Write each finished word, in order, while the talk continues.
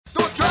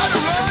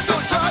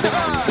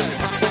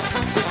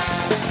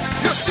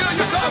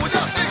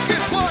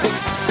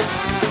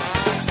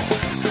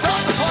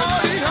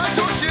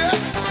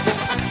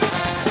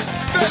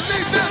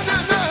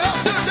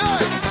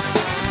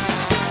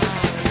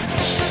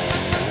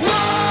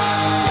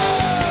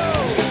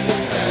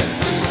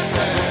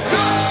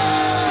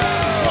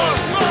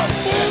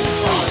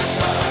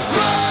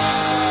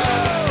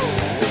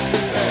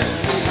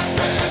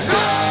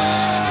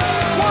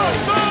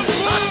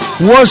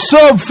What's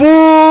up,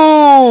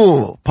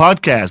 fool?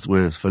 Podcast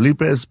with Felipe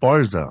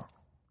Esparza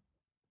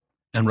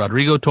and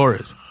Rodrigo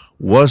Torres.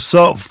 What's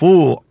up,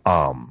 fool?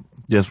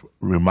 Just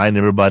remind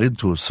everybody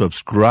to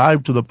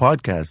subscribe to the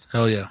podcast.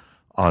 Hell yeah.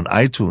 On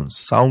iTunes,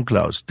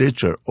 SoundCloud,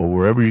 Stitcher, or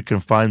wherever you can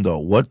find the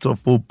What's Up,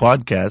 Fool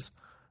podcast,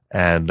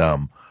 and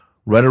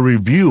write a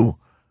review.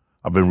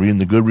 I've been reading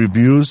the good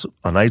reviews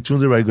on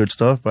iTunes. They write good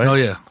stuff, right? Oh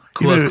yeah.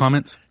 Cool as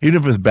comments.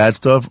 Even if it's bad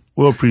stuff,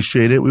 we'll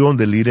appreciate it. We won't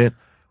delete it.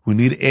 We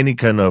need any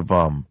kind of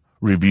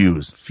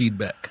reviews.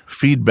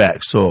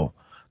 Feedback. So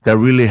that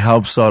really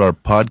helps out our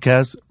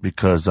podcast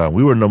because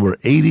we were number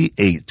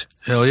 88.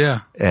 Hell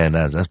yeah. And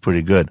that's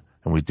pretty good.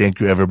 And we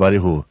thank you, everybody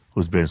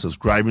who's been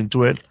subscribing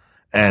to it.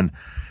 And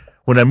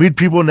when I meet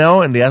people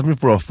now and they ask me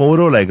for a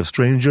photo, like a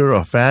stranger or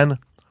a fan,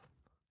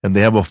 and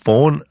they have a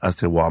phone, I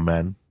say, wow,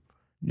 man,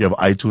 you have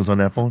iTunes on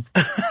that phone?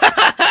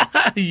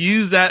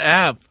 Use that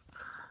app.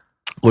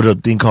 Go to a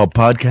thing called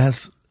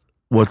podcast.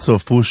 What's Up,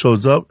 Fool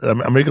shows up. I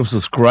make them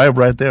subscribe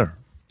right there.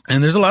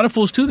 And there's a lot of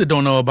fools too that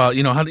don't know about,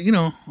 how to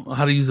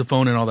use the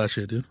phone and all that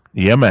shit, dude.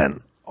 Yeah,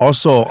 man.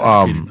 Also,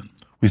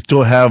 we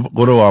still have,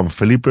 go to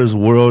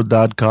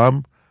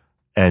Felipe'sWorld.com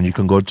and you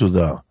can go to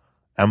the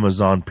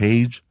Amazon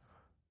page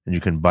and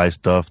you can buy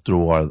stuff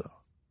through our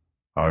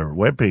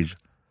webpage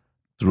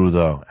through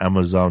the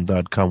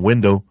Amazon.com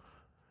window.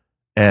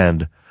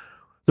 And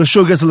the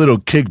show gets a little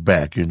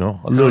kickback, a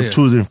little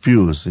twos and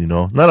fews,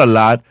 not a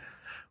lot.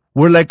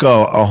 We're like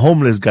a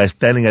homeless guy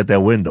standing at that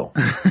window.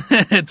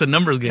 It's a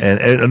numbers game. And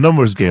a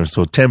numbers game.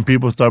 So 10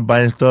 people start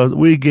buying stuff.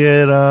 We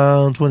get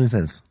 20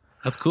 cents.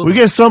 That's cool. We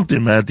get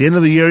something, man. At the end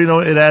of the year,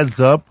 it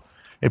adds up.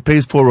 It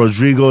pays for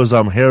Rodrigo's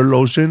hair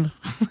lotion.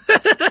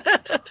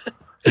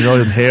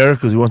 His hair,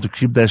 because he wants to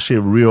keep that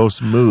shit real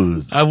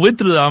smooth. I went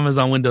through the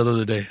Amazon window the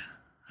other day.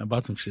 I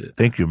bought some shit.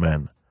 Thank you,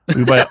 man.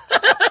 We buy.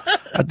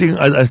 I think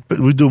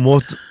we do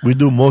most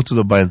of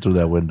the buying through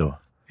that window.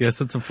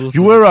 Yes, it's some fool.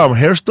 You wear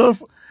hair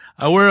stuff?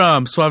 I wear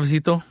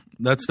Suavecito,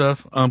 that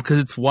stuff, because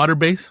it's water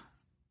based,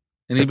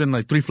 and even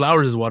like 3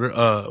 Flowers is water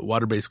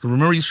based. Because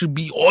remember, you should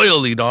be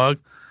oily, dog.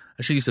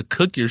 I should used to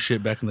cook your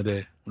shit back in the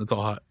day when it's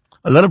all hot.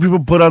 A lot of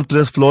people put on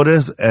Tres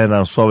Flores and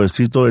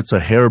Suavecito. It's a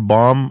hair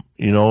balm,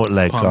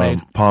 like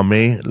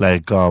pomade.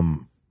 Like I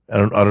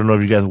don't know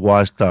if you guys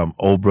watched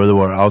Old Brother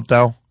Where Out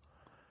Thou,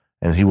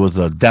 and he was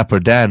a Dapper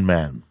Dan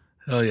man.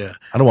 Hell yeah.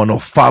 I don't want no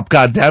fop,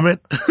 goddammit.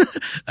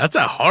 That's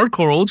a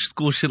hardcore old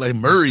school shit like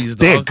Murray's,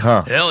 dog. Thick,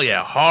 huh? Hell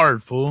yeah,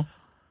 hard, fool.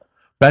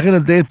 Back in the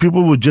day,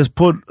 people would just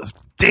put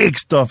thick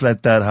stuff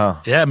like that, huh?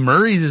 Yeah,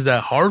 Murray's is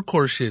that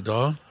hardcore shit,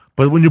 dog.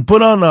 But when you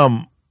put on,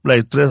 man,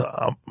 I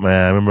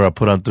remember I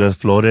put on Tres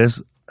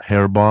Flores,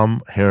 hair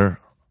balm, hair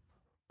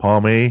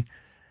pomade.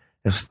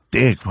 It's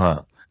thick,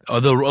 huh? Oh,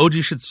 the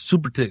OG shit's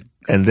super thick.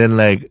 And then,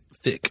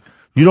 thick.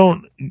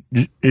 There's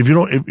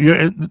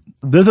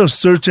a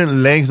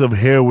certain length of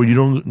hair where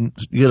you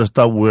gotta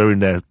stop wearing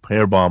that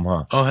hair balm,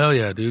 huh? Oh, hell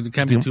yeah, dude. It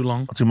can't be too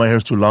long. I think my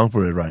hair's too long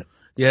for it, right?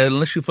 Yeah,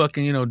 unless you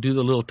fucking, do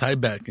the little tie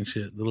back and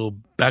shit. The little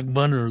back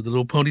bun or the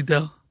little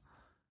ponytail.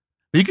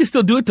 But you can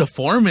still do it to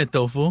form it,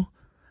 though, fool.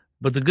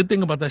 But the good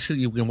thing about that shit,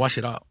 you can wash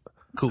it out.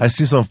 Cool. I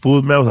see some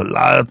food, man, with a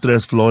lot of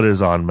Tres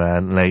Flores on,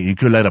 man. Like, you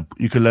could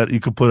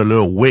put a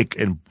little wick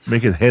and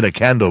make his head a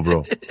candle,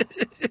 bro.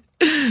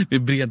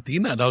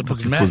 Brillantina, dog.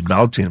 It was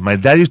melting. My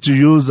dad used to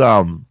use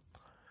that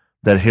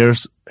hair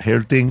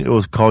thing. It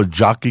was called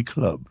Jockey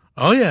Club.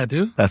 Oh yeah,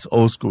 dude. That's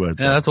old school right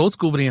there. Yeah, that's old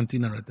school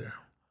Brillantina right there.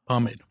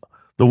 Pomade.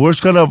 The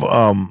worst kind of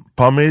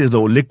pomade is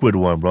the liquid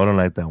one, bro. I don't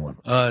like that one.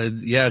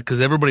 Yeah,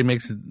 because everybody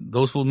makes it.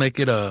 Those fools make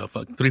it.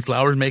 3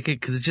 Flowers make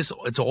it because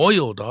it's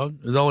oil, dog.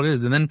 Is all it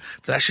is. And then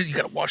for that shit, you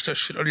gotta wash that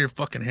shit out of your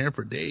fucking hair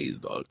for days,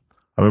 dog.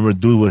 I remember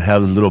dude would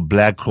have the little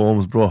black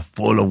combs, bro,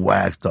 full of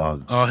wax,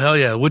 dog. Oh, hell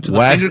yeah. Which the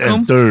wax finger and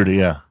combs? third,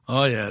 yeah.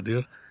 Oh, yeah,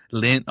 dude.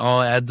 Lint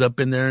all adds up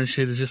in there and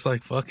shit. It's just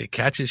like, fuck, it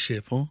catches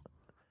shit, fool.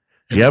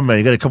 Yeah, man.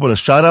 You got a couple of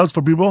shout outs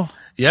for people?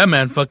 Yeah,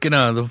 man. Fucking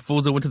the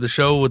fools that went to the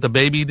show with the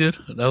baby, dude.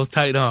 That was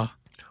tight, huh?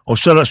 Oh,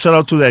 shout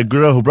out to that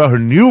girl who brought her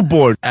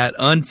newborn. At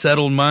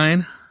Unsettled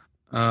Mind.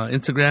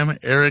 Instagram,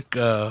 Eric,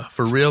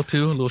 for real,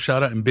 too. A little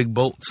shout out. And Big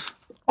Bolts.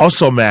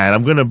 Also, man,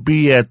 I'm going to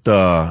be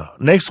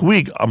next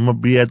week, I'm going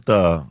to be at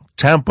the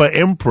Tampa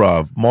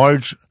Improv,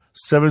 March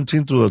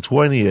 17th through the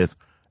 20th,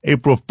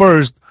 April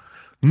 1st,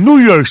 New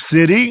York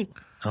City.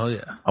 Oh,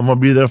 yeah. I'm going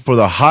to be there for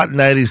the Hot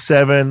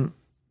 97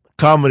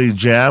 Comedy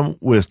Jam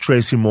with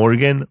Tracy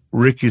Morgan,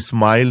 Ricky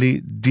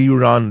Smiley,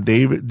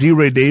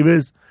 D-Ray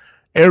Davis,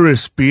 Eric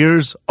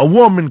Spears, a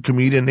woman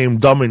comedian named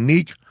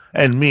Dominique,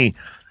 and me.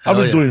 I've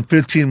been doing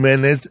 15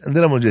 minutes, and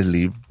then I'm going to just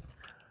leave.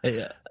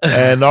 Yeah.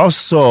 And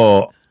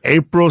also,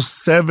 April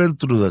 7th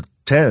through the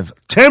 10th,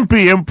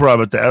 Tempe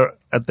Improv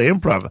at the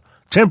Improv.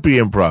 Tempe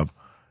Improv.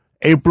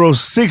 April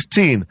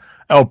 16th,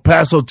 El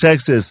Paso,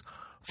 Texas,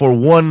 for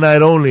one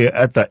night only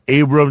at the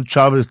Abram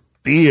Chavez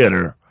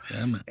Theater.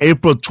 Yeah, man.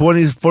 April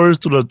 21st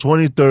to the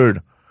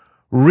 23rd,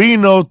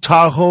 Reno,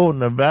 Tahoe,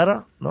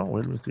 Nevada. No,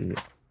 wait, let me see here.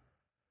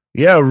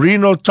 Yeah,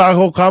 Reno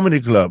Tahoe Comedy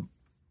Club.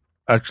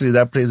 Actually,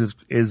 that place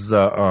is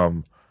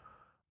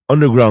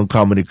underground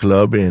comedy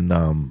club in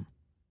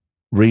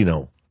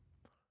Reno.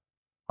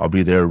 I'll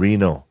be there,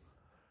 Reno.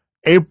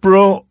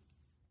 April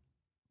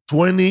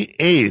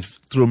 28th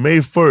through May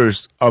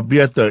 1st, I'll be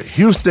at the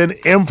Houston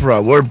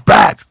Improv. We're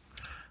back.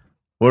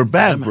 We're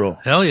back, bro.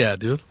 Hell yeah,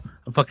 dude.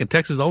 Fucking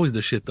Texas always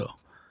the shit, though.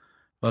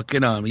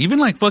 Fucking, even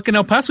like fucking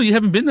El Paso, you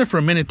haven't been there for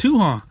a minute too,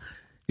 huh?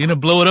 You gonna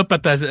blow it up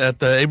at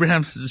the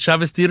Abraham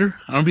Chavez Theater?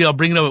 I don't know if I'll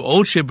bring it up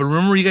old shit, but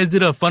remember you guys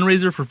did a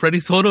fundraiser for Freddie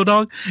Soto,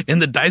 dog? In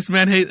the Dice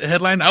Man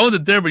headline? I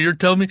wasn't there, but you're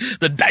telling me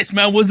the Dice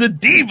Man was a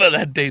diva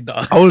that day,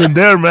 dog. I wasn't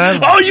there,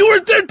 man. Oh, you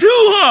weren't there too,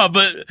 huh?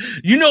 But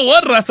you know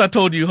what Raza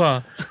told you, huh?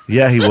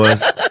 Yeah, he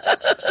was.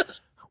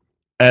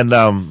 And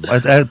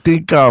I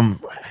think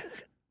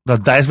the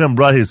Dice Man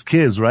brought his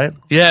kids, right?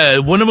 Yeah,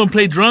 one of them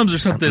played drums or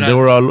something.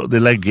 They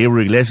like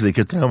Gabriel Iglesias. They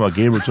kept talking about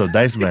Gabriel to a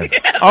Dice Man.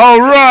 Yeah.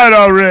 All right,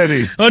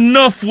 already.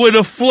 Enough with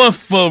the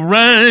fluff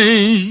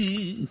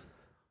around.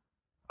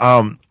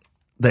 The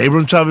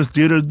Abraham Chavez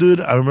Theater,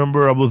 dude. I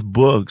remember I was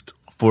booked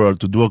to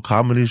do a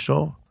comedy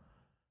show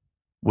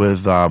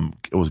with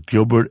it was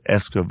Gilbert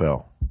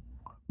Esquivel,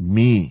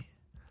 me,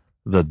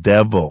 the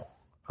Devil,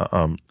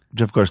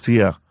 Jeff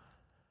Garcia,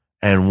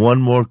 and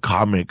one more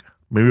comic,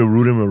 maybe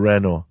Rudy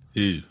Moreno.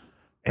 Ew.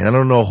 And I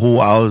don't know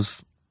who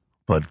else,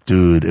 but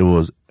dude, it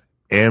was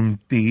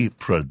empty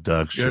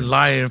production. You're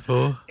lying,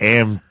 fool.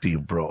 Empty,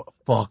 bro.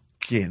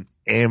 Fucking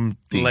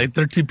empty. Like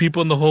 13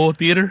 people in the whole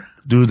theater?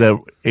 Dude,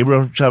 that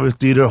Abraham Chavez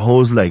Theater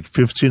holds like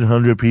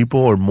 1,500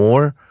 people or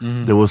more.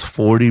 Mm-hmm. There was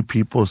 40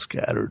 people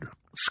scattered.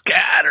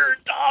 Scattered,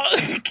 dog.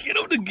 Get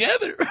them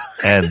together.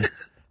 And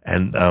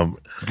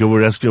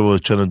Gilbert Esquivel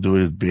was trying to do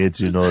his bits,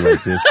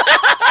 like this.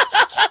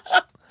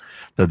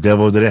 The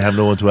Devil didn't have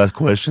no one to ask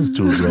questions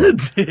to, bro.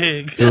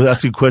 He was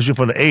asking questions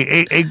from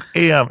hey,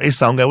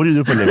 sound guy, what do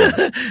you do for a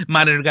living?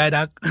 Monitor guy,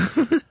 doc.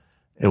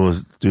 It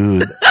was,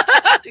 dude.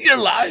 You're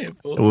lying,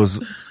 fool. It was,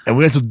 and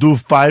we had to do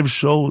 5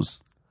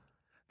 shows.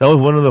 That was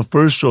one of the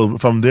first shows.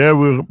 From there,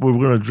 we were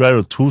going to drive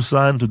to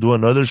Tucson to do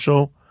another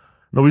show.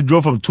 No, we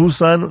drove from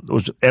Tucson, it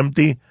was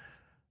empty,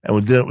 and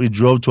we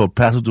drove to El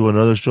Paso to do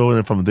another show, and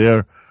then from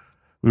there,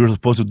 we were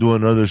supposed to do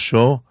another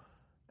show,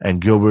 and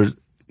Gilbert,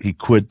 he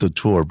quit the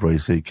tour, bro. He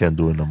said he can't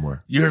do it no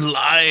more. You're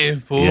lying,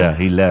 fool. Yeah,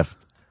 he left.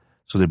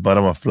 So they bought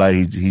him a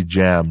flight. He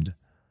jammed.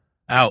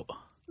 Out.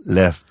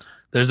 Left.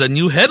 There's a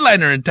new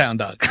headliner in town,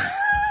 doc.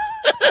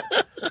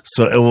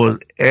 So it was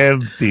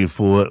empty,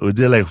 fool. We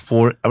did like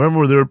 4. I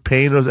remember they were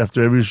paying us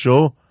after every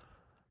show.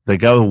 The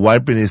guy was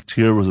wiping his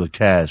tear with the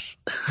cash.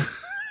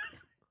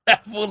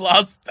 That fool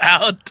lost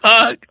out,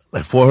 dog.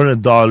 Like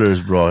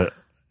 $400, bro.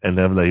 And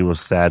then he was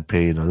sad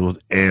paying us. It was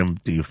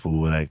empty,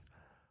 fool. Like,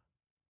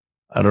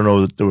 I don't know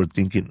what they were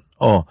thinking.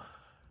 Oh,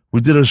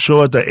 we did a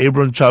show at the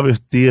Abraham Chavez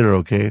Theater,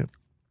 okay?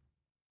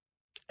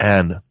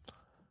 And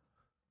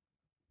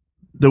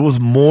there was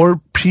more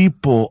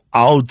people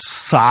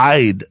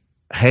outside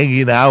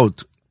hanging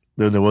out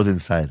than there was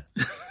inside.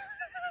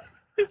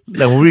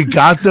 Like when we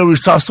got there, we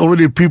saw so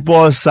many people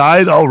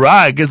outside. All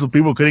right, I guess the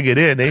people couldn't get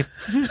in, eh?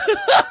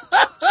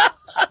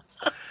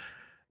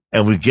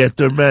 And we get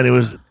there, man, it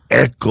was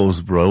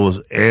echoes, bro. It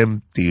was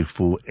empty,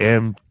 fool.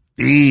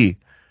 Empty.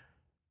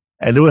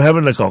 And they were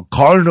having like a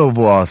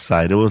carnival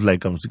outside. It was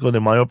like Cinco de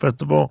Mayo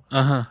festival.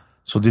 Uh-huh.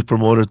 So these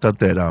promoters thought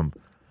that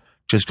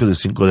just because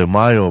it's Cinco de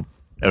Mayo,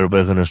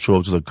 everybody's going to show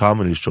up to the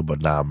comedy show.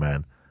 But nah,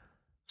 man.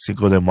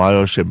 Cinco de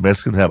Mayo shit,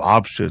 Mexicans have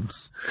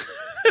options.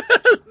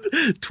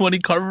 20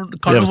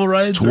 carnival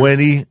rides?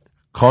 20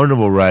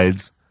 carnival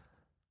rides.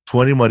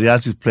 20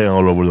 mariachis playing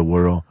all over the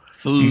world.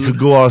 Food. You could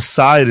go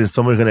outside and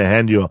somebody's going to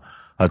hand you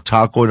a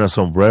taco and a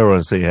sombrero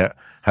and say,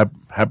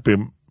 Happy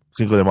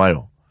Cinco de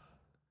Mayo.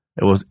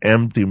 It was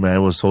empty, man. It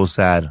was so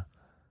sad.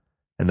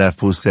 And that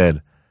fool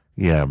said,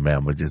 yeah, man,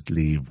 I'm going to just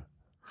leave.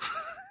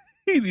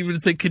 He didn't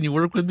even say, can you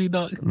work with me,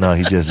 dog? No,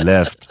 he just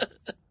left.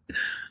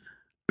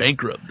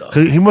 Bankrupt, dog.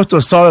 He must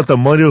have saw that the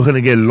money was going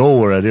to get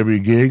lower at every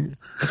gig.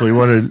 So he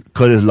wanted to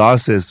cut his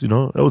losses,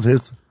 That was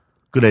his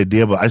good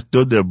idea. But I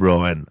stood there,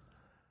 bro, and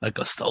like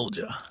a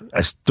soldier.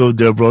 I stood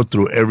there, bro,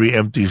 through every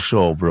empty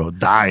show, bro,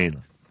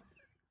 dying.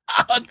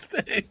 On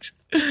stage.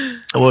 I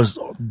was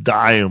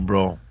dying,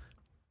 bro.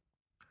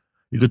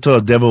 You could tell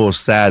the Devil was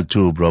sad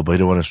too, bro, but he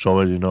didn't want to show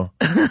it,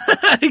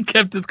 He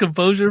kept his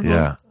composure, bro.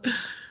 Yeah.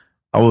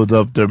 I was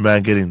up there,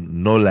 man,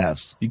 getting no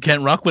laughs. You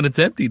can't rock when it's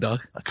empty,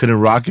 dog. I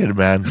couldn't rock it,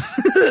 man.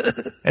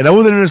 And I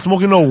wasn't even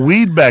smoking no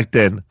weed back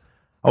then.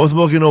 I was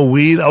smoking no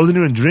weed. I wasn't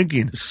even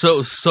drinking.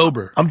 So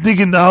sober. I'm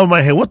thinking now in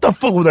my head, what the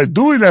fuck was I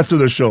doing after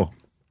the show?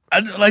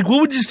 What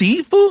would you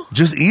eat, fool?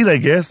 Just eat, I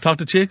guess. Talk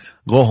to chicks?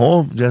 Go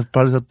home. Just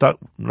probably talk,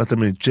 not that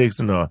many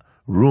chicks in a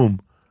room.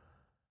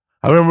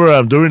 I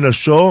remember during the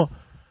show,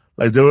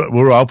 like we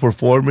were out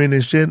performing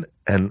and shit,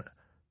 and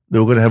they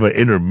were gonna have an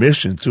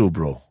intermission too,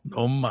 bro.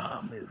 Oh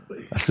mames,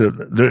 güey. I said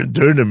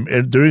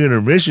during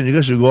intermission, you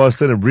guys should go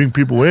outside and bring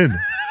people in.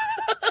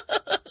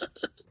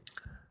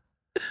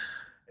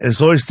 And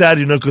it's always sad,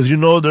 because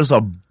there's a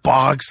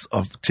box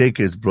of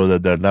tickets, bro,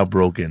 that they're not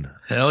broken.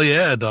 Hell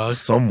yeah, dog.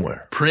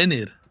 Somewhere.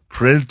 Printed.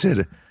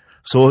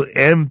 So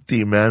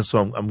empty, man. So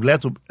I'm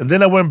glad to. And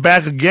then I went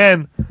back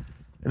again,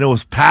 and it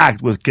was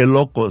packed with Que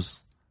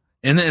Locos.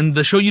 And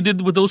the show you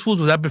did with those fools,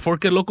 was that before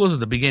Que Locos or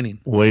the beginning?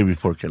 Way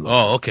before Que Locos.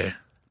 Oh, okay.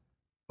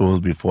 It was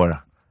before.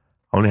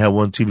 I only had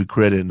one TV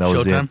credit, and that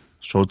was Showtime? it.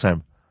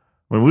 Showtime.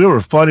 When we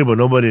were funny, but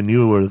nobody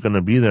knew we were going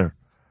to be there.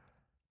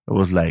 It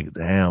was like,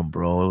 damn,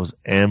 bro. It was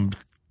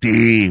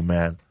empty,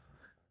 man.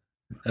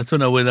 That's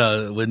when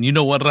you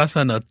know what,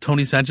 Raza and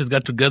Tony Sanchez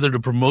got together to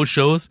promote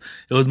shows.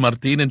 It was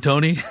Martin and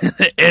Tony.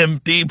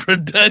 MT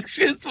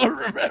Productions. Will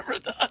remember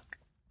that.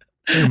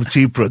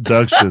 MT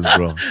Productions,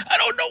 bro. I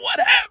don't know what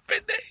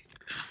happened.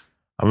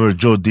 I remember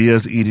Joe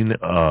Diaz eating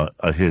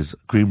his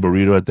green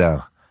burrito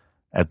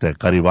at the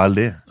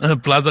Garibaldi.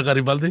 Plaza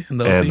Garibaldi.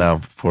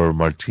 And for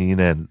Martin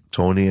and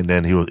Tony, and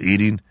then he was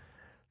eating.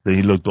 Then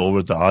he looked over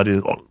at the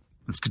audience. Oh,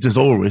 let's get this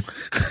over with.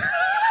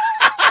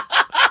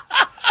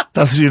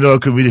 That's how you know a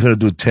comedian gonna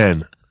do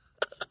 10.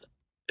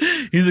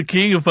 He's the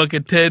king of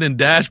fucking 10 and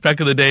Dash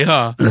back in the day,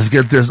 huh? Let's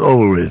get this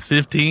over with.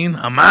 15,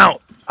 I'm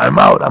out. I'm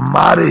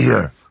out of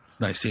here. It's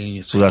nice seeing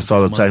you. So that's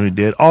all the time he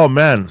did. Oh,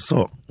 man.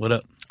 So what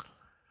up?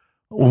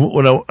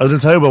 When I was going to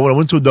tell you about when I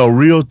went to Del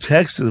Rio,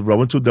 Texas, bro. I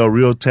went to Del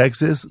Rio,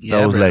 Texas. Yeah,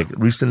 that was bro. like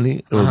recently.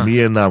 It was me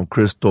and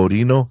Chris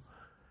Torino.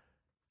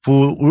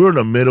 Fool, we were in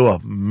the middle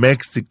of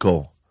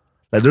Mexico.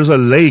 Like there's a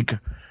lake.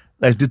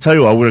 Like to tell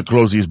you, I would have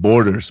closed these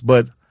borders,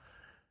 but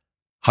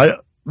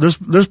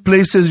there's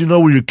places,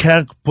 where you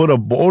can't put a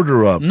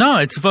border up. No,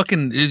 it's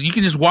fucking, you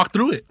can just walk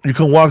through it. You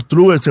can walk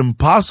through it. It's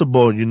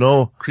impossible,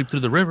 Creep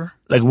through the river.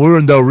 Like we're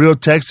in Del Rio,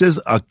 Texas.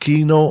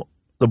 Aquino,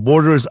 the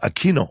border is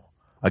Aquino,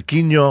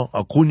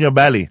 Acuña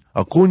Valley,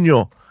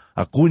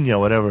 Acuña,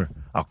 whatever,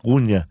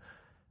 Acuña.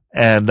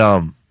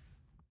 And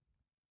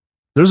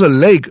there's a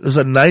lake. There's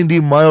a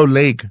 90-mile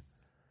lake.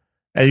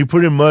 And you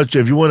pretty much,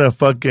 if you want to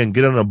fucking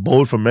get on a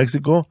boat from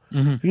Mexico,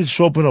 you can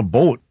show up in a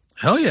boat.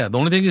 Hell yeah. The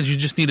only thing is you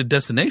just need a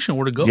destination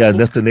where to go. Yeah,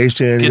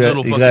 destination. Get a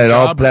little You fucking got it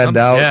all job or planned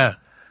something. out. Yeah.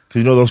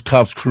 Because those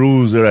cops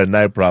cruise there at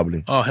night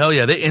probably. Oh, hell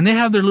yeah. They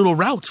have their little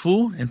routes,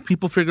 fool. And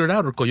people figure it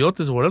out. Or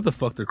coyotes or whatever the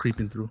fuck they're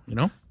creeping through,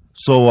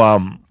 So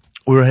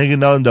we were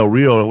hanging out in Del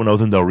Rio when I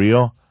was in Del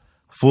Rio.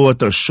 Fool,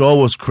 the show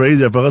was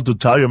crazy. I forgot to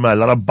tell you, man. A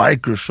lot of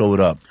bikers showed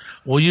up.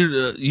 Well,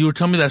 you were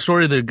telling me that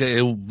story that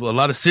a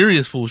lot of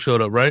serious fools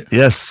showed up, right?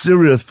 Yes,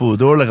 serious fool.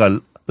 They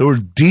were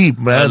deep,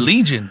 man. A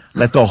legion.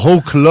 Like the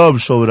whole club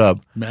showed up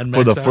Mad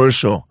for Max the out. first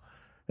show.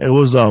 It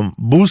was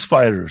Boost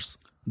Fighters.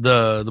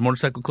 The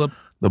motorcycle club?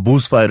 The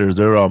Boost Fighters.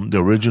 They're the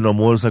original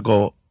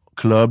motorcycle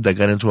club that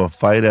got into a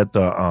fight at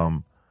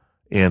the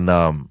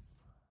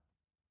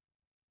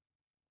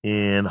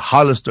in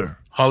Hollister.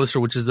 Hollister,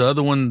 which is the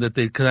other one that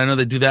because I know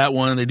they do that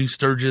one. They do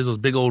Sturgis, those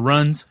big old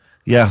runs.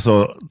 Yeah,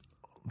 so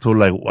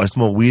like I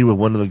smoked weed with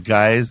one of the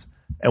guys,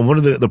 and one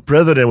of the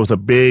president was a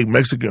big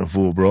Mexican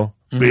fool, bro.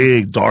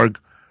 Big,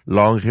 dark,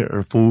 long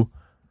hair fool.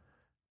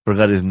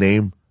 Forgot his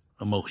name.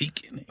 A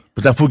Mohican.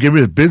 But that fool gave me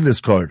his business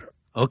card.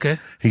 Okay.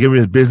 He gave me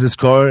his business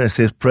card and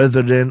says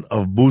President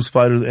of Boost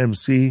Fighters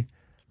MC.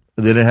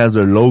 And then it has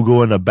their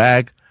logo in the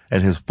back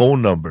and his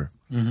phone number.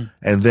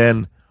 And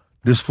then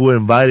this fool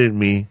invited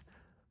me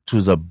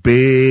to the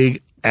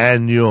big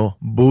annual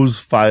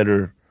Boost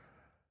Fighter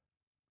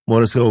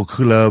Motorcycle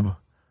Club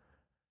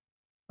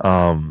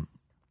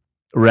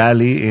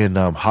rally in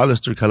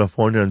Hollister,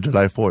 California on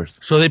July 4th.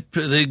 So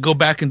they go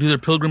back and do their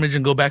pilgrimage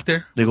and go back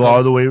there? They go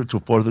all the way to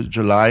 4th of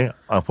July.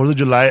 4th of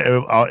July,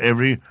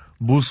 every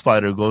Boost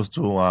Fighter goes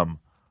to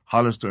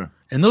Hollister.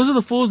 And those are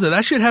the fools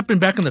that shit happened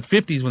back in the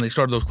 50s when they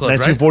started those clubs,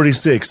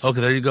 1946. right?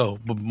 Okay, there you go.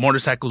 But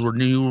motorcycles were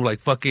new,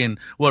 like fucking,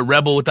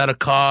 Rebel Without a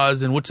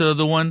Cause, and what's the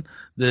other one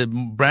that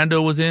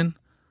Brando was in?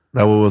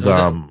 That was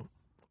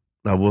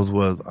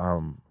with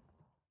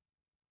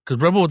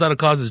Because Rebel Without a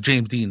Cause is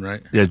James Dean,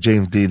 right? yeah,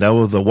 James Dean. That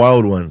was the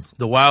Wild Ones.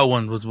 The Wild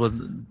One was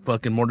with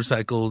fucking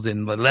motorcycles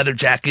and leather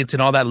jackets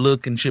and all that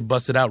look and shit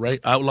busted out, right?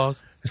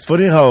 Outlaws. It's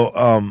funny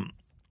how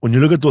when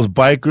you look at those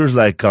bikers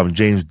like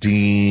James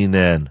Dean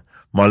and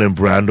Marlon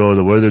Brando,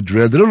 the wear the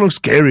dread, they don't look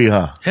scary,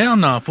 huh? Hell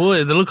no, fool.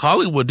 They look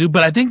Hollywood, dude.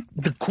 But I think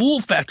the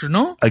cool factor,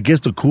 no? I guess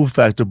the cool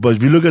factor. But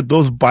if you look at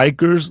those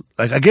bikers,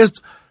 like I guess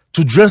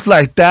to dress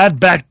like that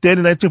back then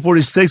in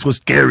 1946 was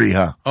scary,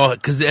 huh? Oh,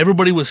 because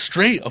everybody was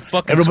straight, a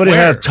fucking Everybody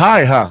square. had a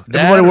tie, huh?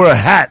 That- Everybody wore a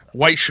hat,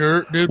 White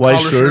shirt, dude. white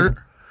collar shirt.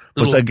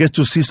 But Little- I guess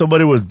to see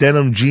somebody with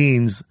denim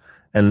jeans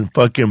and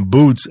fucking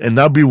boots and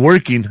not be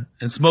working,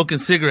 and smoking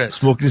cigarettes.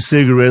 smoking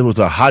cigarettes with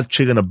a hot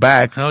chick in the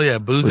back, Hell yeah,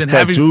 boozing, With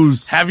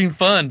tattoos. having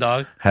fun,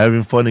 dog.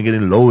 having fun and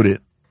getting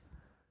loaded.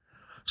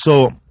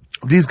 So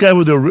these guys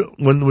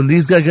when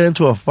these guys get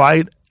into a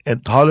fight at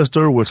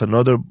Hollister with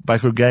another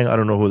biker gang, I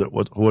don't know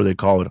who are they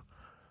called,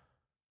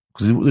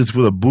 because these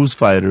were the Boost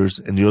Fighters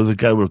and the other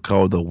guy were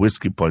called the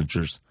Whiskey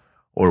Punchers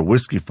or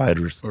Whiskey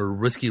Fighters, Or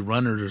risky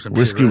runners or something.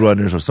 Whiskey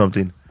Runners or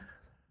something.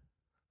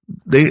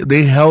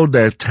 They held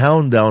that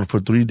town down for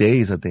 3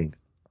 days, I think.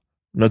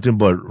 Nothing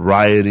but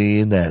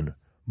rioting and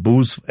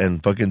booze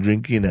and fucking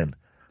drinking and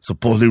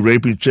supposedly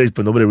raping chicks,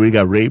 but nobody really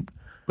got raped.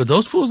 But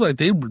those fools, like,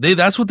 they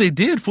that's what they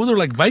did. Fool, they're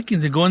like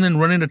Vikings. They go in and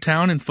run into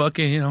town and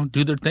fucking,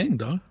 do their thing,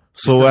 dog.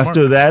 So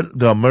after that,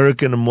 the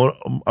American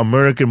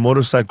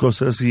Motorcycle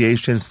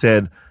Association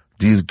said,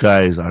 these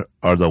guys are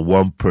the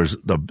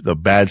 1%, the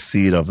bad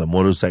seed of the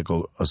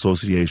Motorcycle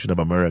Association of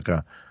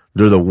America.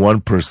 They're the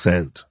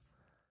 1%.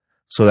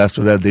 So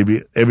after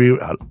that, every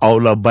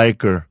outlaw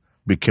biker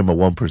became a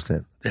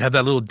 1%. They have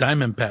that little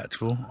diamond patch,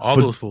 fool.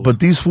 Those fools. But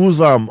these fools,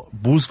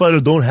 boost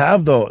fighters don't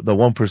have the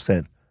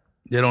 1%.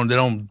 They don't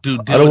do.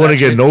 I don't want to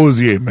get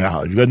nosy,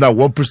 man. You got not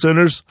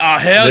 1%ers? Oh,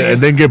 hell yeah.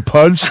 And then get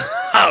punched?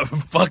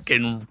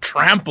 Fucking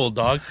trampled,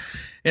 dog.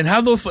 And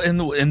how those,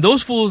 and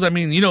those fools, I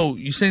mean,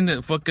 you saying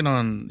that fucking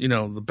on,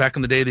 back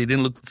in the day, they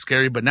didn't look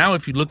scary, but now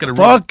if you look at a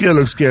Fuck, it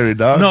looks scary,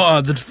 dog.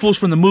 No, the fools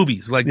from the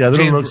movies, like they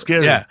don't look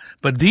scary. Yeah,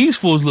 but these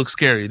fools look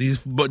scary.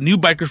 These new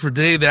bikers for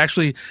today,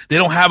 they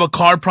don't have a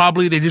car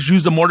probably. They just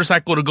use a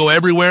motorcycle to go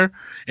everywhere.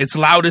 It's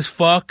loud as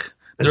fuck.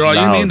 They're all,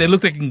 loud. They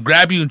look like they can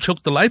grab you and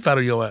choke the life out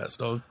of your ass,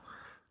 dog.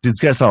 This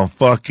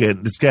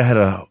guy had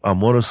a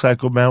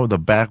motorcycle, man, with the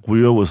back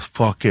wheel was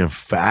fucking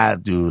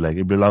fat, dude. Like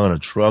it belonged on a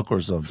truck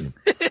or something.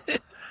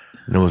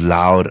 And it was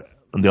loud.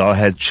 And they all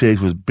had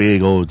chicks with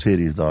big old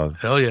titties, dog.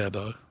 Hell yeah,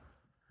 dog.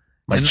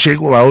 My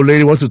old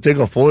lady wants to take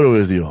a photo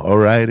with you. All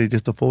right, it's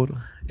just a photo.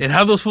 And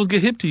how those fools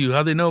get hip to you?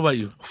 How they know about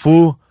you?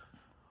 Fool,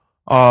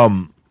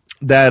 that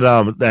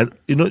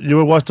you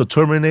ever watched the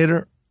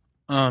Terminator?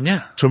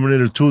 Yeah.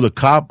 Terminator 2, the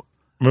cop.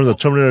 Remember the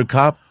Terminator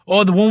cop?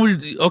 Oh, the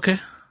one okay.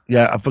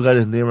 Yeah, I forgot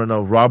his name right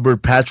now.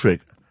 Robert Patrick,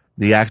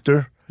 the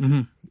actor.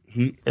 Mm-hmm.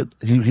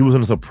 He was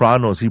in The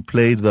Sopranos. He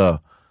played the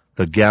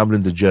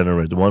gambling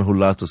degenerate, the one who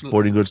lost the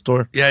sporting goods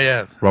store.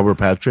 Yeah. Robert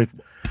Patrick.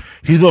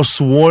 He's a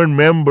sworn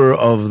member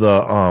of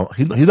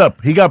the.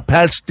 He got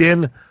patched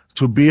in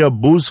to be a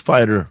boost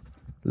fighter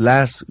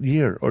last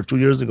year or 2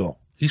 years ago.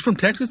 He's from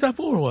Texas, that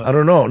fool, or what? I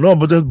don't know. No,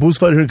 but there's boost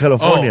fighter here in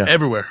California. Oh,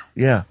 everywhere.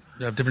 Yeah.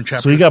 They have different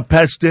chapters. So he got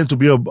patched in to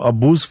be a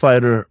boost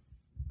fighter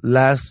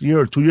last year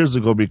or 2 years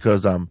ago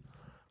because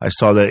I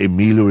saw that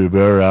Emilio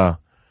Rivera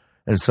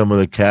and some of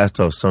the cast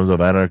of Sons of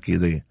Anarchy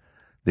they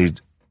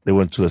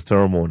went to the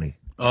ceremony.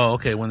 Oh,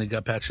 okay, when they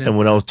got patched in. And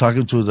when I was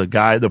talking to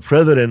the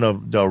president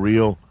of Del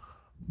Rio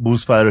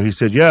Boost Fighter, he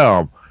said,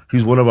 yeah,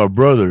 he's one of our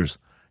brothers.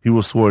 He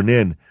was sworn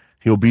in.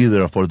 He'll be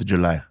there on 4th of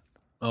July.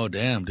 Oh,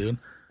 damn, dude.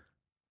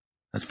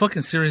 That's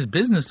fucking serious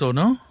business, though,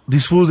 no?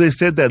 These fools, they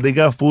said that they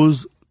got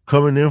fools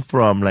coming in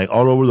from, like,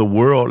 all over the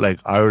world,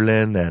 like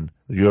Ireland and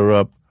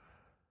Europe,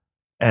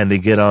 and they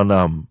get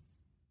on,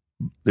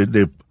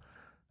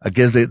 I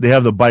guess they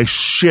have the bike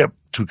shipped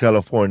to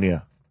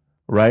California,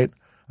 right?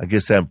 I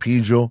guess San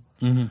Pedro.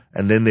 Mm-hmm.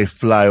 And then they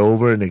fly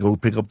over and they go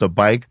pick up the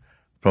bike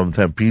from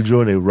San Pedro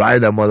and they ride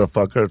that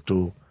motherfucker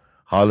to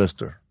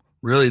Hollister.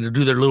 Really, to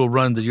do their little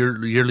run, the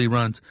yearly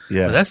runs.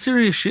 Yeah. But that's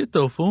serious shit,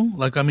 though, fool.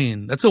 Like, I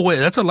mean, that's a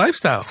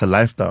lifestyle. It's a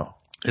lifestyle.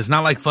 It's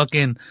not like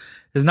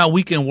it's not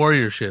weekend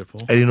warrior shit,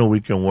 fool. Ain't no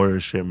weekend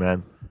warrior shit,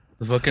 man.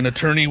 The fucking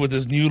attorney with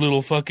his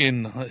little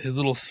fucking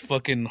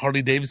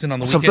Harley Davidson on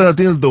the Sometimes weekend. I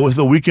think it's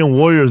the weekend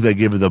warriors that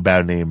give it a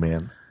bad name,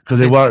 man. Because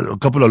they want a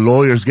couple of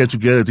lawyers get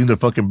together, think they're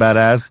fucking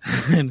badass.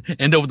 And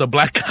end up with a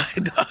black guy,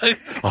 dog.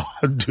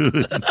 Oh,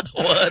 dude.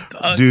 What,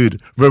 dog?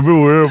 Dude, remember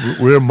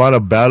we're in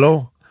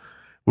Montebello?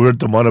 We were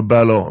at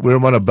Montebello. We were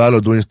in Montebello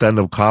doing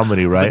stand-up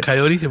comedy, right? The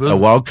Coyote? The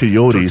Wild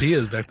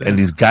Coyotes. Back then. And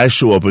these guys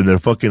show up in their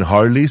fucking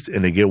Harleys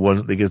and they get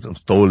them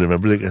stolen.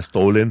 Remember they get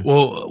stolen?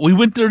 Well, we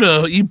went there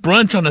to eat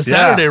brunch on a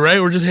Saturday,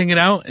 right? We're just hanging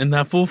out and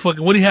that fool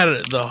fucking, what he had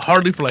the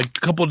Harley for like a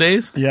couple of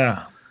days?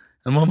 Yeah.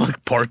 And mom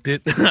like parked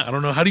it. I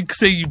don't know. How do you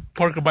say you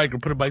park a bike or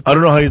put a bike there? I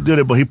don't know how he did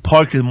it, but he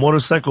parked his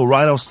motorcycle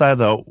right outside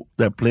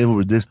that place where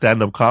we did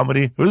stand-up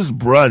comedy. It was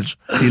brunch,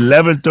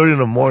 11:30 in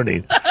the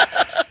morning.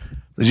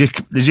 They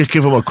just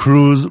came from a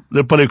cruise.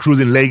 They're probably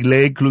cruising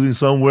Lake, cruising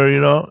somewhere,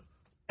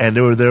 And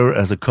they were there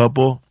as a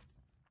couple,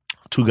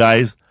 2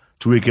 guys,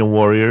 2 weekend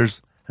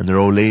warriors, and their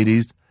old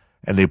ladies.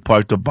 And they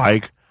parked the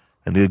bike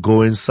and they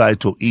go inside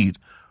to eat.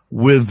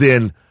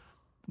 Within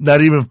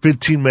not even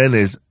 15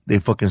 minutes, they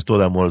fucking stole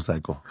that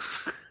motorcycle.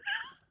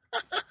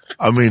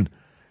 I mean,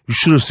 you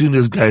should have seen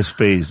this guy's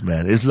face,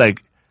 man. It's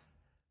like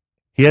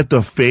he had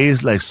the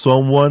face like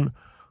someone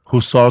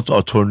who saw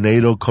a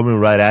tornado coming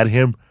right at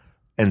him,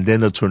 and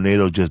then the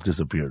tornado just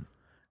disappeared.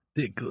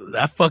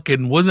 That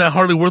fucking, wasn't that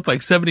hardly worth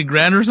like 70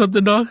 grand or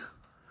something, dog?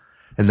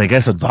 And the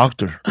guy's a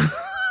doctor.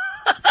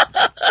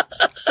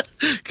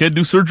 Can't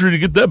do surgery to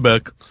get that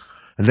back.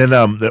 And then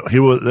he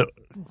was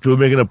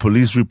making a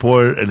police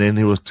report, and then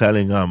he was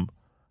telling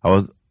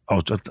I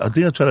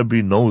think I tried to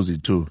be nosy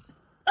too.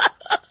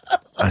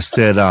 I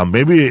said,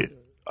 maybe,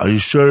 are you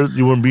sure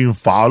you weren't being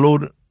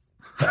followed?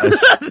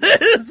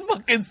 This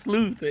fucking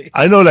sleuth. Eh?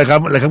 I know,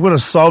 I'm gonna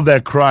solve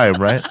that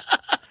crime, right?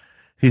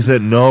 He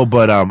said no,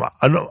 but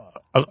I know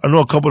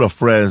a couple of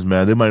friends,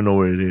 man. They might know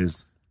where it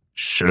is.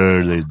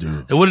 Sure, they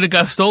do. And what did it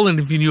got stolen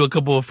if you knew a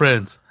couple of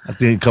friends? I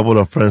think a couple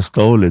of friends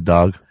stole it,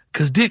 dog.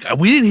 Cause Dick,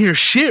 we didn't hear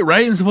shit,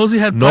 right? And supposedly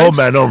had no pipes.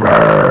 Man, no.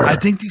 I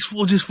think these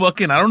fools just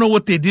fucking, I don't know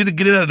what they did to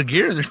get it out of the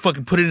gear, and they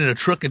fucking put it in a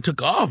truck and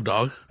took off,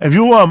 dog. If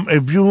you I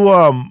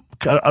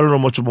don't know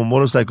much about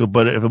motorcycles,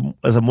 but if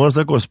a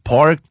motorcycle is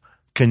parked,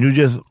 can you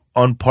just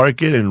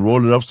unpark it and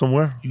roll it up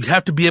somewhere? You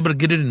have to be able to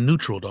get it in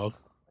neutral, dog.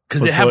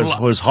 Cause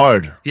it's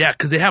hard. Yeah,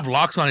 cause they have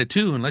locks on it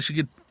too. Unless you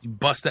get You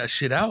bust that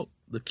shit out.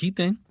 The key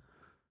thing.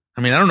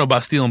 I mean, I don't know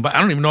about stealing.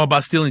 I don't even know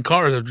about stealing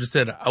cars. I just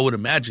said I would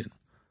imagine.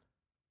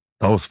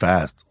 That was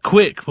fast.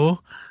 Quick,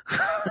 fool.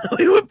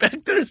 We went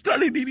back there and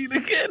started eating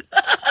again.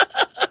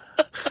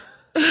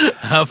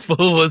 That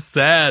fool was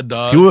sad,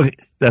 dog.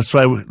 That's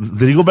right.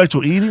 Did he go back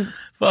to eating?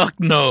 Fuck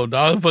no,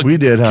 dog. We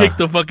did, huh? Kicked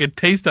the fucking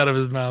taste out of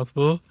his mouth,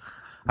 fool.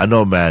 I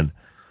know, man.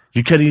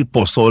 You can't eat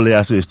pozole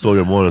after they stole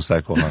your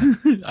motorcycle, huh?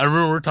 I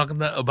remember we were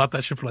talking about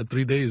that shit for like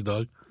 3 days,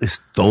 dog. They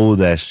stole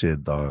that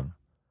shit, dog.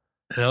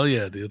 Hell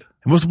yeah, dude.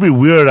 It must be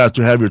weird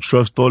after have your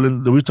truck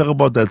stolen. Did we talk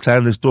about that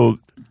time they stole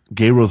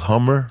Gabriel's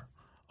Hummer?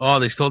 Oh,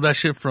 they stole that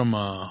shit from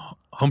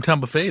Hometown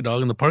Buffet,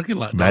 dog, in the parking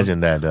lot. Dog. Imagine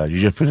that, dog. You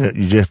just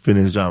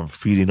finished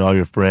feeding all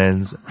your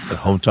friends at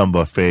Hometown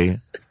Buffet,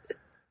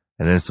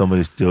 and then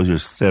somebody steals your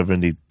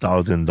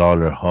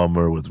 $70,000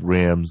 Hummer with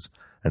rims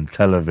and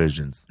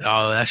televisions.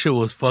 Oh, that shit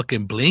was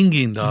fucking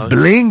blinging, dog.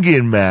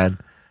 Blinging, man.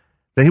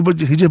 Then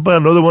he just bought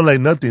another one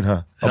like nothing,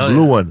 huh? A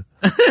blue one.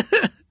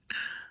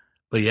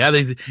 But yeah,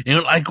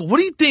 like, what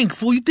do you think,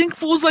 fool? You think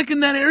fool's like in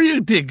that area?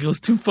 Dick, it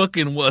was two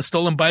fucking, a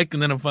stolen bike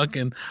and then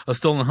a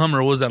stolen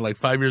Hummer. What was that, like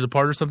 5 years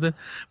apart or something?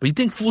 But you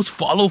think fools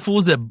follow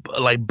fools that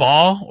like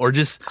ball or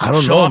just I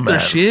don't show know, off man.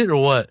 their shit or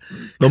what?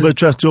 Nobody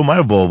tries to steal my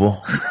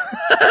Volvo.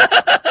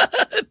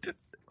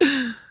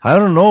 I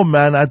don't know,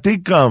 man. I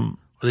think,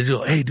 They just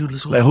go, hey, dude,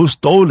 let's go. like who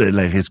stole it?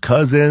 Like his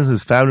cousins,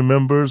 his family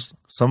members,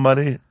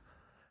 somebody?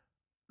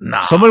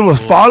 Nah. Somebody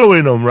was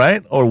following him,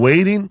 right? Or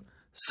waiting?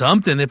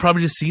 Something. They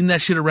probably just seen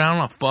that shit around.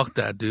 Oh, fuck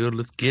that, dude.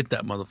 Let's get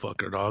that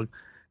motherfucker, dog.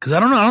 Because I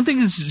don't know. I don't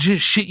think it's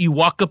just shit you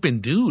walk up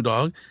and do,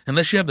 dog.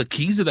 Unless you have the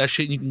keys to that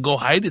shit and you can go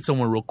hide it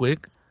somewhere real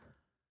quick.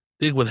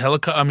 Think with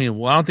helicopter. I mean,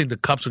 well, I don't think the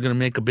cops are going to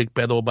make a big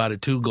pedo about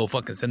it, too. Go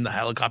fucking send the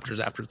helicopters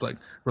after. It's like,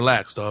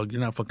 relax, dog. You're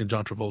not fucking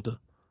John Travolta.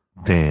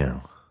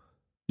 Damn.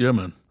 Yeah,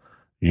 man.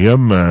 Yeah,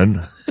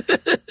 man.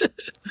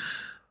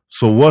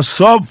 So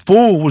what's up,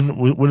 fool?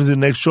 When is the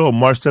next show?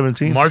 March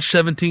 17th? March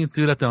 17th,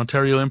 dude, at the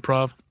Ontario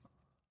Improv.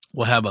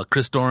 We'll have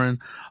Chris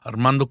Doran,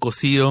 Armando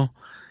Cosillo,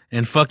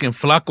 and fucking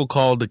Flaco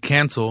called to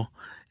cancel.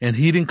 And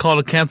he didn't call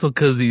to cancel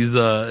because he's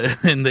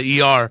in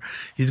the ER.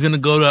 He's gonna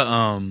go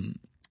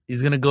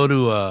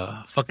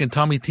to fucking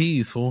Tommy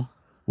T's, fool.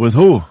 With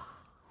who?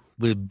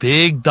 With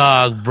Big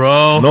Dog,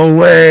 bro. No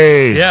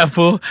way. Yeah,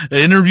 fool. An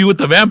interview with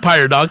the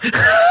vampire, dog.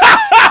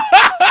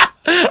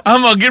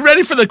 I'm gonna get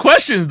ready for the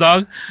questions,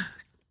 dog.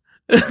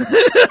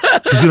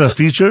 He's gonna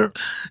feature?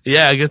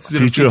 Yeah, I guess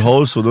Feature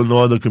host, so there's no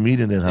other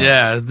comedian in, huh?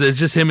 Yeah, it's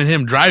just him and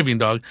him driving,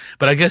 dog.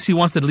 But I guess he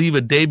wants to leave a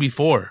day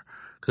before.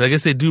 Because I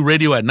guess they do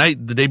radio at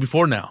night the day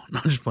before now. No,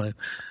 I'm just playing.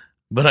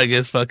 But I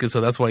guess fucking,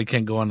 so that's why he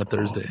can't go on a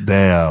Thursday.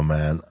 Damn,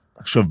 man.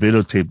 I should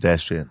videotape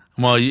that shit.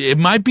 Well, it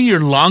might be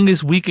your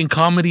longest week in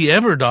comedy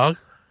ever, dog.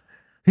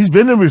 He's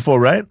been there before,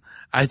 right?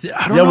 I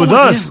don't know. Yeah, with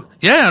us.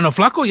 Yeah, no,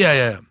 Flaco,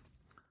 yeah.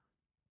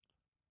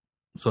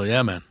 So,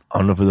 yeah, man. I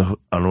wonder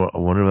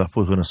if that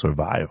fool's gonna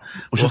survive.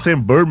 We should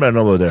send Birdman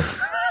over there.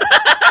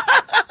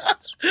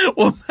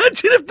 Well,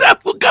 imagine if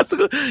that fool got to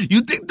go.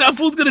 You think that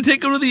fool's gonna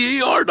take him to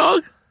the ER,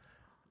 dog?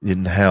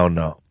 Hell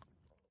no.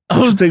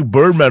 We should take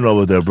Birdman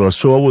over there, bro.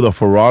 Show up with a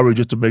Ferrari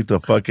just to make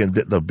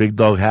the big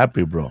dog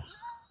happy, bro.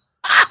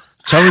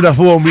 Tell me that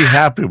fool won't be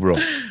happy, bro.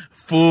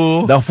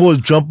 Fool. That fool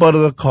jump out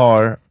of the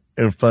car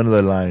in front of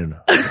the line.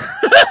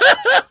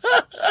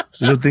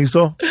 You don't think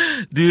so?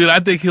 Dude,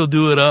 I think he'll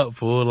do it up,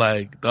 fool.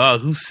 Like,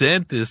 dog, who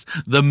sent this?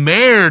 The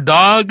mayor,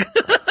 dog.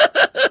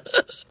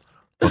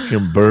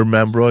 Fucking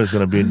Birdman, bro. He's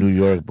going to be in New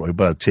York, bro. He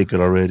bought a ticket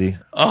already.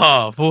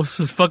 Oh, fool,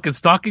 is fucking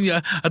stalking you.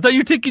 I thought you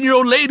were taking your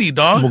old lady,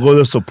 dog. I'm going to go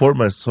there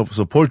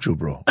support you,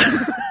 bro.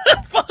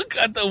 Fuck,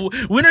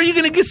 when are you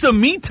going to get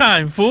some me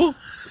time, fool?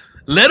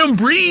 Let him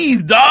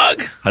breathe,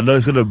 dog. I know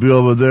he's going to be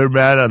over there,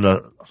 man.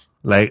 And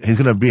he's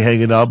going to be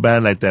hanging out,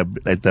 man, like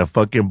that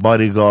fucking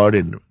bodyguard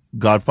and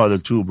Godfather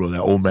 2, bro,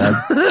 that old man.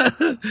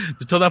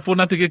 Just tell that fool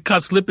not to get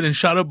caught slipping and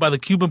shot up by the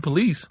Cuban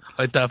police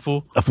like that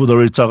fool. That fool's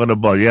already talking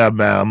about, yeah,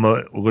 man,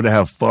 we're going to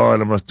have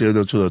fun. I'm going to stay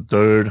there till the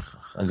 3rd.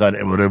 I got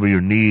whatever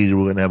you need.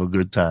 We're going to have a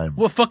good time.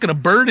 What, fucking a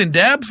bird and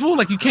dabs, fool?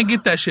 Like, you can't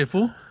get that shit,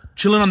 fool.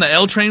 Chilling on the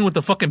L train with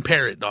the fucking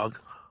parrot, dog.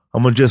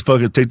 I'm going to just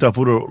fucking take that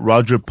fool to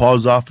Roger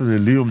Paul's office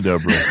and leave him there,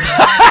 bro.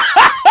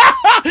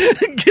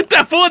 Get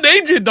that fool an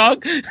agent,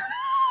 dog.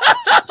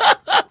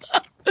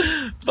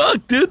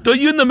 Fuck, dude. Don't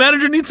you and the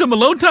manager need some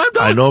alone time,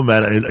 dog? I know,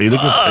 man. Are you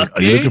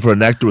looking for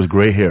an actor with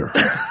gray hair?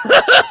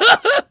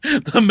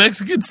 The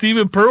Mexican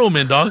Steven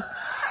Perlman, dog.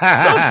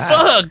 The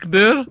fuck,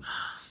 dude?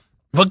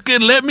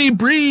 Fucking let me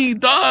breathe,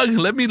 dog.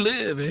 Let me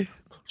live, eh?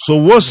 So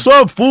what's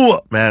up,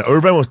 fool? Man,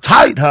 Irvine was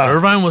tight, huh?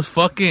 Irvine was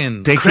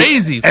fucking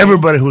crazy.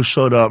 Everybody who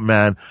showed up,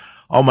 man.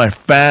 All my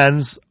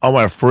fans, all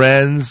my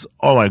friends,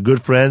 all my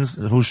good friends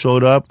who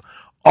showed up.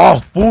 Oh,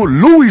 fool,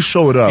 Louis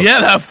showed up.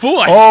 Yeah, that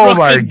fool. Oh,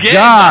 my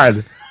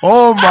God.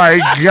 Oh, my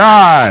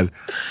God.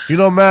 You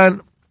know,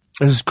 man,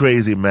 this is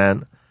crazy,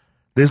 man.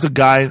 There's a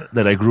guy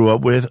that I grew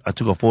up with. I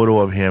took a photo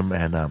of him,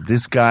 and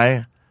this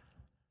guy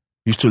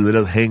used to let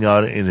us hang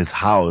out in his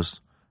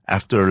house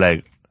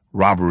after,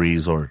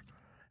 robberies, or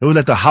it was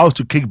like the house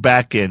to kick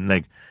back in.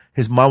 Like,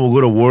 his mom would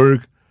go to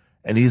work,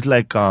 and he's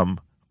like 5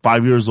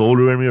 years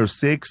older than me or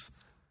 6.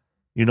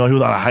 You know, he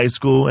was out of high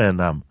school,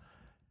 and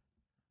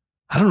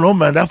I don't know,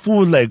 man. That fool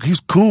was like, he's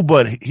cool,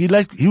 but he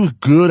was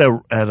good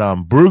at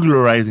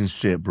burglarizing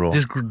shit, bro.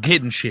 Just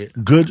getting shit.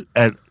 Good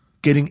at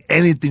getting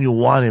anything you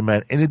wanted,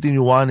 man. Anything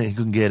you wanted, he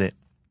could get it.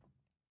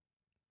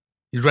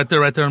 He's right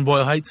there in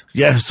Boyle Heights?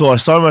 Yeah, so I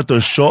saw him at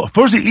the show.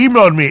 First, he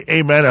emailed me,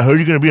 hey, man, I heard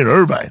you're going to be in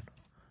Irvine.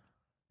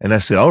 And I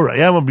said, all right,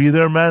 yeah, I'm going to be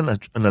there, man.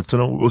 And I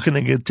told him, where can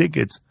I get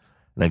tickets?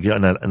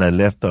 And I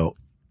left the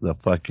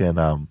fucking,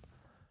 the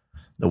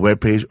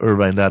webpage,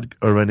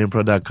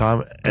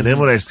 irvineimprov.com. And then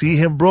when I see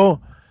him, bro,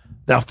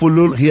 that fool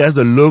look, he has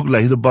a look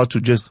like he's about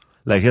to just,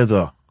 like he has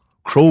a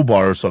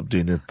crowbar or something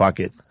in his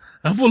pocket.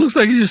 That fool looks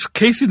like he's just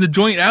casing the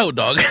joint out,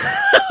 dog.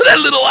 That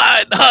little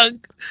eye,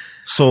 dog.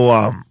 So,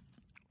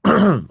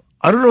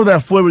 I don't know if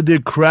that fool ever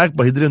did crack,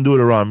 but he didn't do it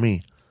around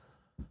me.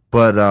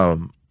 But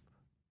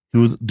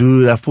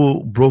that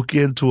fool broke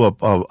into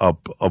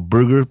a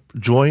burger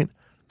joint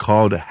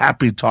called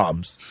Happy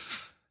Tom's.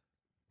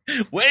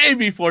 Way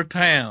before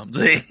Tom's.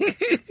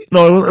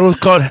 No, it was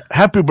called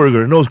Happy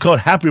Burger. No, it's called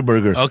Happy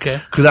Burger.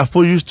 Okay. Because that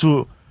fool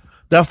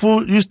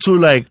used to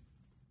like,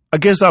 I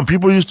guess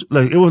people used to,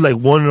 like, it was like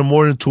 1 in the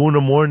morning, 2 in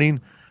the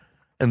morning,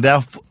 and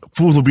that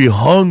fools will be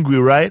hungry,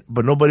 right?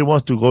 But nobody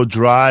wants to go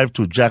drive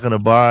to Jack in the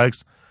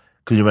Box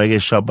because you might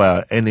get shot by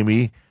an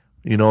enemy.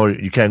 You know,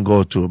 you can't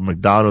go to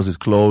McDonald's, it's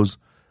closed.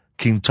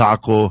 King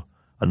Taco,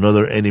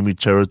 another enemy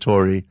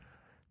territory.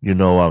 You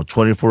know,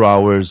 24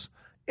 hours,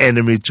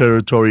 enemy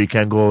territory, you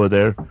can't go over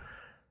there.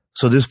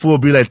 So this fool will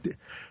be like,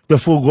 the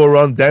fool go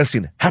around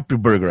dancing, Happy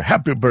Burger,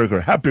 Happy Burger,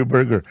 Happy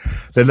Burger.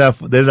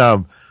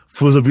 Then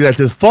fools will be like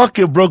this, fuck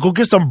it, bro, go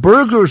get some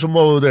burgers from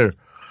over there.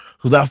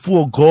 So that fool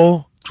will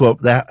go to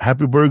that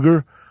Happy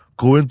Burger,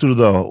 go into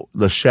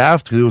the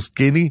shaft because it was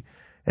skinny,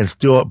 and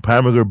steal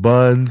hamburger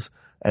buns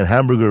and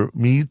hamburger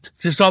meat.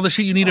 Just all the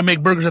shit you need to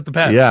make burgers at the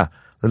pad. Yeah.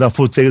 Then that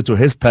fool take it to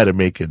his pad and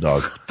make it,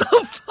 dog.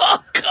 The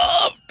fuck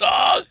up,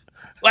 dog.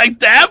 Like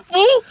that,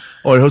 fool?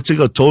 Or he'll take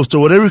a toaster,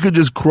 whatever, he could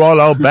just crawl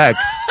out back.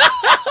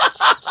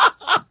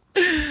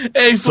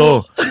 Hey,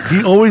 so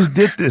he always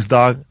did this,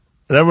 dog.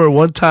 And I remember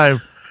one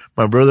time,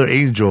 my brother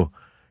Angel,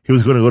 he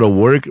was going to go to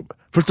work.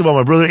 First of all,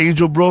 my brother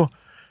Angel, bro,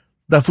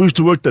 that fool used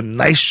to work the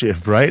night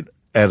shift, right?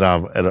 At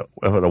a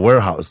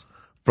warehouse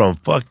from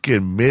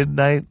fucking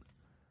midnight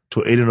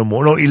to 8 in the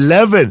morning. No,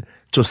 11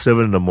 to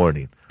 7 in the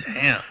morning.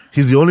 Damn.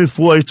 He's the only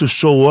fool I used to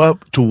show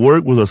up to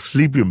work with a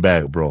sleeping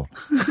bag, bro.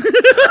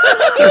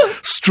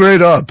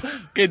 Straight up.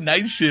 Good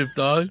night shift,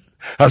 dog.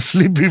 A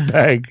sleeping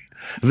bag.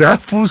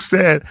 That fool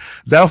said,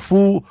 that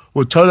fool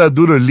would tell that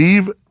dude to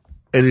leave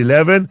at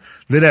 11.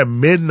 Then at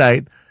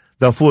midnight,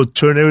 that fool would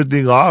turn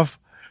everything off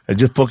and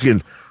just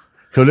fucking,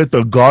 he'll let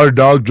the guard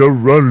dog just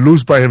run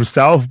loose by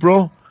himself,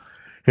 bro.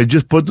 And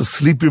just put the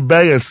sleeping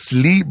bag and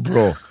sleep,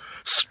 bro.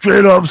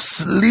 Straight up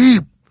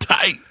sleep.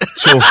 Tight.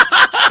 Till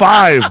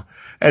 5.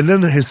 And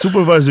then his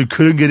supervisor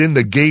couldn't get in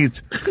the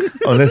gate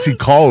unless he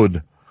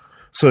called.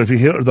 So if he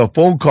heard the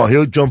phone call,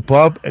 he'll jump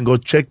up and go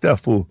check that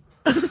fool.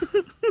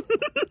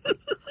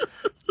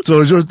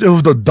 So it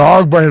was the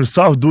dog by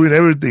himself doing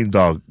everything,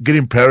 dog.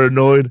 Getting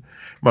paranoid.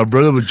 My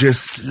brother would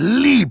just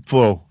sleep,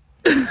 fool.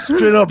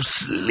 Straight up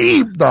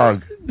sleep,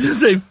 dog. Just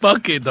say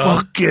fuck it,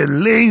 dog.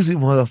 Fucking lazy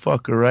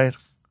motherfucker, right?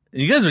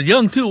 You guys are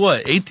young too,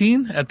 what,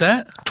 18 at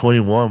that?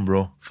 21,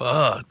 bro.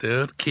 Fuck,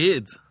 dude.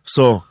 Kids.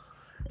 So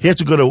he had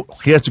to go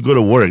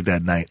to work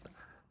that night.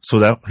 So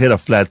that he had a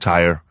flat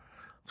tire.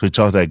 So he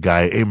tells that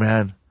guy, hey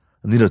man,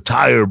 I need a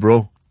tire,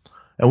 bro.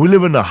 And we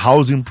live in the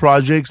housing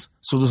projects.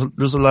 So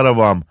there's a lot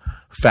of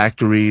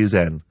factories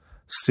and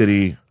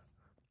city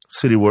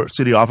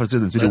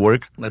offices and city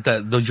work. Like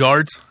that, those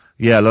yards?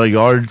 Yeah, a lot of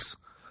yards.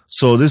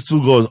 So this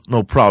dude goes,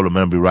 no problem,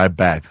 man, I'll be right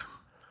back.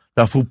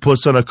 That fool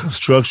puts on a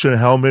construction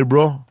helmet,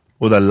 bro,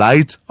 with a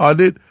light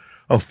on it.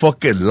 A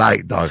fucking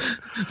light, dog.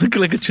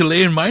 Looking like a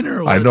Chilean miner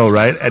or what? I know,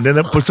 right? And then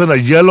it puts on a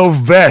yellow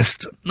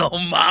vest. No,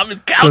 mom, it's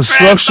Caltrans,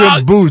 Construction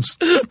dog. boots.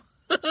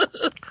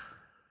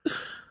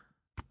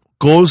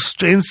 Goes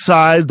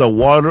inside the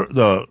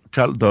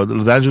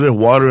Los Angeles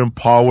Water and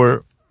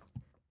Power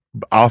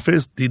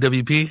office.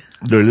 DWP.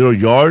 Their little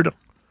yard.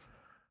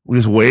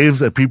 Just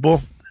waves at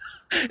people.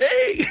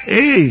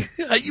 Hey,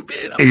 how you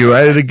been? Hey, you're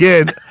at it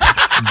again.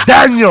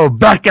 Daniel,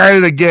 back at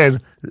it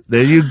again.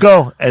 There you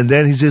go. And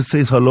then he just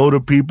says hello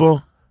to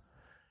people,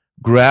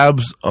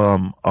 grabs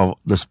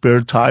the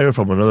spare tire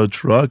from another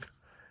truck,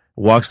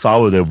 walks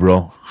out with it,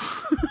 bro.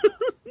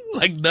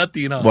 Like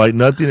nothing, huh? Like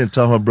nothing, and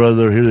tell my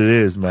brother, here it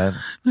is, man.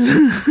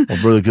 My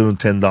brother give him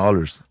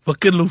 $10.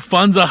 Fucking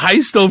Lufthansa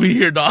heist over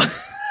here, dog.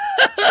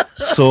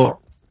 So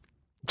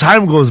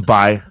time goes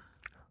by,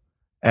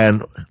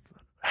 and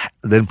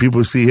then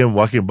people see him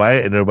walking by,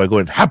 and everybody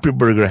going, Happy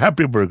Burger,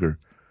 Happy Burger.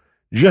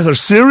 You guys are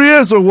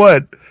serious or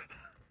what?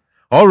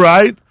 All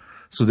right.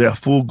 So that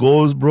fool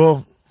goes,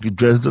 bro. He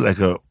dressed like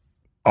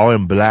all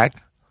in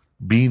black,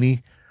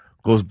 beanie,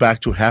 goes back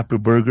to Happy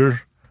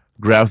Burger,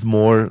 grabs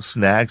more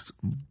snacks,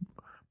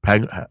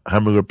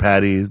 hamburger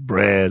patties,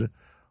 bread,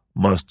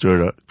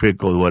 mustard,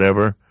 pickles,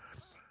 whatever.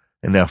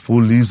 and that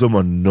fool leaves him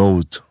a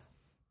note.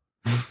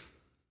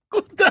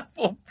 What that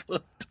fool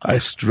put? I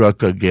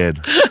struck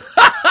again.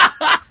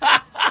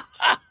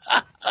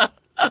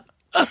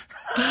 I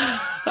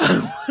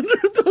wonder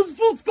if those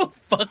fools so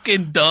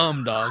fucking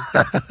dumb, dog.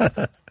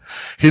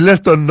 He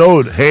left a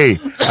note. Hey,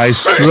 I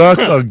struck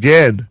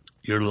again.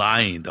 You're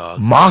lying, dog.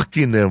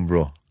 Mocking them,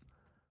 bro.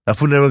 That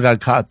fool never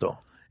got caught, though.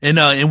 And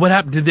what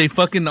happened? Did they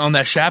fucking, on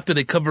that shaft, did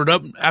they cover it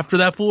up after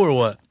that fool or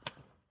what?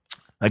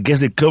 I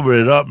guess they covered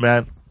it up,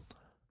 man.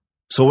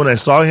 So when I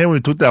saw him, we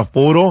took that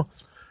photo.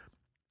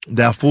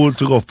 That fool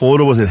took a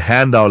photo with his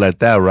hand out like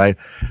that, right?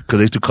 Because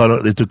they used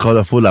to call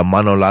that fool la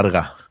mano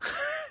larga.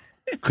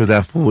 Because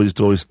that fool used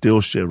to always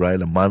steal shit, right?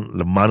 La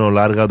mano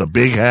larga, the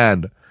big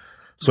hand.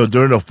 So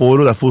during the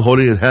photo, that fool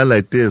holding his hand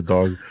like this,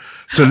 dog.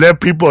 To let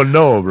people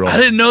know, bro. I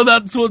didn't know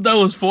that's what that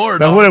was for,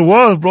 That's dog. what it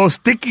was, bro.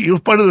 Sticky. It was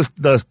part of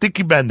the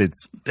Sticky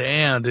Bandits.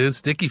 Damn, dude.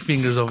 Sticky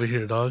fingers over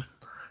here, dog.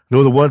 There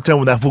was the one time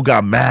when that fool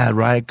got mad,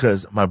 right?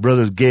 Because my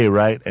brother's gay,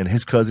 right? And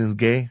his cousin's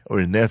gay, or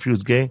his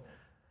nephew's gay.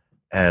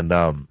 And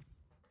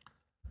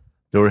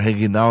they were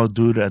hanging out,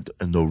 dude,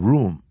 in the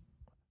room.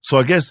 So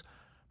I guess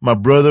my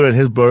brother and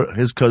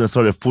his cousin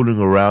started fooling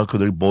around because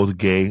they're both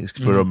gay,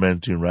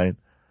 experimenting, right?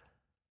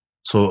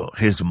 So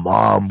his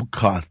mom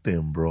caught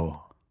them, bro.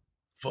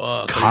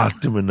 Fuck.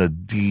 Caught them in the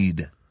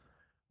deed,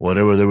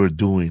 whatever they were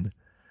doing.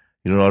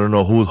 You know, I don't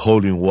know who was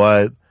holding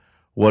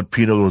what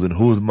peanut was in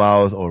whose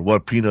mouth, or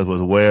what peanut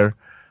was where,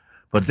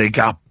 but they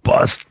got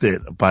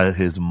busted by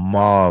his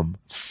mom.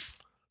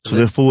 So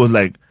the fool was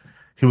like,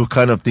 he was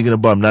kind of thinking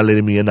about not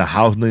letting me in the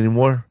house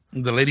anymore.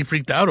 The lady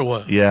freaked out or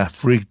what? Yeah,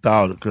 freaked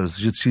out because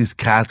she's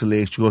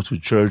Catholic. She goes to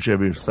church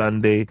every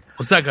Sunday.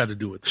 What's that got to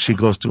do with it? She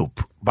goes to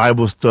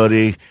Bible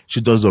study.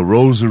 She does the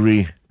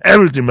rosary,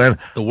 everything, man.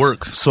 The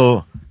works.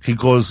 So he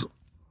goes,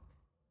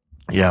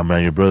 yeah,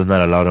 man, your brother's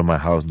not allowed in my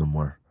house no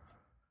more.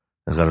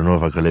 I gotta know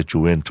if I can let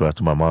you in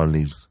after my mom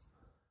leaves.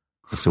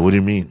 I said, what do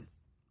you mean?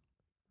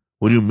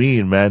 What do you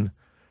mean, man?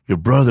 Your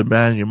brother,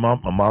 man, my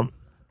mom,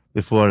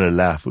 before I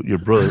laugh, your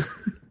brother,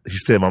 he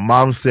said, my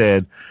mom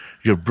said,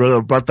 your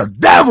brother brought the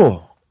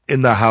devil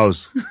in the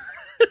house.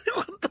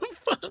 What the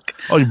fuck?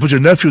 Oh, but your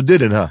nephew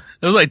didn't, huh?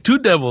 It was like two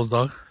devils,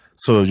 dog.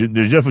 So your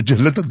nephew just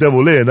let the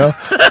devil in,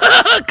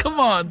 huh? Come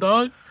on,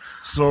 dog.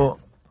 So,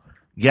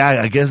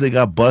 yeah, I guess they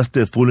got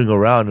busted fooling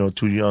around,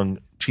 two young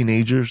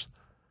teenagers.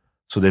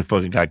 So they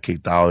fucking got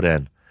kicked out.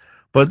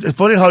 But it's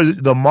funny how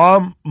the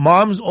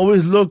moms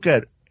always look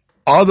at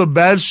all the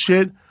bad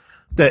shit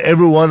that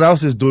everyone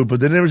else is doing, but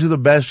they never see the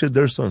bad shit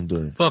their son's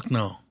doing. Fuck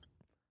no.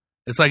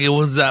 It's like it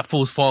was that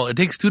fool's fault. It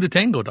takes two to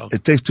tango, dog.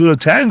 It takes two to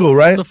tango,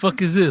 right? What the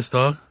fuck is this,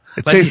 dog?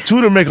 It takes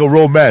two to make a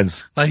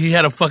romance. Like he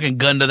had a fucking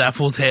gun to that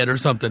fool's head or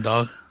something,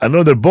 dog. I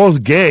know they're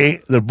both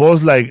gay. They're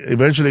both like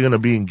eventually gonna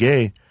be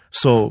gay.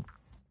 So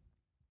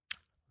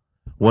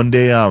one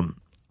day,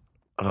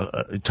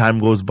 time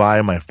goes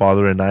by. My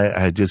father and I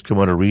had just come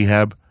out of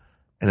rehab,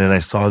 and then I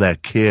saw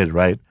that kid,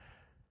 right,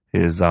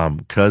 his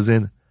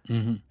cousin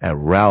at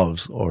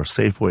Ralph's or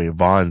Safeway,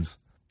 Vaughn's,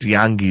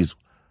 Tianguis,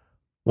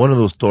 one of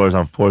those stores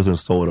on 4th and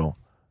Soto.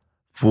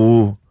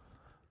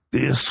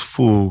 This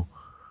fool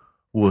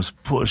was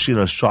pushing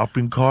a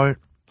shopping cart.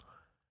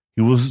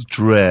 He was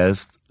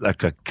dressed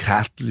like a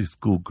Catholic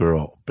school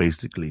girl,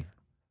 basically,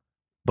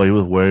 but he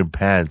was wearing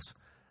pants,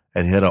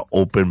 and he had an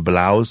open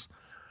blouse.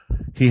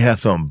 He had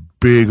some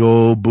big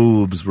old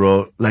boobs,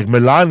 bro, like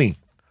Melanie.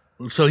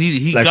 So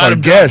he like got our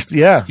him guest, done.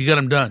 yeah. He got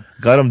him done.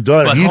 Got him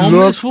done. But He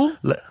homeless fool?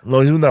 No,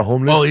 he was not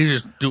homeless. Oh, he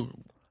just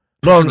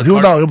no, he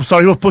was not. I'm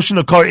sorry, he was pushing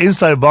the car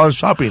inside Vaughn's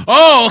shopping.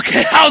 Oh,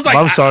 okay. I was like,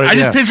 I'm sorry. I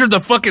yeah. just pictured the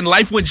fucking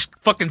life went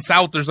fucking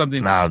south or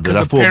something. Nah, dude, 'Cause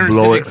that the fool parents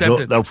blow didn't it. accept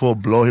it. That fool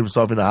blow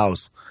himself in the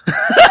house.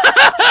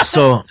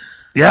 So,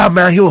 yeah,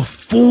 man, he was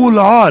full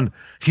on.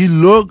 He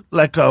looked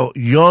like a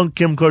young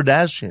Kim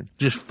Kardashian.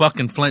 Just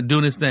fucking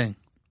doing his thing.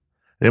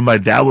 And my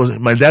dad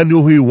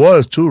knew who he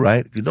was too,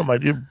 right? You know,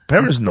 your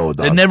parents know,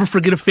 dog. And never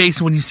forget a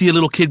face when you see a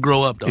little kid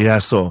grow up, dog. Yeah,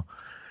 so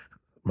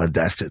my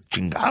dad said,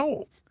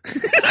 chingao.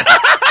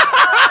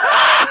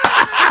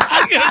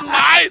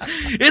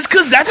 It's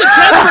because that's a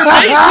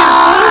transformation.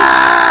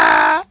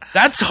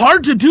 That's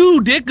hard to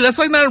do, Dick. That's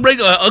like not a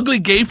regular ugly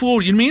gay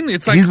fool. You know what I mean?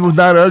 It's like He was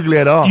not ugly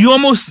at all. you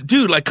almost,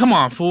 dude. Like, come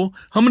on, fool.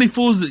 How many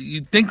fools that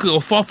you think will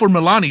fall for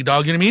Milani,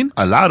 dog? You know what I mean?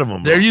 A lot of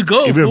them. There you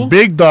go, Even fool.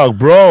 Big Dog,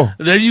 bro.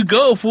 There you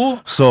go,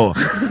 fool. So,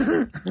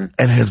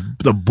 and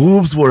the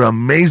boobs were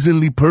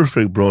amazingly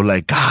perfect, bro.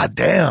 Like, god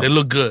damn. They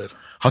look good.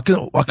 What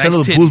kind Nice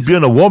of titties. boobs be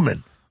on a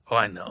woman? Oh,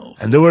 I know.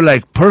 And they were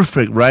like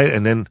perfect, right?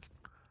 And then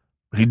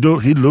he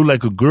looked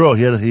like a girl.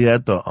 He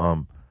had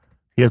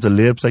the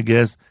lips, I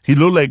guess. He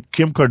looked like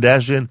Kim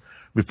Kardashian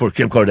before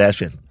Kim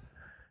Kardashian.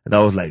 And I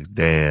was like,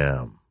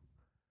 damn.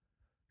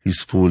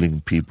 He's fooling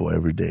people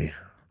every day.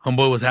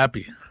 Homeboy was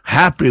happy.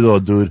 Happy though,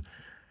 dude.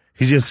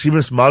 He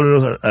been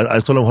smiling. I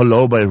told him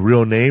hello by his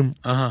real name.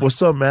 Uh-huh.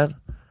 What's up, man?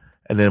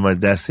 And then my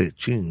dad said,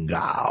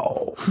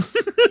 chingao.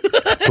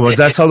 So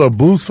that's how the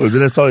boobs feel.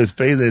 Then I saw his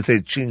face and they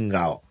said,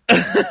 chingao.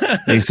 And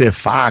he said,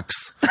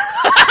 fox.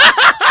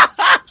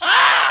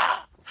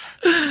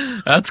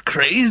 That's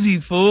crazy,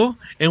 fool.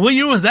 And what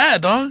year was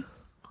that, dog?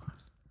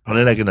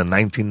 Probably like in the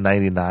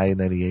 1999,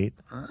 98.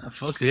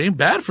 Fuck, it ain't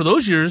bad for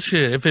those years.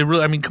 Shit, if it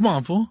really, I mean, come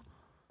on, fool.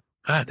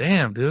 God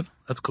damn, dude.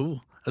 That's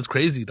cool. That's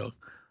crazy, dog.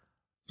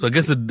 So I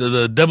guess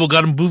the devil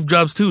got him boob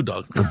jobs too,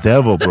 dog. The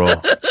devil, bro.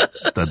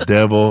 The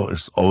devil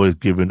is always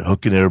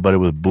hooking everybody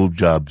with boob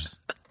jobs.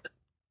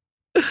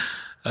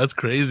 That's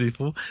crazy,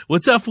 fool.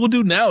 What's that fool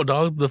do now,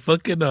 dog? The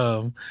fucking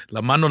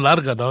La Mano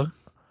Larga, dog.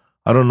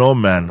 I don't know,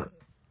 man.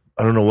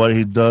 I don't know what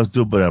he does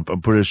do, but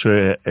I'm pretty sure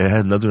it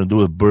has nothing to do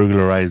with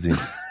burglarizing.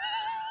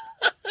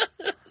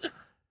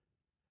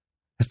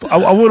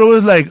 I would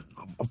always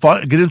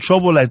get in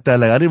trouble like that.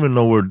 Like I didn't even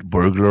know we're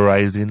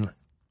burglarizing.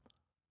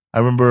 I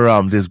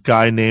remember this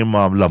guy named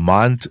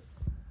Lamont,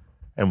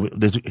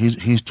 and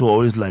he used to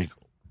always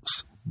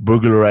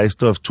burglarize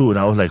stuff too. And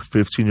I was like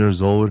 15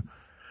 years old,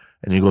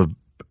 and he was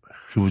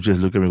just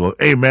looking at me and go,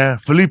 "Hey man,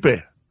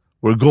 Felipe,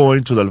 we're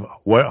going to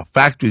the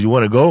factories. You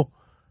want to go?"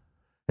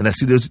 And I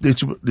see this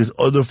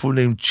other fool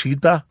named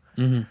Cheetah.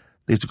 Mm-hmm.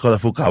 They used to call that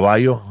fool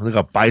Caballo, like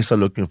a paisa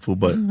looking fool.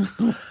 But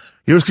you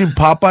ever seen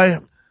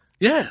Popeye?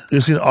 Yeah. You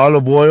ever seen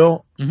Olive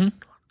Oil? Mm-hmm.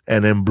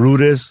 And then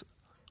Brutus,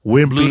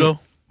 Wimpy,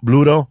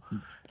 Bluto.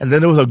 And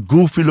then there was a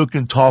goofy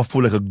looking tall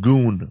fool, like a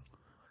goon.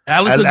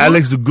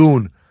 Alex the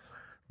Goon.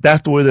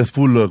 That's the way that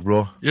fool looked,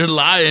 bro. You're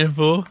lying,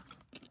 fool.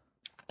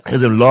 He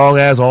has them long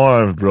ass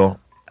arms, bro.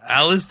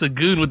 Alice the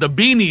Goon with the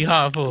beanie,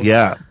 huh, fool?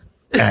 Yeah.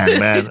 And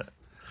man,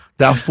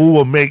 that fool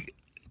will make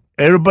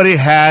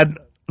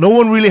no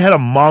one really had a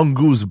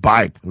mongoose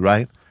bike,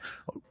 right?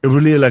 It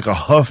really like a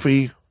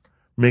Huffy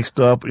mixed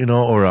up,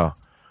 or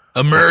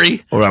a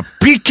Murray. Or a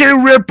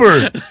PK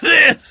Ripper.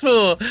 This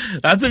fool.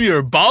 That's if you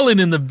were balling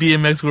in the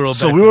BMX world.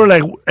 So we were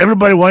like,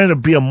 everybody wanted to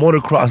be a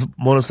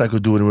motorcycle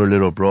dude when we were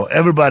little, bro.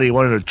 Everybody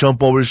wanted to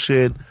jump over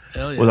shit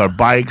with our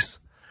bikes.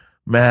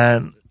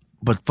 Man,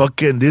 but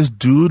fucking this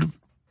dude,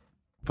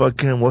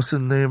 what's his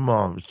name?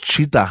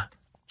 Cheetah.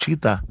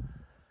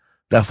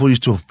 That fool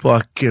used to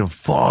fucking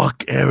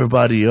fuck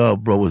everybody up,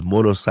 bro, with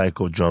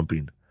motorcycle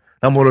jumping.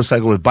 Not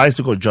motorcycle, with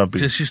bicycle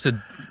jumping. Just used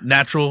to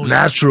natural,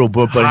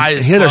 bro.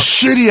 But he had a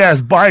shitty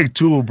ass bike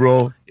too,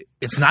 bro.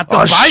 It's not the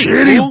bike.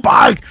 Shitty fool.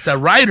 bike. It's a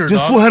rider, This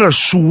dog. fool had a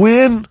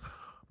Schwinn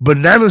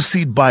banana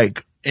seat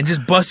bike. And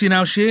just busting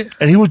out shit.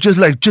 And he would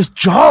just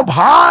jump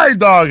high,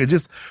 dog, and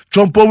just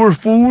jump over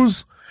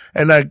fools.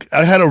 And I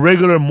had a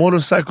regular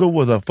motorcycle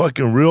with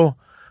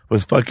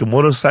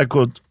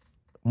motorcycle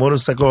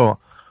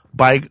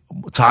bike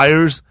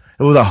tires.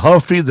 It was a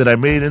Huffy that I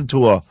made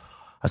into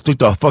I took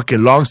the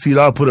fucking long seat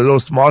out, put a little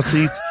small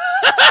seat.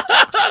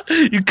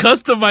 You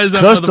customized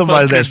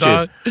that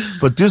dog. shit.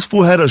 But this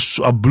fool had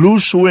a blue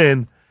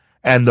Schwinn,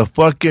 and the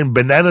fucking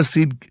banana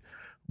seat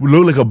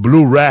looked like a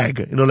blue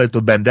rag. Like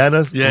the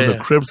bandanas the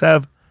Crips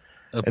have.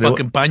 A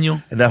fucking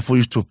paño. And that fool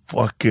used to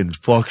fucking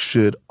fuck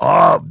shit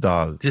up,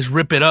 dog. Just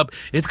rip it up.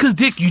 It's because,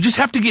 Dick, you just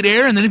have to get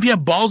air, and then if you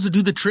have balls to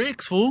do the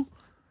tricks, fool.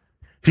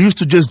 He used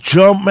to just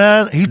jump,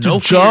 man. He used to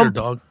jump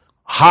dog.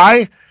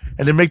 High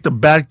and then make the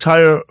back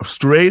tire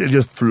straight and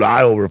just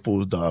fly over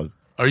fools, dog.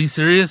 Are you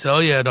serious?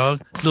 Hell yeah,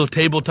 dog. Little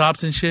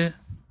tabletops and shit.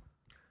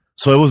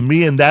 So it was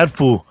me and that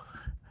fool.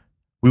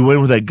 We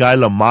went with that guy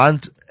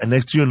Lamont, and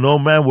next thing you know,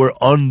 man,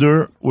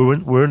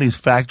 we're in these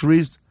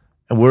factories,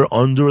 and we're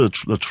under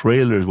the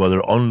trailers while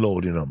they're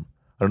unloading them.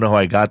 I don't know how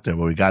I got there,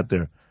 but we got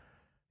there.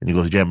 And he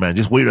goes, "Yeah, man,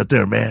 just wait right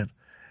there, man."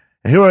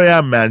 And here I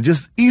am, man,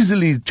 just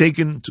easily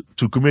taken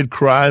to commit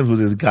crimes with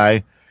this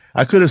guy.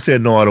 I could have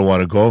said, "No, I don't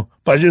want to go,"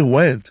 but I just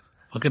went.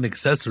 Fucking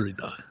accessory,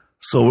 dog.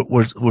 So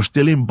we're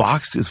stealing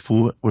boxes,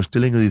 fool. We're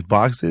stealing these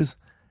boxes,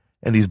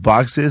 and these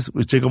boxes,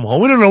 we take them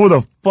home. We don't know where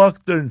the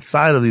fuck they're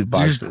inside of these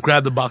boxes. You just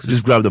grab the boxes.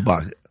 Just grab the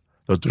box.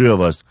 The three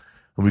of us,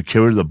 and we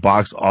carried the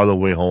box all the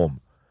way home.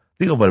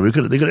 Think about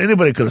it.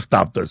 Anybody could have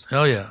stopped us.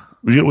 Hell yeah.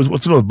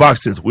 What's in those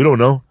boxes? We don't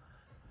know.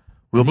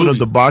 We opened up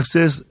the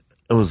boxes.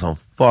 It was some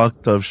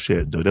fucked up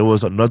shit, dude. There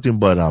was nothing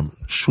but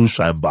shoe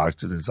shine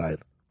boxes inside.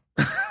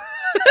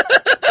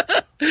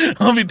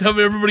 Homie, tell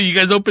me, everybody, you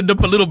guys opened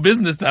up a little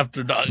business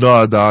after, dog.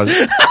 No, dog.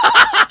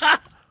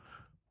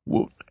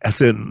 I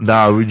said,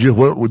 nah, we just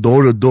went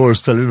door to door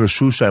selling the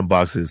shoe shine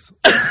boxes.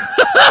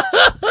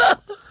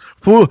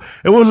 Fool,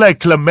 it was like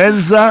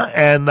Clemenza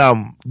and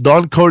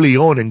Don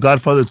Corleone in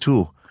Godfather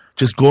 2.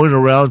 Just going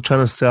around trying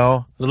to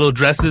sell. The little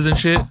dresses and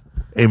shit.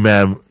 Hey,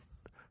 man,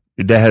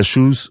 your dad has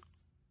shoes?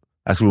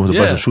 Asked me if it was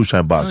a bunch of shoe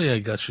shine boxes. Oh, yeah, I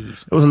got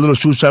shoes. It was a little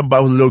shoe shine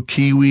box with a little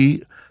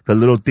kiwi, the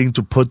little thing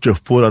to put your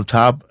foot on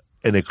top,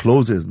 and it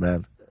closes,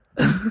 man.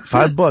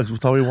 $5,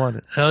 that's all we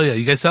wanted. Hell yeah.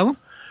 You guys sell them?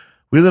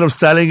 We ended up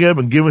selling him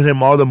and giving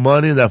him all the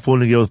money, and that fool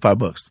only gave us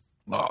 $5.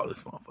 Oh,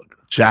 this motherfucker.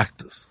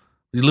 Jacked us.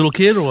 You little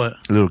kid or what?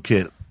 Little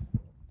kid.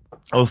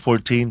 I was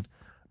 14.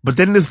 But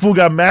then this fool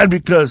got mad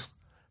because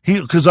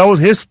I was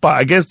his spot.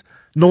 I guess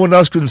no one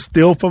else could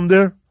steal from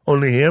there,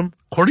 only him.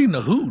 According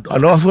to who, dog? I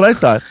know, that's what I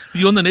thought.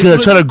 You on the Because neighborhood?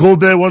 I tried to go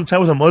there one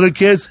time with some other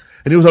kids,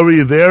 and he was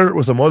already there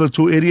with some other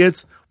two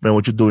idiots. "Man,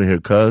 what you doing here,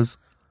 cuz?"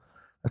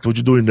 That's what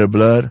you doing there,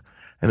 blood.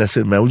 And I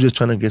said, "Man, we're just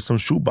trying to get some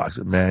shoe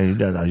boxes, man."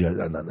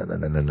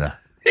 Nah.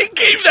 He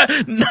gave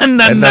that.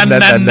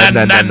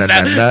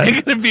 Nah.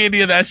 Ain't gonna be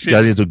any of that shit.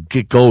 I need to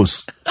get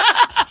Ghost.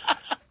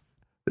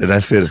 And I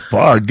said,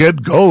 fuck,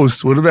 get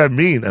Ghost. What does that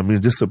mean? I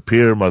mean,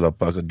 disappear,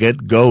 motherfucker.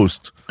 Get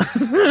Ghost.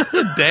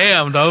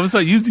 Damn, dog. I'm so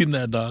using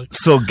that, dog.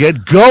 So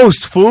get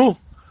Ghost, fool.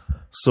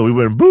 So we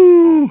went,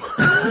 boo.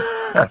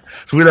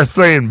 So we left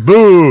playing,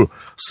 boo.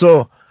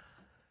 So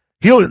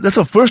that's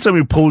the first time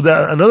he pulled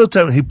that. Another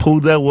time he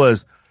pulled that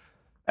was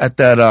at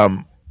that,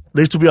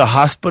 there used to be a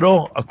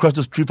hospital across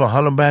the street from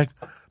Hollenbach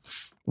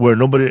where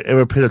nobody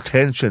ever paid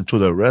attention to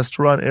the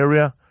restaurant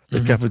area,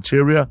 the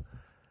cafeteria.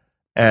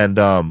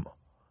 And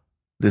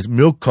this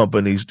milk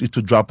company used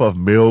to drop off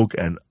milk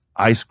and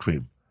ice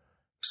cream.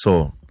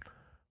 So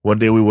one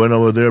day we went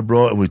over there,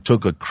 bro, and we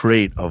took a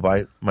crate of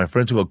ice. My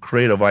friend took a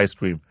crate of ice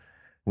cream.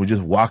 We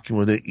just walking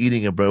with it,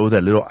 eating it, bro. It was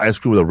that little ice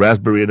cream with a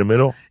raspberry in the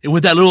middle.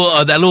 With that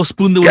little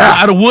spoon that was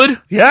out of wood?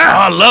 Yeah. Oh,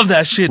 I love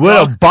that shit, We had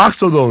dog. a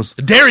box of those.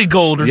 Dairy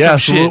Gold or some Yeah,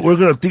 so shit.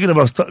 we're thinking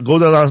about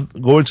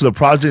going to the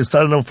project and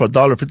starting them for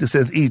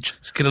 $1.50 each.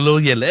 Just get a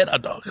little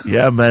yeleta, dog.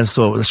 Yeah, man.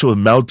 So that shit was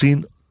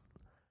melting.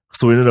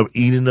 So we ended up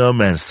eating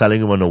them and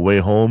selling them on the way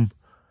home,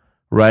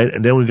 right?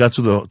 And then we got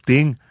to the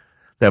thing.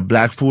 That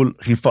black fool,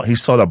 he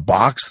saw the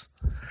box.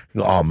 He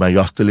go, oh, man,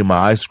 y'all stealing my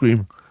ice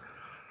cream.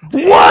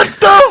 What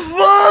the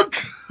fuck?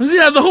 Does he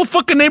have the whole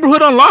fucking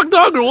neighborhood on lock,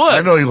 dog, or what?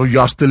 I know. He go,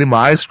 y'all stealing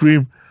my ice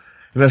cream?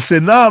 And I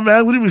said, nah,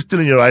 man, what do you mean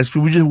stealing your ice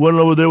cream? We just went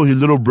over there with his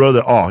little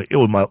brother. Oh, it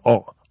was my,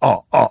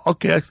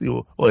 okay, I see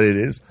what it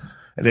is.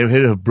 And then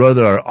his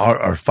brother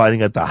are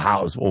fighting at the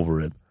house over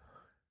it.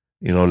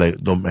 You know,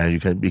 like, no, man, you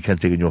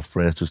can't take in your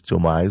friends to steal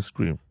my ice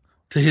cream.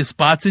 To his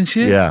spots and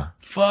shit? Yeah.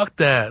 Fuck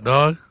that,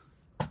 dog.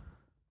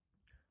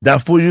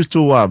 That fool used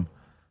to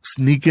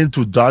sneak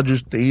into Dodger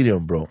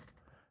Stadium, bro,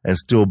 and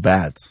steal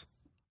bats.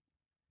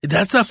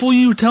 That's that fool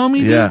you were telling me,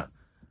 dude? Yeah.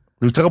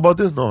 Did we talk about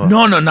this? No, huh?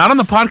 No, not on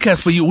the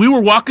podcast, but we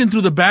were walking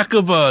through the back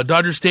of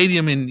Dodger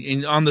Stadium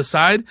in on the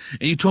side,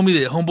 and you told me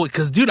that homeboy,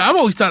 because, dude, I've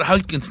always thought how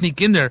you can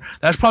sneak in there.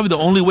 That's probably the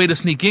only way to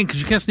sneak in,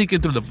 because you can't sneak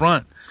in through the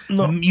front.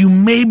 No. You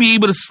may be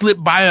able to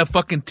slip by a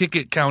fucking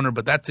ticket counter,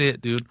 but that's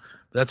it, dude.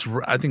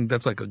 I think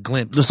that's like a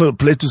glimpse. There's a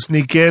place to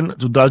sneak in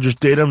to Dodger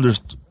Stadium.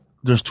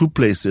 There's two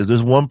places.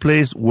 There's one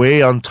place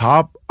way on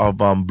top of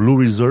Blue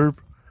Reserve,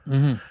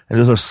 and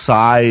there's a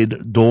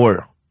side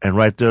door, and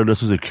right there,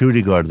 there's a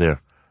security guard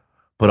there.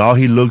 But all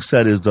he looks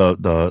at is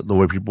the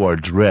way people are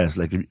dressed.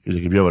 Like if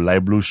you have a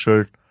light blue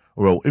shirt,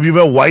 or if you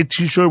have a white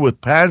T-shirt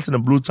with pants and a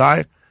blue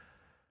tie,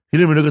 he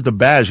didn't even look at the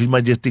badge. He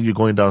might just think you're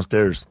going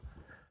downstairs.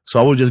 So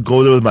I would just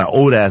go there with my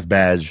old ass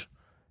badge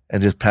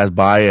and just pass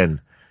by, and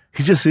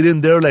he's just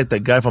sitting there like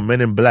that guy from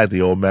Men in Black,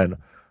 the old man.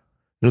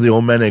 You know, the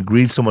old man that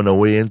greets someone on the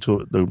way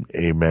into the,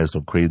 hey man,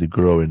 some crazy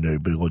girl in there. You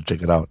better go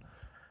check it out.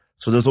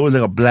 So there's always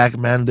like a black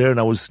man there, and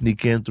I would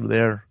sneak in through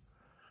there.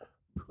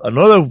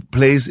 Another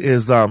place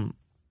is,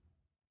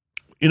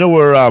 you know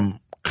where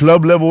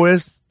club level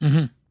is? Mm-hmm.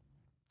 Then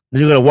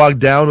you're going to walk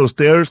down those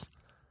stairs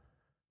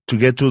to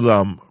get to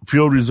the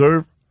field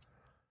reserve.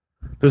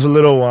 There's a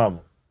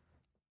little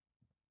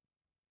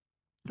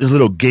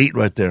gate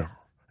right there.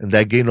 And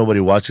that gate, nobody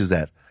watches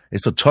that.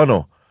 It's a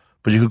tunnel.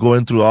 But you could go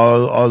in through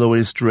all the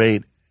way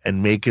straight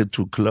and make it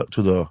to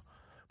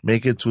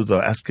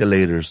the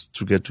escalators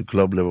to get to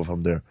club level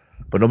from there.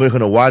 But nobody's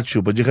gonna watch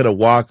you. But you gotta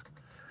walk.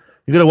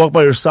 You gotta walk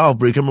by yourself,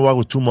 bro. You can't walk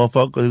with two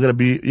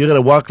motherfuckers. You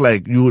gotta walk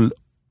like you will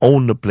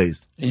own the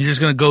place. And you're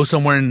just gonna go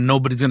somewhere and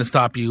nobody's gonna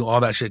stop you.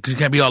 All that shit, because you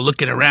can't be all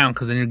looking around,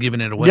 because then you're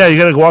giving it away. Yeah, you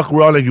gotta walk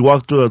around like you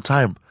walk through the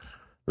time.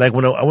 Like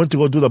when I went to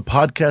go do the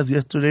podcast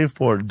yesterday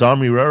for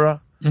Don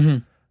Herrera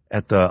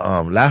at the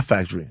Laugh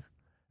Factory.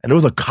 And there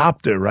was a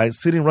cop there, right?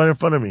 Sitting right in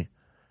front of me.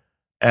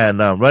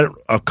 And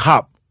a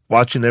cop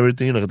watching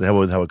everything. You know, they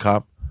always have a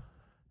cop.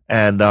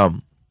 And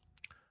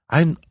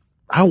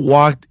I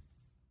walked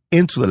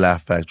into the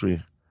Laugh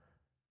Factory,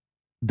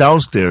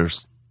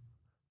 downstairs,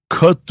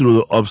 cut through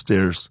the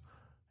upstairs,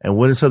 and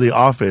went into the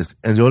office.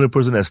 And the only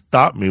person that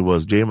stopped me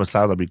was Jay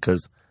Masada,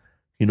 because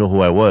he knew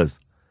who I was.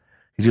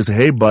 He just said,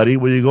 hey, buddy,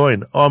 where you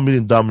going? Oh, I'm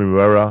meeting Don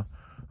Herrera.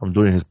 I'm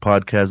doing his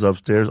podcast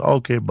upstairs.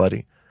 Okay,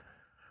 buddy.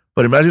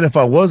 But imagine if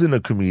I wasn't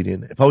a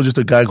comedian, if I was just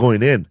a guy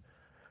going in.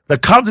 The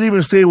cop didn't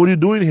even say, what are you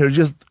doing here?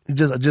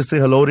 Just say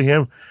hello to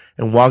him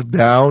and walk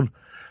down.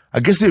 I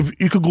guess if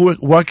you could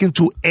walk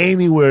into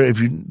anywhere, if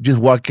you just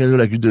walk in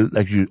there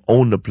like you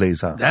own the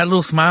place, huh? That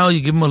little smile, you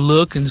give him a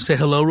look and just say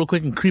hello real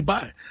quick and creep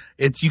by.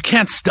 You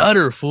can't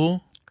stutter,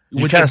 fool.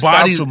 You can't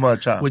stop too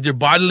much, huh? With your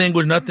body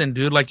language, nothing,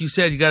 dude. Like you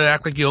said, you got to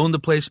act like you own the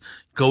place.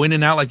 Go in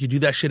and out like you do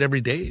that shit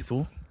every day,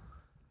 fool.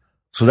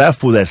 So that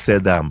fool that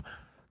said,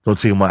 don't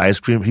take my ice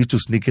cream, he used to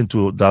sneak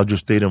into Dodger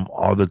Stadium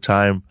all the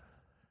time,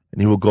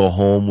 and he would go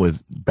home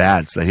with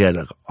bats. Like he had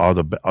all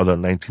the other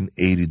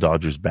 1980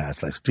 Dodgers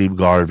bats, like Steve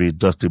Garvey,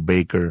 Dusty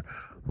Baker,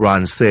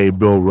 Ron Say,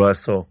 Bill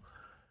Russell,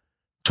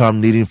 Tom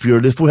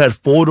Needing-Fuhr. This fool had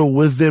photo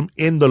with them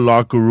in the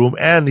locker room,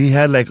 and he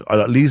had like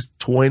at least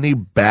 20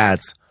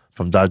 bats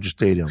from Dodger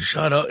Stadium.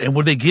 Shut up. And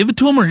would they give it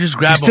to him or just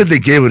grab him? He said they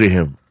gave it to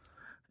him.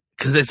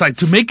 Because it's like,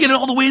 to make it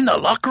all the way in the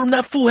locker room,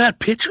 that fool had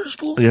pictures,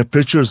 fool? Yeah,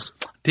 pictures.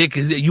 Dick,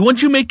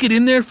 once you make it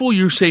in there, fool,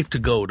 you're safe to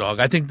go, dog.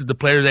 I think that the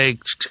players,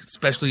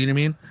 especially, you know what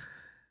I mean?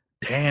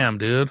 Damn,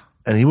 dude.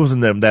 And he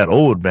wasn't that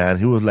old, man.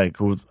 He was like,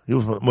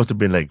 must have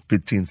been like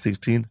 15,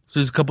 16. So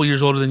he's a couple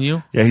years older than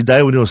you? Yeah, he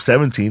died when he was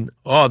 17.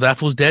 Oh, that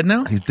fool's dead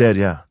now? He's dead,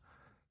 yeah.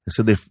 They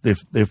said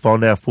they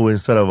found that fool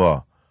instead of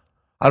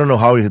I don't know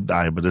how he had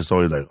died, but there's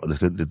always like, they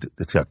said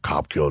a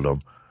cop killed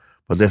him.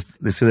 But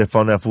they said they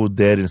found that fool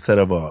dead instead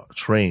of a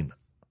train.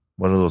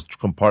 One of those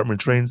compartment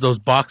trains. Those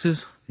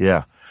boxes?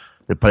 Yeah.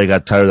 They probably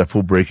got tired of that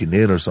fool breaking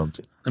in or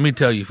something. Let me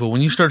tell you, fool,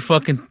 when you start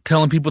fucking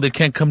telling people they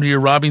can't come to your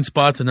robbing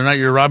spots and they're not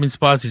your robbing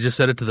spots, you just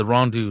said it to the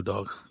wrong dude,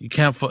 dog. You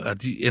can't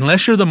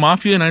unless you're the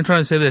mafia, and I'm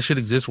trying to say that shit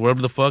exists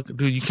wherever the fuck,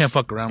 dude, you can't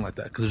fuck around like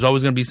that because there's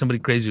always going to be somebody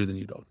crazier than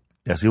you, dog.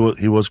 Yes, he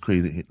was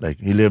crazy.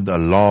 He lived a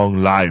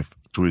long life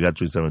till he got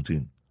to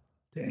 17.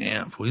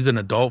 Damn, fool, he's an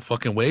adult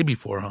fucking way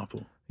before, huh,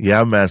 fool?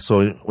 Yeah, man.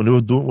 So when we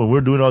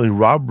were doing all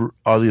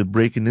the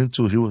breaking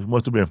into, he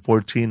must have been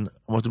 14,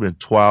 must have been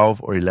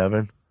 12 or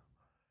 11.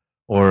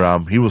 Or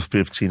he was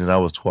 15 and I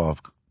was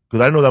 12.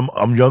 Because I know that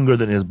I'm younger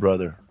than his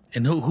brother.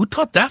 And who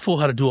taught that fool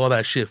how to do all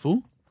that shit,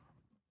 fool?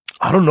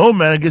 I don't know,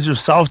 man. I guess you're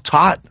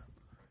self-taught.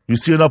 You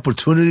see an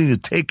opportunity, you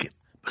take it.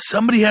 But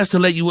somebody has to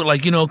let you,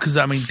 like, you know, because,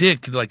 I mean,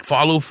 Dick, like,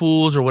 follow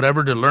fools or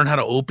whatever to learn how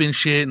to open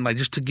shit and, like,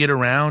 just to get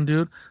around,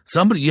 dude.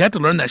 You have to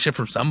learn that shit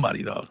from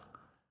somebody, dog.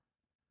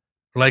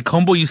 Like,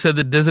 homeboy, you said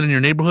that does it in your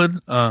neighborhood,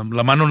 La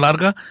Mano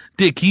Larga.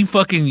 Dick, he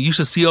fucking used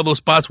to see all those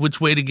spots, which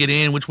way to get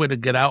in, which way to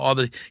get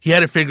out, he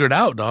had it figured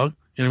out, dog.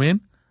 You know what I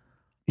mean?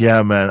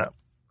 Yeah, man.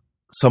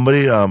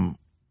 Somebody went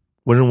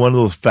in one of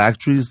those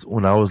factories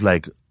when I was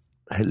like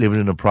living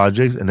in the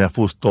projects, and that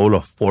fool stole a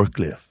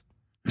forklift.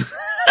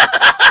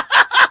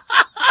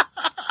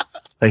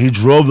 Like he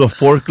drove the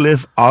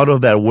forklift out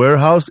of that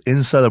warehouse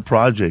inside the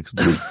projects,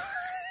 dude.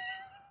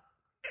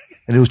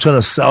 And he was trying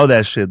to sell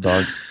that shit,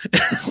 dog.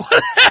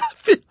 What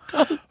happened,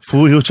 dog?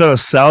 Fool, he was trying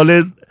to sell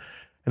it,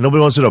 and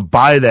nobody wants you to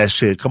buy that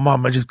shit. Come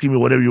on, man, just give me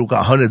whatever you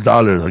got.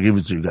 $100, I'll give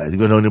it to you guys. You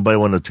know anybody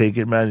want to take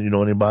it, man? You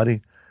know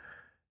anybody?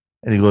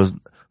 And he goes,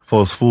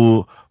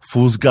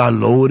 fools got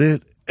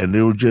loaded, and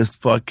they were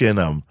just fucking,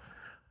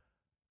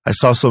 I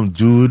saw some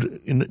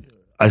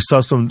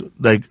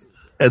like,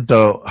 at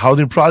the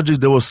housing projects,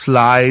 there was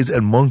slides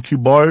and monkey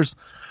bars.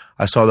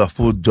 I saw that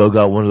fool dug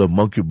out one of the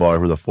monkey bars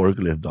with a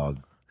forklift, dog.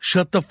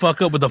 Shut the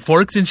fuck up with the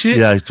forks and shit?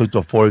 Yeah, he took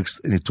the forks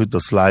and he took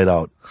the slide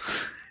out.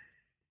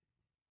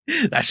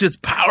 That shit's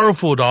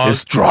powerful, dog. It's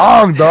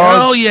strong, dog.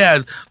 Hell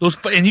yeah.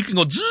 And you can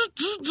go.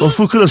 Those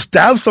fools could have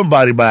stabbed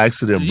somebody by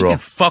accident, bro. You can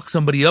fuck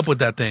somebody up with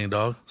that thing,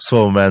 dog.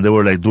 So, man, they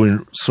were like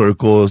doing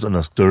circles and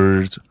a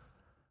stirred.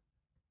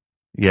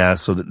 Yeah,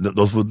 so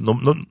those fools,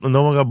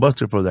 no one got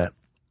busted for that.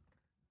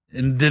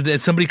 And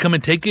did somebody come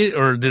and take it,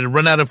 or did it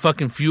run out of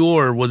fucking fuel,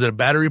 or was it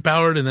battery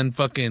powered and then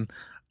fucking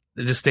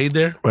it just stayed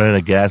there? Ran out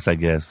of gas, I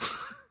guess.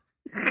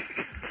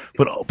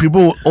 But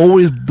people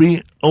always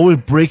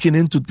breaking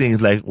into things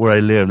like where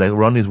I live, like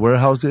around these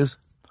warehouses.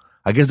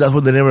 I guess that's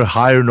why they never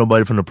hire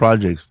nobody from the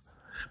projects.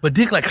 But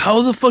Dick, like,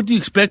 how the fuck do you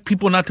expect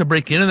people not to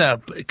break into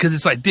that? Because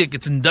it's like, Dick,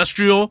 it's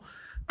industrial,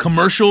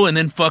 commercial, and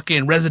then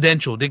fucking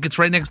residential. Dick, it's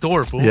right next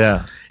door, fool.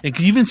 Yeah. And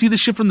can you even see the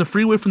shit from the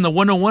freeway from the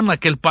 101,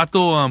 like El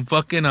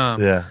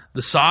Pato,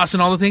 the sauce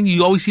and all the thing?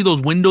 You always see those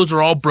windows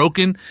are all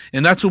broken,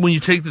 and that's when you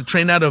take the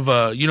train out of,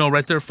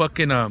 right there,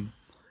 fucking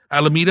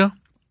Alameda.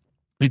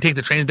 You take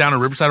the trains down to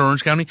Riverside or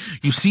Orange County,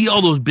 you see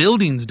all those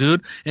buildings,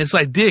 dude. And it's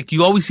like, Dick,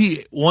 you always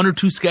see one or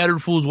two scattered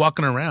fools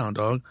walking around,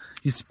 dog.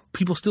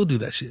 People still do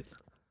that shit.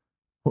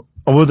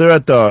 Over there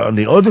on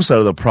the other side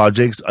of the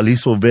projects,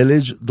 Aliso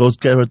Village, those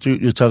guys right there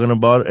you're talking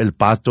about, El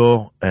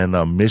Pato and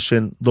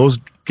Mission, those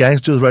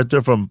gangsters right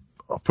there from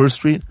First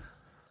Street,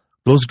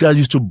 those guys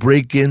used to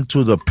break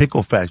into the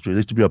pickle factory. There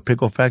used to be a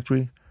pickle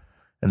factory,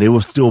 and they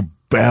would steal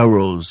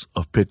barrels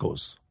of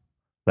pickles.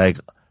 Like,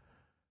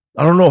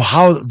 I don't know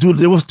how, dude,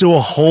 there was still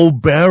a whole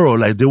barrel.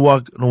 Like, they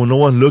walk, when no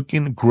one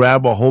looking,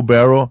 grab a whole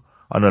barrel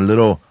on a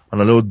little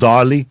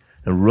dolly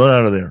and run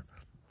out of there.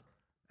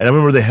 And I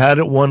remember they had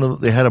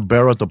a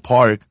barrel at the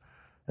park,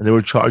 and they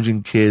were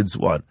charging kids,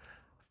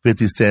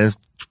 50 cents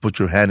to put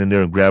your hand in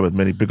there and grab as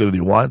many pickles as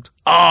you want.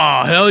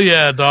 Oh, hell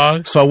yeah,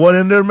 dog. So I went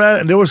in there, man,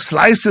 and there were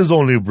slices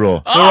only,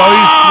 bro. They were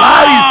already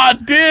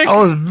sliced. Dick. I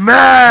was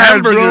mad,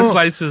 Hamburger bro.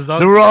 Slices, dog.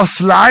 They were all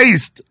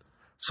sliced.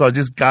 So I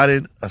just got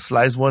it, a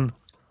sliced one.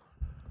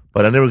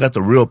 But I never got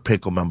the real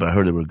pickle, man, but I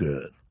heard they were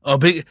good. Oh,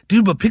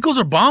 dude, but pickles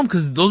are bomb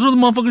because those are the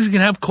motherfuckers you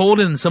can have cold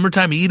in the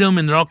summertime, eat them,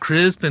 and they're all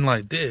crisp and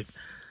like, Dick.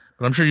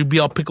 But I'm sure you'd be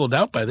all pickled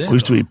out by then. We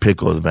used to eat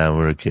pickles, man, when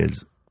we were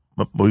kids.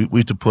 We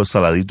used to put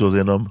saladitos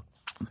in them.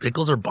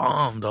 Pickles are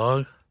bomb,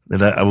 dog.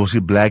 And I would see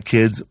black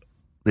kids,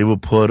 they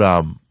would put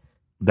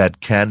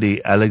that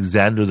candy,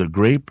 Alexander the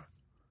Grape,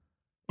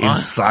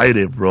 inside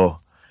it, bro.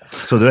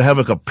 So they have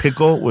like a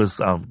pickle with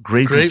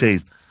grapey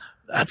taste.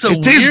 That's a it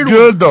weird tastes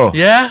good, though.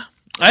 Yeah,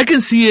 I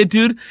can see it,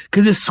 dude,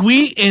 because it's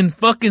sweet and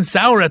fucking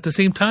sour at the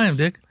same time,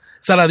 Dick.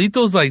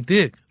 Saladitos like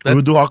Dick. We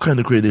would do all kinds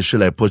of crazy shit,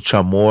 like put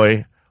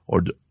chamoy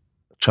or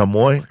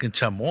chamoy. Fucking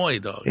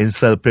chamoy, dog.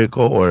 Inside the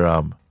pickle or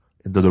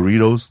in the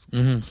Doritos.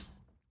 Mm-hmm.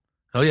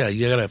 Oh yeah,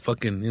 you gotta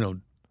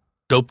fucking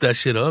dope that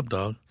shit up,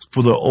 dog.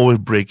 For they're always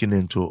breaking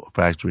into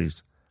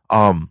factories.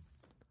 There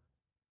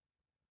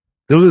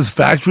was this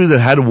factory that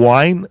had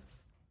wine.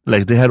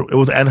 Like it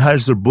was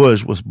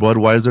Anheuser-Busch, was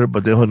Budweiser,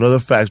 but there was another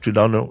factory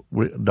down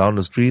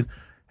the street,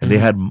 and they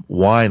had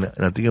wine,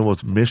 and I think it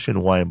was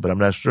Mission wine, but I'm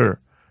not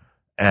sure.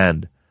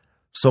 And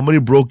somebody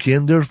broke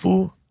in there,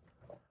 fool,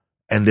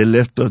 and they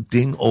left the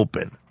thing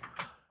open.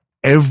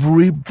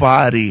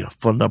 Everybody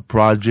from the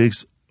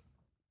projects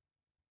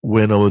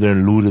went over there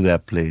and looted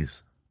that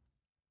place.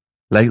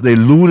 Like they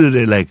looted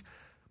it, like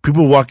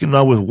people walking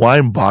out with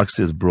wine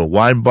boxes, bro,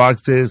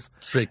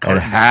 Straight and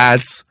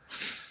hats.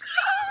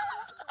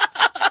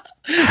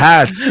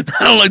 Hats.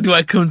 Not only do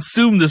I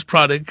consume this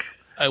product,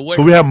 I wear.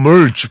 So we have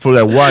merch for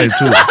that wine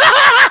too.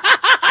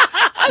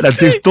 Like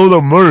they stole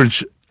the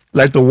merch,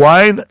 like the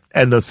wine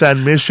and the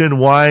San Mission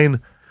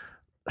wine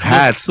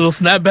hats, little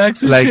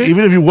snapbacks. And like shit.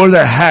 even if you wore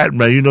that hat,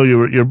 man,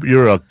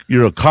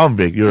 you're a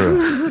convict.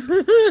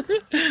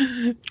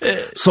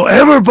 So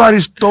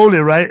everybody stole it,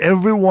 right?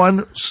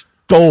 Everyone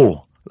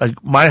stole.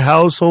 Like my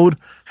household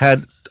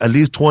had at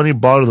least 20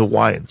 bottles of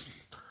wine.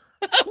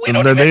 We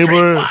don't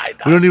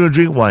even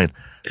drink wine.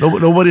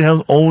 Nobody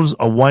owns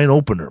a wine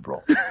opener,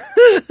 bro.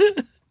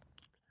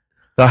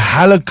 The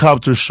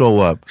helicopters show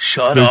up.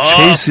 They're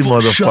chasing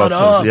motherfuckers. Shut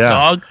up,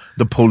 dog.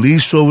 The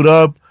police showed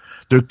up.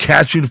 They're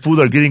catching food.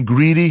 They're getting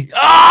greedy.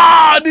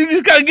 Dude, you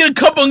just gotta get a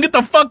couple and get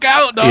the fuck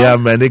out, dog. Yeah,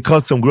 man. They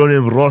caught some girl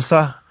named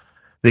Rosa.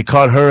 They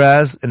caught her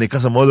ass, and they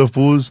caught some other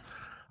fools.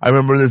 I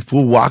remember this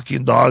fool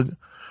walking, dog,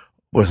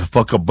 with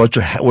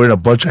wearing a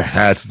bunch of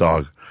hats,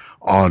 dog,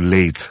 all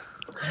late.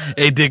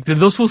 Hey, Dick, did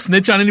those fools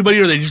snitch on anybody,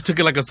 or they just took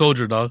it like a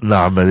soldier, dog?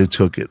 Nah, man, they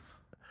took it.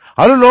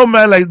 I don't know,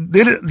 man. Like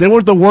they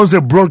weren't the ones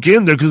that broke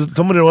in there because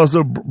somebody else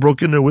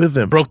broke in there with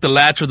them. Broke the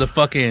latch of the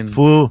fucking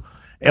fool.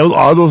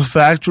 All those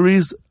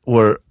factories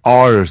were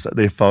ours.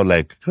 They felt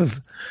like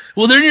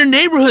well, they're in your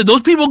neighborhood.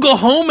 Those people go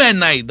home at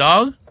night,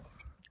 dog.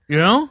 You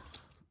know,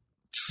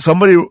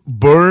 somebody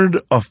burned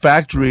a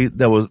factory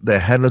that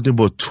had nothing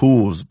but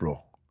tools,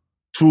 bro.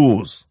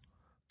 Tools,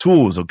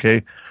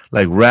 okay,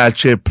 like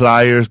ratchet,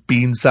 pliers,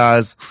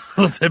 pinzas,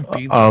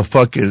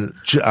 fucking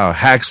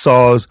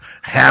hacksaws,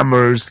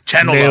 hammers,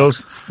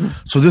 nails.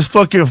 So this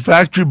fucking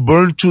factory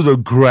burned to the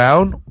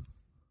ground,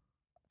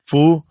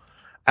 fool.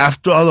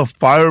 After all the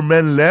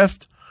firemen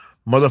left,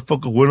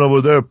 motherfucker went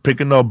over there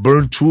picking up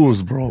burned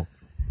tools, bro.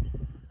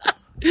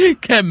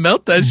 Can't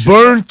melt that shit.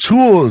 Burned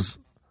tools.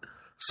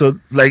 So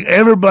like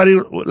everybody,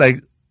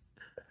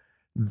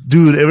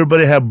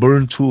 everybody had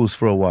burned tools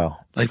for a while.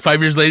 Like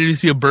 5 years later, you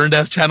see a burned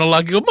ass channel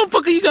lock. You go,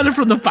 motherfucker, you got it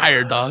from the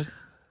fire, dog.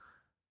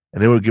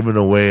 And they were giving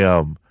away.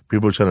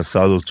 People were trying to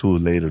sell those tools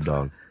later,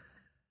 dog.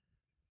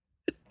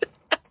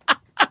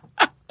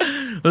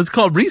 It's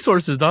called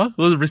resources, dog.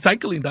 It was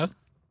recycling, dog.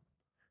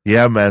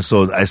 Yeah, man.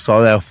 So I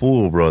saw that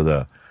fool,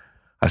 brother.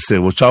 I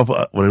said, watch out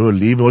for when we were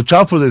leaving. Watch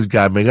out for this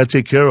guy, man. You gotta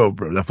take care of,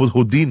 bro. That fool's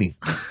Houdini.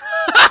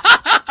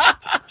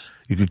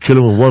 You can kill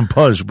him with one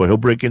punch, but he'll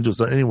break into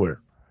something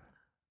anywhere.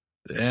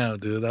 Damn,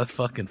 dude, that's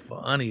fucking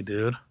funny,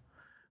 dude.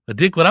 But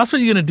Dick, what else are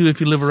you gonna do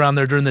if you live around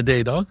there during the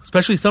day, dog?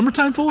 Especially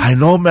summertime, fool. I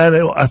know, man.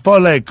 I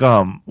felt like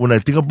when I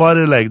think about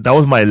it, like that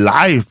was my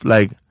life.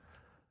 Like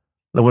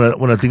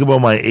when I think about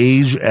my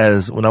age,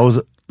 as when I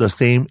was the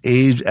same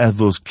age as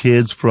those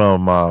kids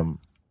from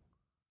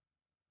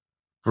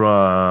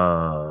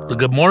the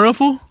Gomorrah,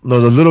 fool.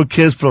 No, the little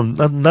kids from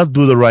not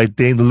Do the Right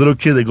Thing. The little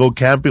kids that go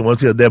camping want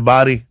to see a dead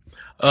body.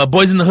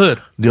 Boys in the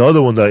Hood. The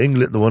other one,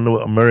 the one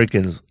with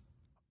Americans.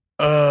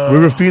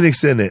 River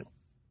Phoenix in it.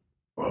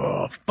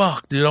 Oh,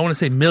 fuck, dude. I want to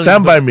say Millions.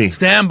 Stand By Me.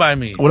 Stand By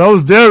Me. When I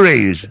was their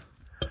age,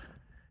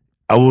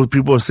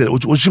 people said,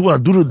 what you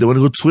want to do today? Want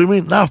to go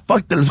swimming? Nah,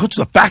 fuck that. Let's go to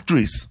the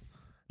factories.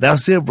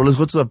 That's it, bro. Let's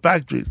go to the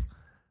factories.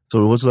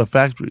 So we went to the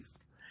factories.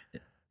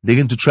 Dig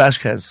into trash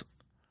cans.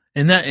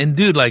 And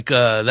dude, like,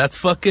 that's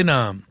fucking,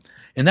 and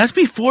that's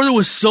before there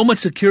was so much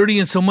security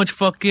and so much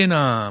fucking,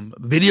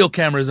 video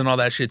cameras and all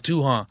that shit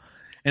too, huh?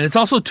 And it's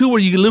also too where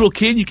you a little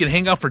kid, you can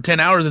hang out for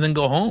 10 hours and then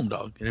go home,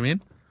 dog. You know what I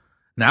mean?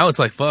 Now it's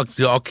like, fuck,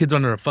 dude, all kids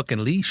under a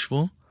fucking leash,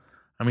 fool.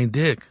 I mean,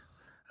 Dick,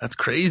 that's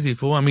crazy,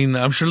 fool. I mean,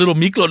 I'm sure little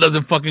Miklo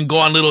doesn't fucking go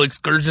on little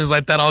excursions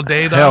like that all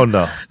day, dog. Hell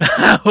no.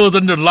 I was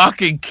under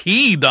lock and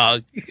key,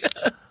 dog.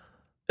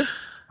 I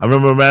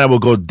remember, man, I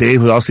would go days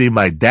without seeing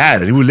my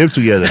dad, and we would live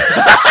together.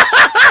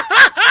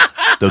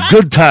 The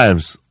good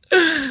times.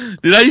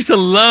 Dude, I used to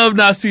love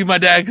not seeing my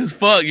dad because,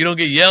 fuck, you don't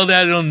get yelled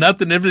at, you don't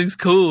nothing, everything's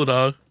cool,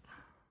 dog.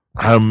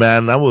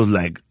 Man, I was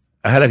like,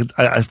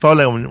 I felt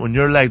like when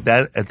you're like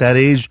that, at that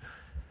age,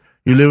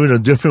 you live in a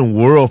different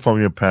world from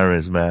your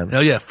parents, man.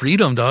 Hell yeah,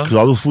 freedom, dog. Because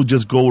all those fools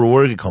just go to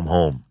work and come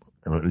home.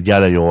 And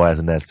yell at your ass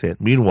and that's it.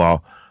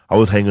 Meanwhile, I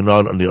was hanging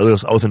out on the other,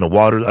 I was in the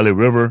water, LA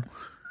River,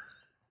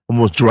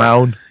 almost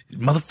drowned.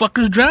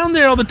 Motherfuckers drown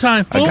there all the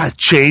time, fool. I got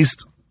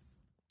chased.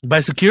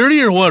 By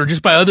security or what? Or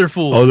just by other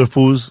fools? Other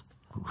fools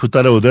who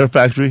thought it was their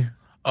factory.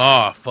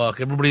 Oh, fuck.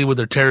 Everybody with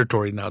their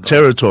territory now, dog.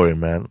 Territory,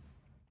 man.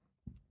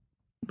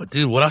 But,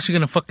 dude, what else you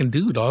gonna fucking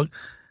do, dog?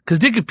 Because,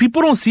 Dick, if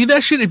people don't see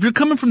that shit, if you're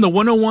coming from the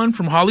 101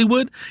 from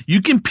Hollywood,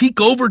 you can peek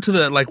over to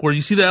the, like, where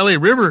you see the LA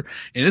River,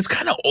 and it's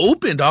kind of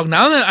open, dog.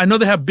 Now that I know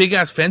they have big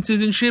ass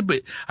fences and shit,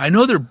 but I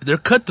know they're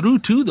cut through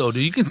too, though,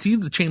 dude. You can see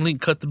the chain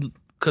link cut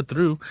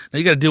through. Now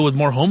you got to deal with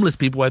more homeless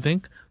people, I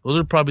think. Those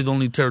are probably the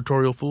only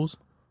territorial fools.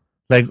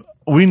 Like,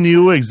 we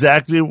knew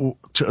exactly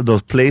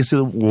those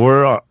places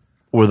were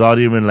without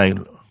even, like,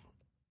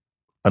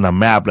 on a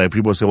map. Like,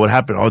 people say, what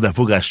happened? Oh, that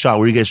fool got shot.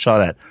 Where you get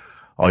shot at?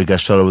 Oh, he got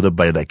shot over there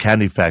by that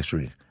candy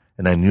factory.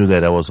 And I knew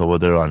that I was over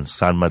there on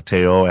San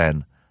Mateo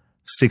and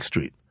 6th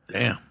Street.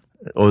 Damn.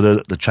 Over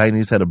there, the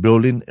Chinese had a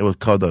building. It was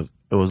called a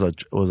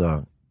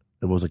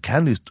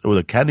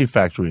candy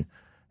factory.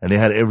 And they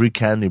had every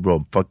candy,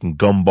 bro. Fucking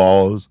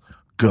gumballs,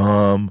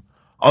 gum,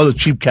 all the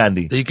cheap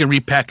candy. That you can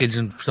repackage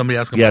and somebody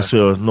else can Yeah, buy.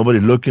 so nobody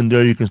looking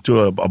there. You can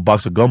steal a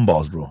box of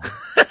gumballs, bro.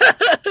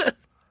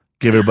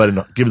 give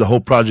the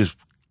whole project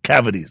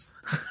cavities.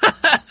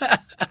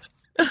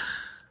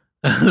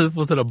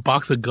 Was it a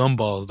box of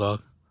gumballs,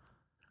 dog?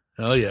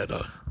 Oh yeah,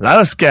 dog. A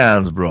lot of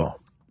scams, bro.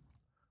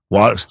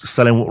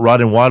 Selling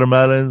rotten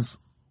watermelons.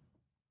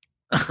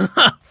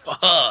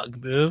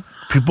 Fuck, dude.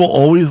 People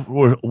always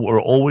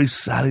were always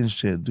selling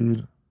shit,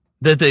 dude.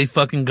 That they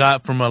fucking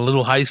got from a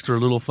little heist or a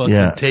little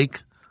fucking take.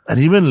 And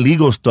even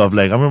legal stuff.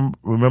 Like, I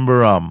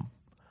remember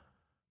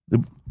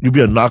you'd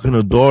be knocking on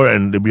the door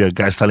and there'd be a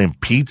guy selling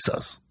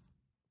pizzas.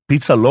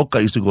 Pizza Loca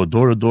used to go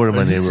door to door in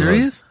my neighborhood. Are you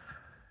serious?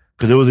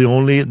 Because they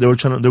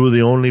were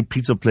the only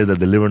pizza place that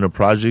delivered in the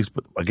projects,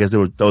 but I guess that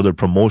was their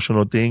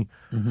promotional thing.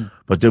 Mm-hmm.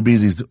 But there'll be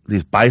these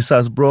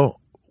paisas, bro.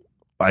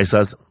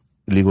 Paisas,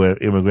 illegal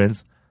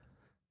immigrants.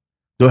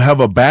 They'll have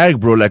a bag,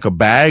 bro, like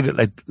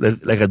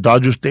a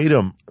Dodger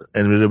Stadium.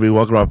 And they'll be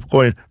walking around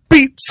going,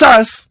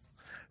 pizzas,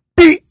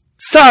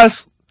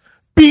 pizzas,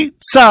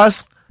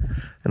 pizzas.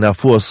 And that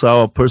fool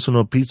sell a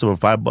personal pizza for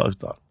 $5,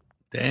 dog.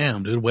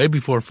 Damn, dude. Way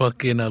before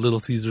fucking Little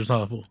Caesars,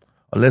 huh, fool?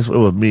 Unless it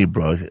was me,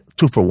 bro.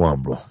 2 for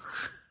 $1, bro.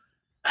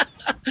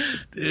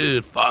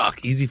 Dude,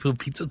 fuck. Easy food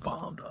pizza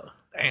bomb, dog.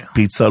 Damn.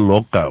 Pizza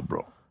Loca,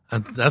 bro.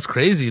 That's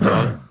crazy,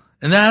 dog.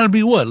 And that had to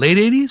be what? Late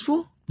 80s,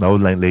 fool? That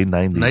was like late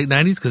 90s. Late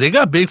 90s? Because they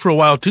got big for a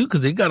while, too,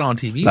 because they got on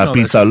TV. La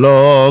Pizza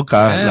Loca.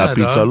 Yeah, La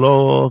Pizza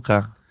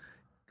Loca.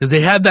 Because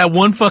they had that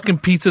one fucking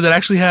pizza that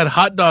actually had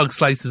hot dog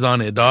slices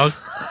on it, dog.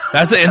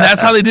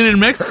 That's how they did it in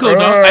Mexico,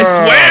 dog. I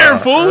swear,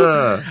 fool.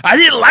 I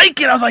didn't like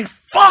it. I was like,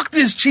 fuck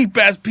this cheap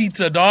ass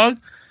pizza, dog.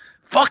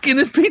 Fucking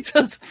this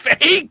pizza's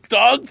fake,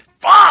 dog.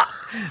 Fuck.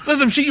 It's like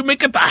some shit you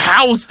make at the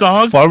house,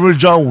 dog. Farmer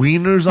John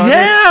Wieners on it?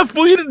 Yeah,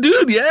 fool,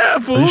 dude. Yeah,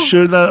 fool. Are you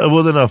sure that it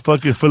wasn't a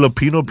fucking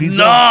Filipino pizza?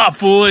 Nah,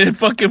 fool. It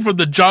fucking from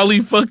the Jolly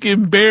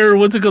fucking Bear.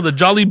 What's it called? The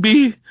Jolly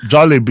Bee?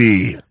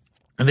 Jollibee.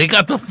 And they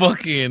got the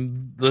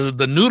fucking,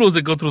 the noodles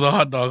that go through the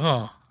hot dog,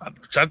 huh?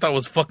 Which I thought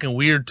was fucking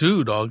weird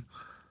too, dog.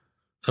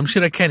 Some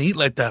shit I can't eat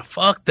like that.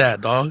 Fuck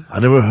that, dog.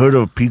 I never heard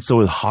of pizza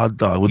with hot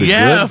dog. Was it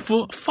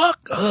good?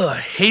 Fuck. Ugh, I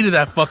hated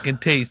that fucking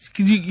taste.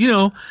 Cause you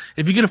know,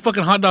 if you get a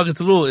fucking hot dog,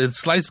 it's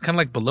sliced kind of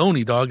like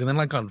bologna, dog. And then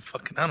like on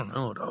fucking, I don't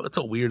know, dog. It's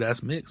a weird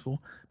ass mix, fool.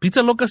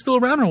 Pizza Loca still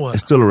around or what?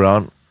 It's still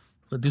around.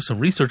 I'll do some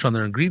research on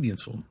their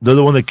ingredients, fool. They're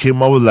the one that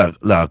came up with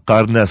la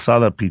carne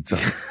asada pizza.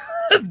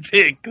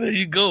 Dick, there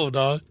you go,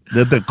 dog.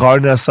 They're the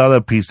carne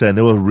asada pizza, and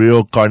it was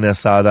real carne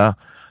asada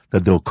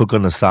that they'll cook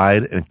on the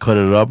side and cut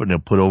it up and then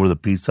put over the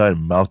pizza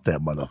and melt that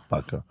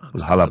motherfucker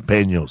with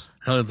jalapenos.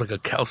 Hell, it's like a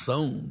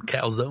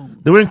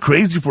calzone. They went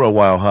crazy for a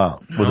while, huh?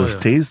 With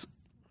those tastes.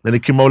 Then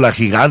it came out like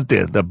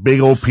Gigante, the big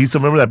old pizza.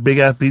 Remember that big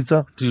ass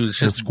pizza? Dude,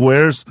 it's in just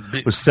squares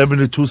with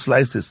 72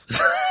 slices.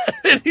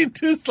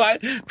 72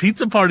 slices.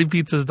 Pizza party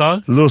pizzas,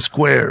 dog. Little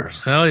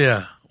squares. Hell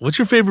yeah. What's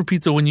your favorite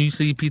pizza when you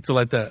see pizza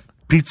like that?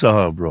 Pizza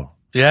Hut, bro.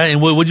 Yeah,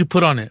 and what'd you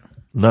put on it?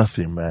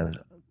 Nothing, man.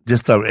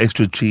 Just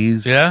extra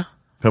cheese. Yeah?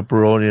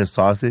 Pepperoni and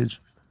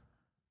sausage.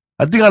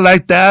 I think I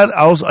like that.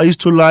 I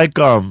used to like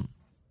that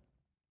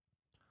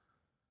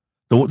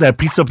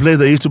pizza place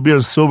that used to be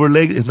on Silver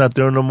Lake. It's not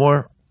there no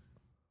more.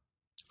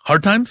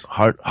 Hard Times?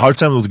 Hard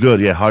Times was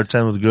good. Yeah, Hard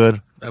Times was good.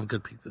 They have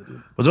good pizza,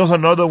 dude. But there was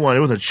another one.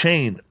 It was a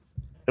chain.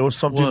 It was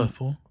something. What,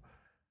 fool?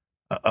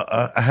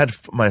 I had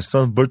my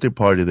son's birthday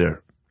party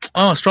there.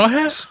 Oh, Straw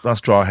Hat? Not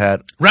Straw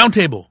Hat. Round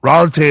Table.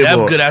 Round Table. They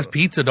have good ass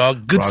pizza,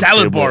 dog. Good Round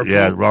salad Table, bar, fool.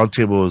 Yeah, Round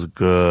Table was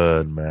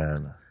good,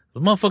 man. The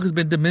motherfucker's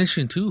been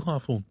diminishing too, huh,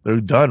 fool? They're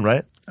done,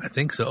 right? I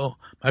think so.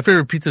 My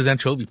favorite pizza is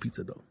anchovy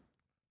pizza, though.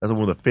 That's the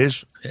one with the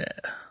fish? Yeah.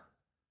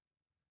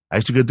 I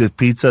used to get this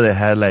pizza that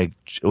had like,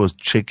 it was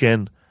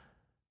chicken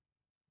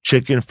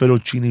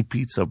fettuccine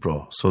pizza,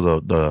 bro. So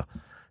the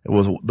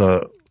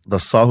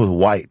sauce was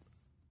white,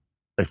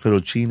 like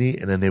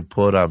fettuccine, and then they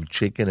put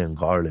chicken and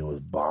garlic. It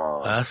was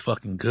bomb. That's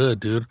fucking good,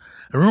 dude.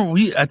 I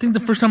remember I think the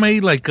first time I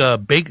ate like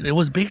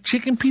baked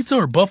chicken pizza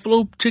or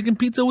buffalo chicken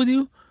pizza with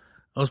you.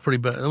 That was pretty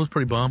bad. That was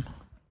pretty bomb.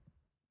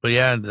 But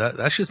yeah,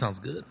 that shit sounds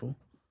good, fool.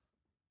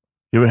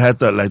 You ever had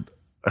that? Like,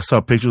 I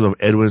saw pictures of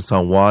Edwin,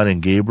 San Juan,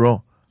 and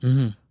Gabriel.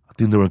 Mm-hmm. I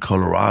think they were in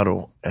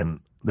Colorado, and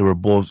they were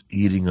both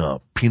eating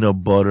a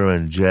peanut butter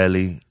and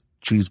jelly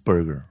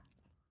cheeseburger.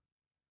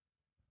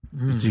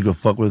 You can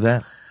fuck with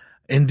that?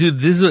 And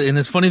dude, and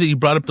it's funny that you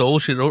brought up the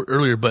old shit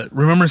earlier, but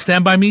remember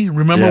Stand By Me?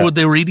 Remember what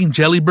they were eating?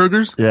 Jelly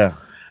burgers? Yeah.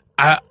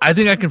 I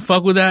think I can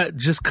fuck with that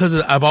just because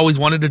I've always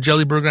wanted a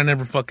jelly burger. I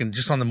never fucking,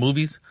 just on the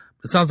movies.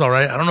 It sounds all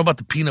right. I don't know about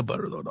the peanut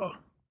butter though, dog.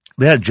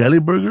 They had jelly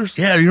burgers?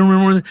 Yeah, you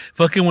remember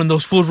fucking when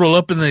those fools roll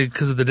up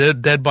because of the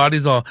dead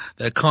bodies, all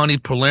that Connie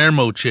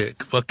Palermo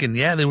chick. Fucking,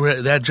 yeah, they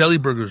had jelly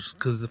burgers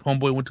because the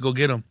homeboy went to go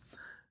get them.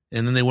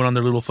 And then they went on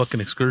their little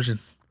fucking excursion.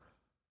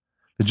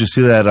 Did you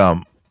see that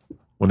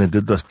when they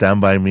did the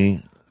Stand By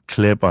Me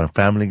clip on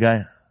Family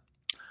Guy?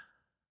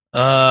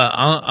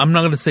 I'm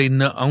not gonna say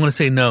no. I'm gonna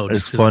say no.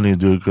 It's funny,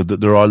 dude, because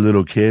they're all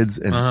little kids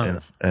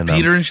and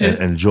Peter and shit,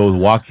 and Joe's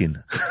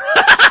walking,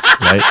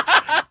 right?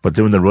 But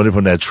then when they're running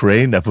from that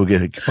train, that fool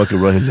get fucking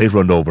running, they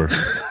run over.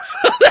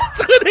 So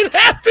that's when it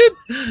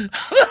happened.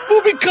 That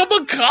fool become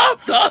a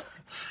cop, dog.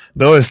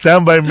 No, in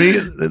Stand By Me,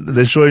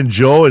 they're showing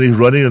Joe and he's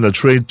running on the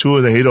train too,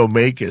 and he don't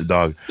make it,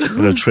 dog. And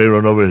the train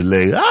run over his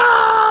leg.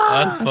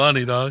 Ah! That's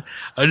funny, dog.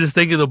 I was just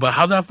thinking though, but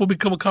how that fool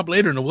become a cop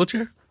later in a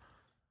wheelchair?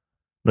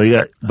 No,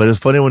 yeah, but it's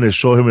funny when they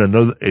show him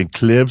in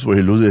clips where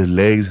he loses his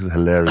legs. It's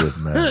hilarious,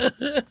 man.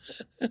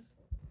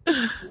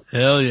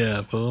 Hell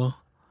yeah, fool.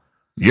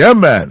 Yeah,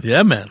 man.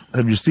 Yeah, man.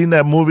 Have you seen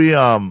that movie,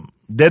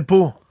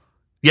 Deadpool?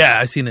 Yeah,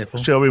 I seen it,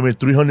 fool. Shit, we made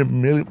 $300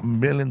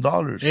 million.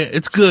 Yeah,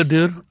 it's good,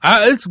 dude.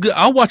 It's good.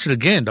 I'll watch it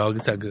again, dog.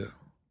 It's that good.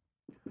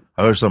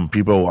 I heard some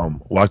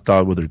people walked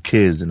out with their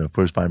kids in the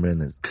first 5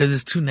 minutes. Because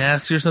it's too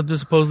nasty or something,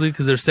 supposedly,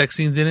 because there's sex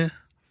scenes in it.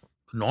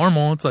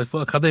 Normal. It's like,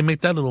 fuck, how'd they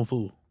make that little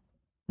fool?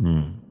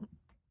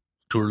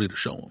 Too early to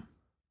show him.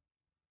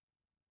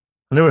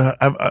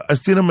 I've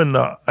seen him in.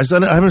 I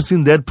haven't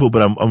seen Deadpool,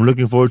 but I'm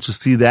looking forward to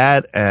see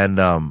that and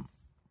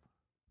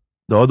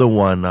the other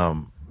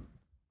one,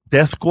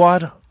 Death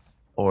Squad,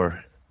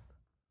 or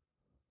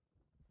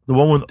the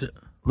one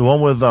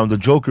with the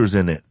Joker's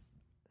in it.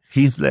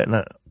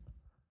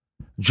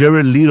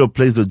 Jared Leto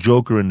plays the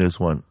Joker in this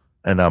one,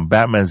 and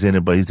Batman's in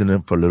it, but he's in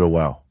it for a little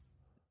while.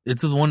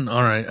 It's the one.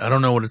 All right, I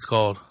don't know what it's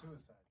called.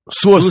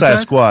 Suicide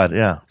Squad.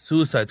 Yeah.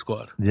 Suicide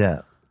Squad.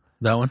 Yeah.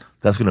 That one?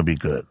 That's going to be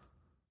good.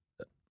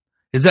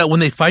 Is that when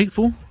they fight,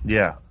 fool?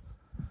 Yeah.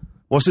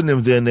 What's the name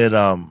in it?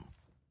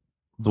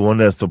 The one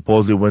that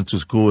supposedly went to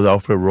school with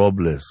Alfred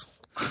Robles.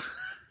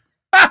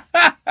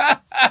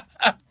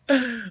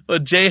 Well,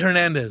 Jay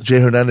Hernandez. Jay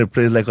Hernandez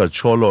plays like a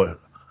cholo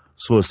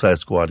Suicide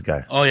Squad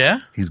guy. Oh, yeah?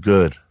 He's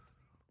good.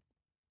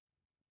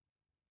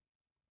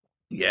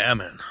 Yeah,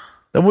 man.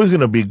 That movie's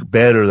going to be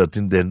better, I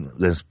think,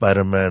 than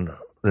Spider-Man,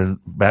 than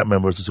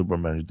Batman versus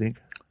Superman, you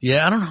think?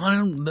 Yeah, I don't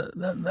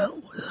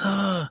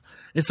know.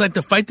 It's like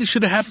the fight that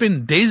should have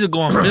happened days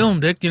ago on film,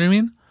 Dick. You know what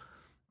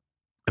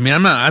I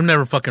mean? I've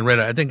never fucking read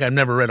it. I think I've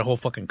never read a whole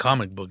fucking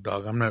comic book,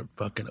 dog. I'm not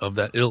fucking of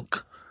that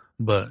ilk.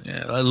 But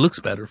yeah, it looks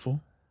better, fool.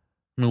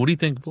 I mean, what do you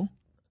think, fool?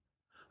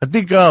 I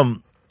think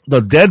the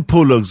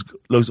Deadpool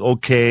looks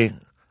okay.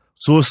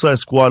 Suicide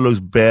Squad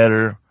looks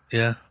better.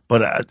 Yeah.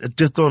 But I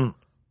just don't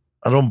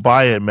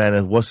buy it,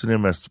 man. What's the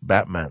name as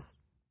Batman?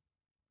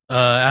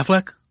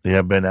 Affleck?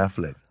 Yeah, Ben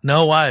Affleck.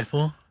 No, why,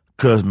 fool?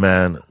 Cause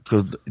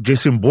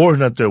Jason Bourne's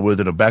not there with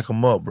him to back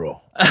him up,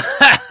 bro.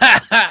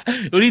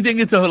 What do you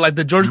think it's like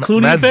the George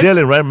Clooney Matt effect?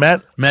 Dillon, right?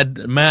 Matt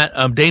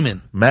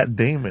Damon. Matt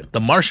Damon. The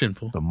Martian,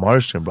 fool. The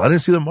Martian, bro. I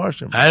didn't see The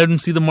Martian, bro. I didn't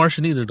see The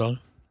Martian either, dog.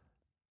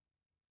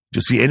 Did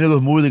you see any of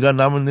those movies that got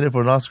nominated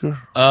for an Oscar?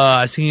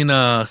 I seen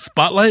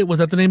Spotlight. Was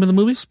that the name of the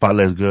movie?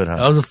 Spotlight's good, huh?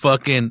 That was a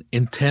fucking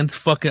intense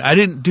fucking...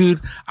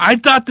 I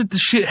thought that the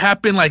shit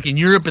happened like in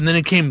Europe and then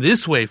it came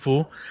this way,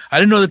 fool. I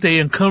didn't know that they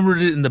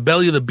uncovered it in the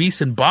belly of the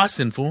beast in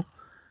Boston, fool.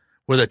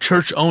 Where the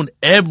church owned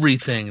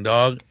everything,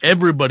 dog.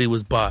 Everybody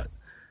was bought.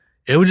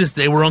 It was just,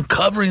 they were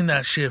uncovering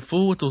that shit,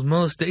 fool, with those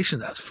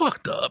molestations. That's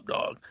fucked up,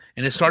 dog.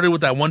 And it started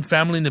with that one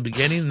family in the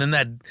beginning, and then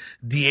that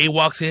DA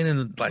walks in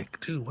and like,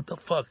 dude, what the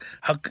fuck?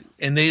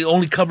 And they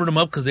only covered them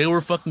up because they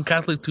were fucking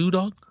Catholic too,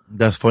 dog.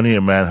 That's funny,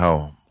 man.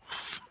 How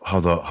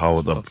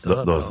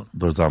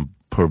those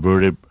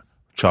perverted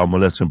child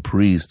molesting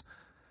priests,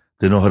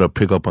 they know how to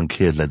pick up on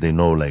kids. Like they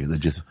know, like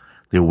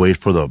they wait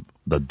for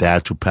the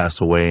dad to pass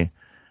away,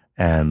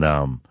 and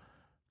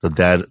the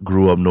dad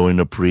grew up knowing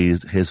the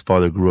priest. His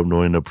father grew up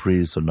knowing the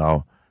priest. So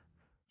now,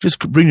 just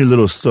bring your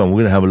little son.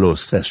 We're gonna have a little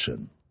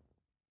session.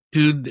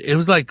 Dude, it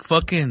was like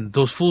fucking,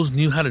 those fools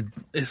knew how to,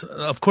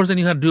 of course they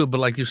knew how to do it, but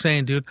like you're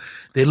saying, dude,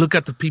 they look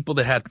at the people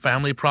that had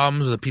family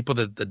problems or the people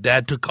that the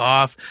dad took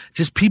off,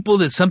 just people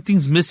that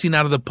something's missing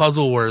out of the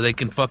puzzle where they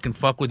can fucking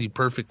fuck with you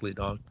perfectly,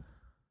 dog.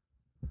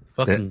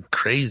 Fucking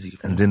crazy.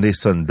 Fool. And then they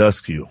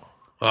sundusk you.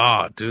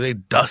 Oh, dude, they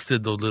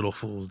dusted those little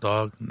fools,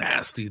 dog.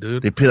 Nasty,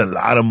 dude. They paid a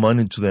lot of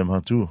money to them, huh,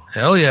 too?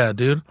 Hell yeah,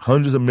 dude.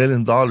 Hundreds of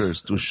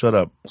 $millions to shut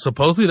up.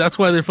 Supposedly that's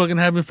why they're fucking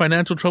having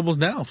financial troubles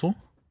now, fool.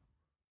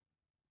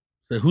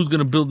 Who's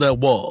gonna build that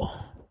wall?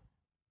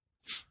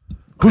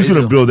 Who's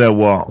gonna build that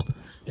wall?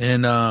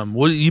 And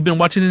what you been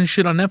watching any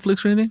shit on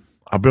Netflix or anything?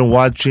 I've been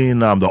watching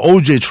the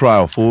OJ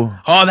trial, fool.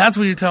 Oh, that's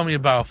what you're telling me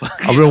about.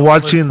 I've been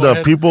watching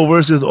the People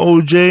versus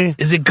OJ.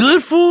 Is it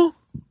good, fool?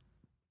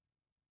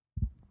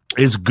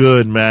 It's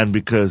good, man,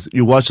 because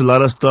you watch a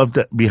lot of stuff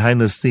that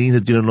behind the scenes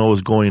that you don't know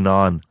what's going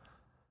on.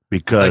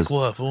 Because Like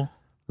what, fool?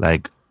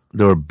 like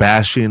they were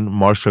bashing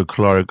Marsha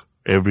Clark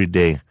every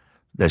day,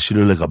 that she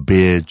looked like a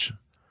bitch.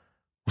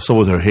 So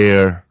with her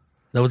hair.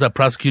 That was that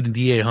prosecuting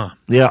DA, huh?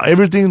 Yeah,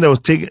 everything that was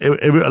taken,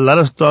 a lot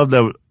of stuff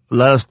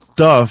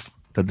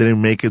that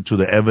didn't make it to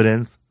the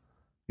evidence,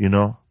 you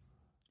know.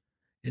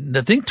 And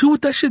the thing too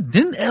with that shit,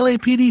 didn't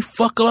LAPD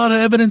fuck a lot of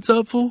evidence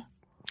up, fool?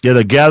 Yeah,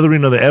 the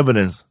gathering of the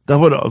evidence.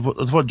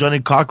 That's what Johnny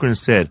Cochran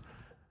said.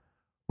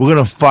 We're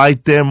gonna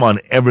fight them on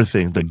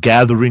everything. The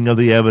gathering of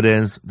the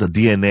evidence, the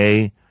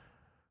DNA.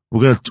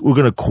 We're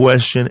gonna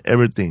question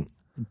everything.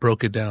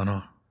 Broke it down,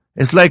 huh?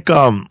 It's like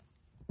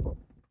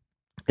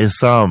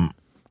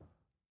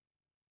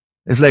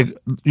it's like,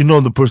 you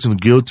know, the person's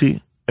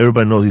guilty.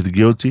 Everybody knows he's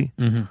guilty.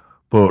 Mm-hmm.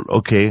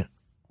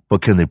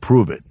 But can they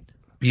prove it?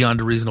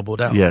 Beyond a reasonable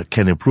doubt. Yeah,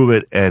 can they prove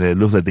it? And it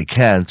looks like they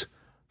can't.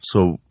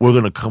 So we're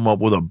gonna come up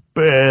with a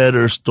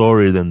better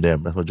story than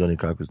them. That's what Johnny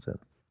Cochran said.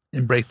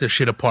 And break their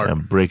shit apart.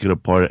 And break it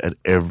apart at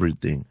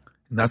everything.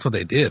 And that's what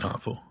they did, huh,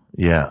 fool?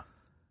 Yeah.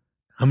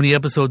 How many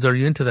episodes are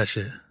you into that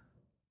shit?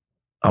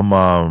 I'm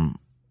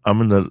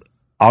in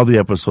all the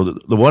episodes.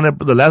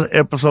 The last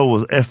episode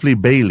was F. Lee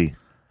Bailey.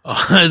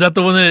 Is that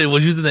the one that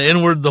was using the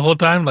N-word the whole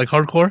time, like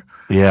hardcore?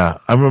 Yeah,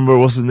 I remember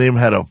what's his name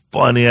had a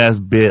funny ass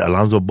bit,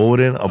 Alonzo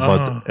Bowden,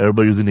 about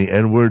everybody using the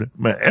N-word.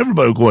 Man,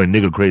 everybody was going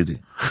nigga crazy.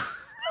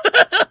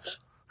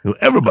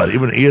 Everybody,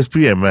 even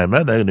ESPN, man,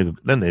 that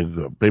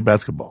nigga play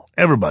basketball.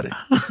 Everybody.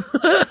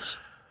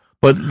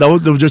 But they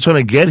were just trying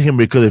to get him,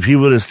 because if he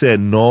would have said,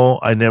 no,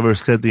 I never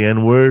said the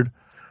N-word,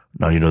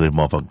 now you know they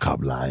motherfucking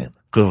cop lying.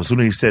 Because as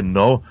soon as he said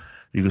no,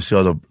 you could see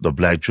all the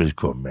black church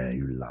go, man,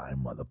 you lying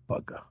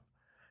motherfucker.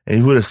 And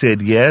he would have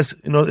said yes,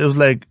 you know, it was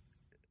like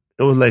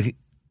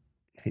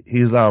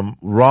he's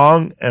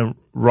wrong and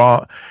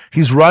wrong.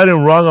 He's right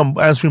and wrong on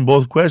answering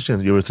both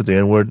questions. You ever said the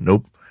N-word?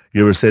 Nope.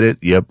 You ever said it?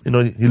 Yep. You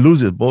know, he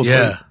loses both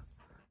ways.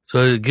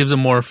 So it gives him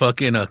more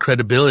fucking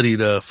credibility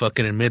to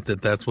fucking admit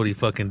that that's what he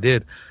fucking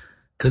did.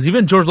 Because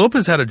even George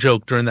Lopez had a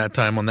joke during that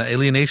time on that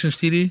Alienation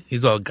CD.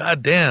 He's all,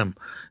 God damn.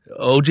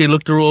 OJ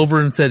looked her over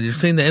and said, you're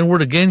saying the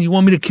N-word again? You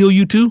want me to kill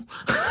you too?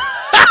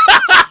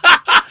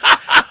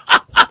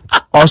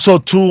 Also,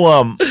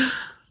 too,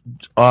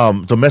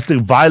 domestic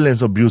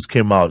violence abuse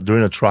came out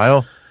during the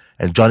trial,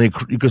 and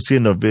you could see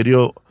in the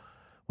video,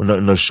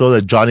 in the show,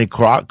 that Johnny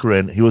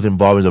Cochran, he was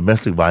involved in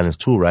domestic violence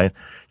too, right?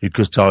 You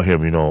could tell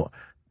him, you know,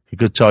 you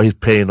could tell he's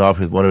paying off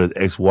one of his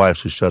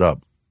ex-wives to shut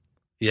up.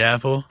 Yeah,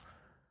 fool.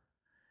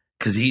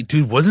 Cause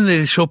wasn't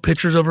they show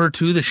pictures of her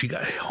too, that she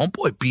got,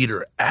 homeboy beat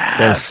her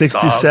ass. And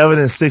 67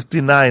 and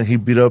 69, he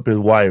beat up his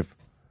wife.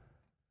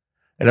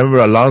 And I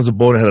remember Alonzo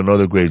Bowden had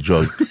another great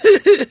joke.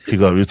 He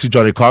goes, you see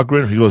Johnny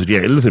Cochran? He goes, yeah,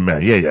 listen,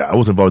 man, yeah, I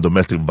was involved in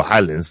domestic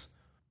violence.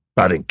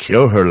 But I didn't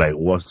kill her, like,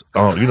 what's,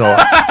 you know,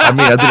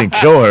 I didn't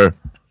kill her.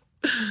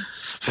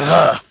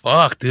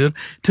 Fuck, dude.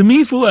 To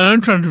me, fool,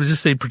 I'm trying to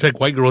just say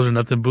protect white girls or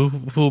nothing,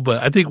 fool,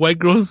 but I think white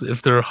girls,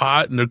 if they're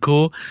hot and they're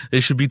cool,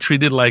 they should be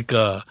treated like,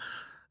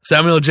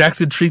 Samuel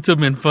Jackson treats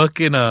them in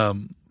fucking,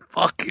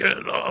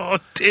 fucking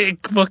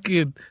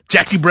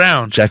Jackie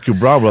Brown. Jackie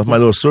Brown, that's my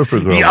little surfer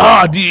girl.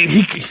 Yeah,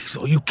 dude,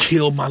 so you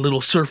killed my little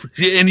surfer.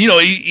 And, you know,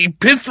 he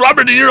pissed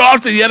Robert De Niro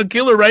off that he had to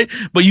kill her, right?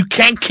 But you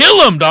can't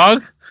kill him,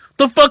 dog.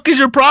 The fuck is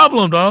your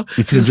problem, dog?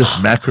 You could just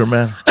smack her,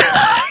 man.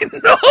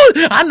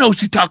 I know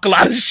she talk a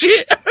lot of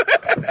shit.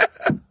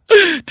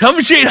 Tell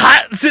me she ain't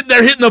hot sitting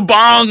there hitting the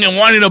bong and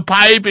wanting a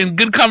pipe and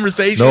good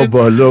conversation. No,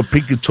 but a little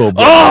pinky toe.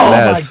 But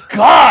my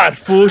God,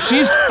 fool.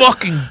 She's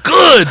fucking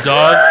good,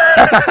 dog.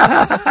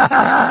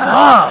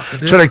 Fuck.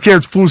 Dude. Trying to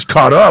catch fools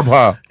caught up,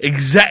 huh?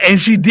 Exactly. And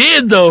she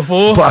did, though,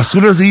 fool. But as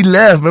soon as he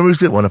left, remember he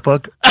said, wanna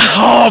fuck?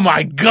 Oh,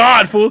 my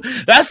God, fool.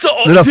 That's so.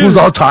 Then that fool's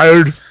all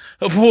tired.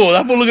 Fool,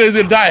 that fool look like he's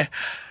gonna die.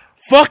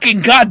 Fucking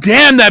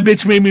goddamn, that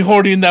bitch made me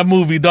horny in that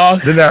movie,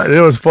 dog. Then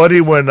it was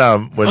funny when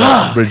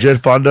Bridget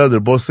Fonda, they're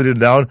both sitting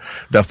down,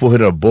 that fool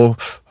hit a bull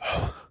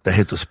that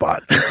hit the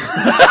spot.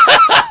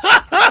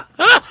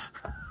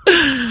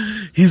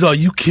 He's all,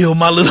 you killed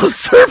my little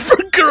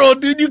surfer girl,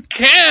 dude. You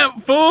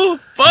can't, fool.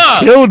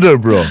 Fuck. Killed her,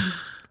 bro.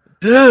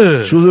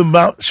 Dude. She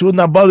was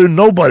not bothering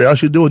nobody. All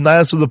she did was not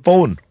answer the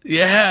phone.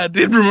 Yeah,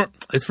 dude.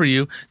 It's for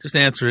you. Just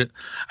answer it.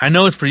 I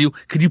know it's for you.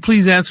 Could you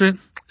please answer it?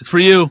 It's for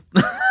you.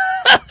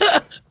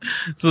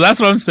 So that's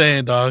what I'm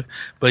saying, dog.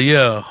 But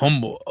yeah,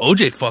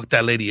 OJ fucked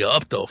that lady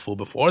up though, fool,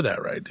 before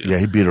that, right, dude? Yeah,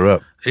 he beat her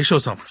up. They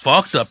showed some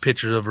fucked up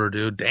pictures of her,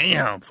 dude.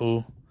 Damn,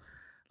 fool.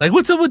 Like,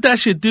 what's up with that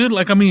shit, dude?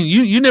 Like, I mean,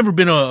 you never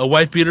been a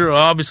wife beater,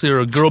 obviously, or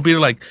a girl beater.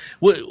 Like,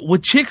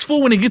 what chicks,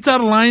 fool, when it gets out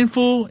of line,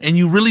 fool, and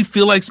you really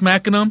feel like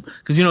smacking them,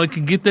 because, you know, it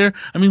can get there.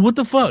 I mean, what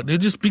the fuck?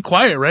 Dude, just be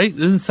quiet, right?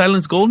 Isn't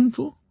silence golden,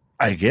 fool?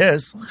 I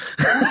guess.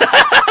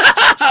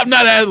 I'm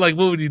not asking, like,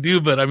 what would you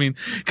do? But, I mean,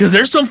 because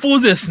there's some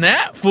fools that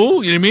snap,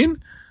 fool. You know what I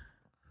mean?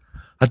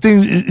 I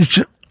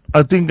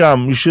think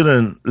you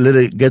shouldn't let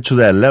it get to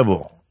that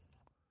level.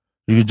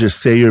 You could just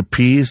say your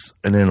piece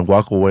and then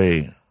walk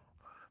away.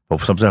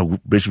 But sometimes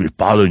bitch be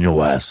following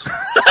your ass.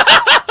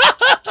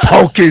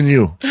 Poking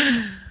you.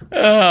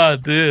 Oh,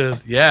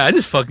 dude. Yeah, I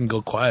just fucking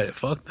go quiet.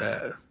 Fuck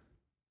that.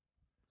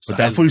 But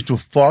that fool used to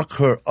fuck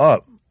her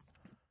up.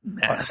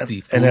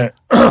 Nasty fool. And then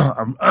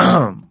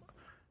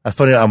I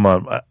funny.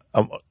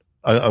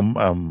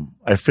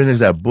 I finished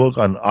that book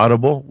on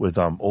Audible with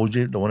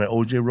OJ, the one that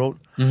OJ wrote.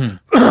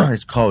 Mm-hmm.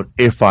 It's called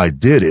 "If I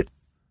Did It."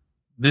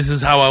 This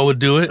is how I would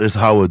do it. This is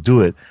how I would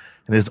do it,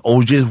 and it's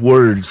OJ's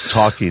words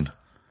talking.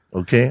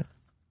 Okay,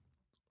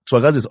 so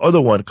I got this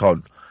other one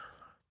called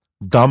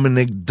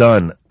Dominic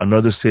Dunn,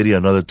 Another City,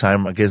 Another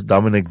Time. I guess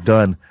Dominic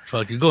Dunn.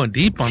 Fuck, you're going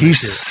deep on He this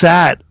shit.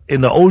 sat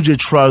in the OJ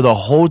trial the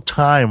whole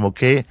time.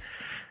 Okay,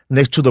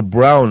 next to the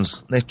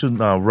Browns, next to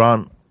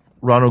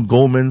Ronald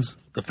Goldman's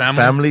The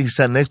family? family. He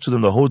sat next to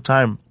them the whole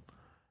time.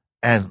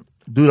 And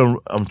dude,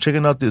 I'm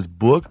checking out this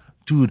book,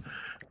 dude.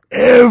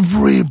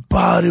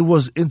 Everybody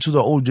was into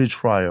the OJ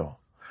trial.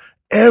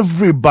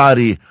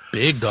 Everybody,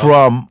 Big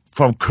dog.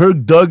 from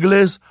Kirk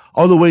Douglas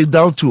all the way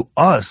down to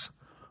us,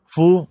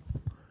 fool.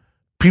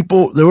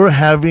 People, they were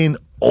having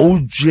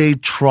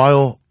OJ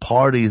trial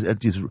parties at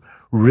these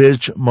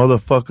rich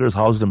motherfuckers'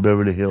 houses in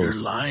Beverly Hills.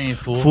 You're lying,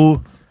 fool.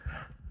 Fool.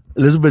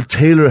 Elizabeth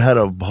Taylor had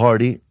a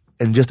party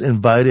and just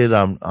invited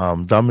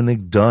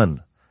Dominic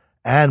Dunn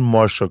and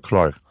Marcia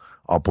Clark.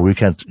 Oh, but we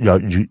can't.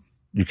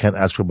 You can't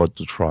ask her about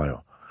the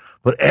trial.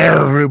 But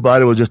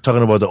everybody was just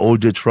talking about the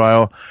OJ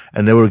trial,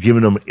 and they were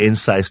giving them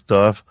inside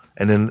stuff.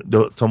 And then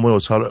someone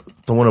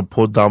would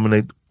pull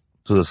Dominic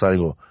to the side and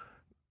go,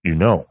 you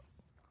know,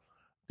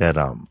 that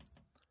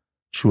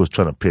she was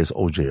trying to piss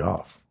OJ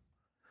off,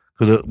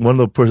 because one of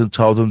the person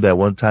told them that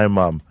one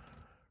time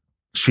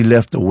she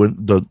left the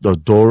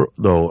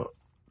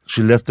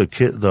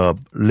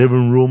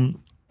living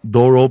room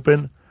door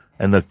open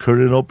and the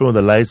curtain open with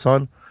the lights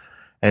on,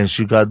 and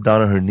she got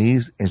down on her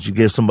knees and she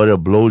gave somebody a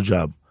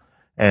blowjob,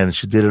 and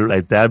she did it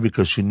like that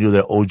because she knew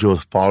that OJ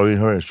was following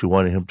her and she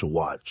wanted him to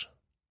watch.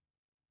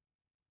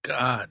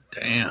 God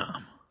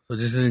damn. So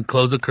just didn't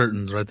close the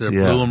curtains right there.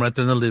 Yeah. Blew them right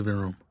there in the living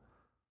room.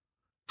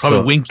 Probably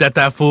So- winked at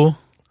that fool.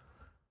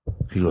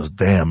 He goes,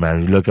 damn,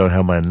 man, you look, I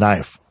have my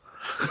knife.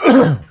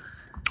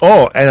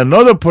 Oh, and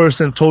another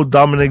person told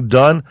Dominic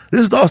Dunn,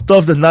 this is all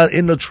stuff that's not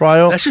in the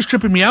trial. That's just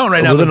tripping me out right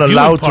It now. wasn't the viewing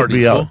allowed to party,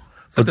 be fool. out.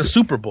 It's like the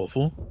Super Bowl,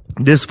 fool.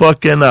 This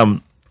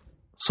fucking,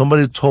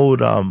 somebody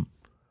told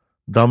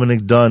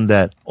Dominic Dunn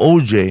that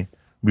OJ,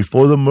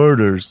 before the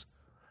murders,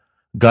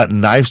 got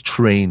knife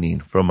training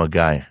from a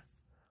guy.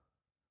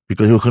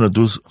 Because he was going to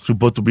do,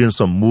 supposed to be in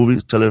some movie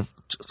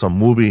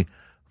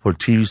for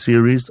TV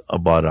series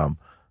about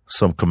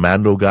some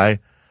commando guy.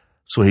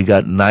 So he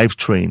got knife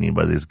training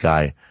by this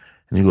guy.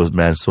 And he goes,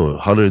 man, so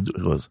how do you do?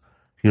 He goes,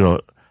 you know,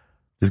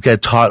 this guy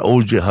taught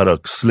OJ how to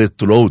slit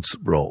throats,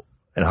 bro,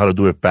 and how to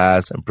do it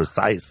fast and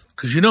precise.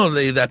 Because you know,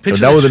 that picture.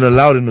 But that wasn't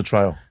allowed in the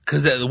trial.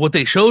 Because what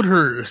they showed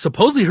her,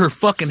 supposedly her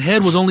fucking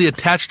head was only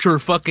attached to her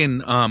fucking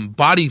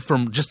body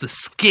from just the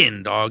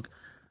skin, dog.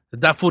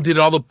 That fool did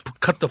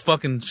cut the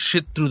fucking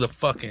shit through the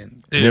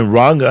fucking. Dude.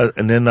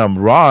 And then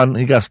Ron,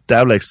 he got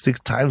stabbed like 6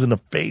 times in the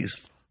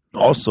face.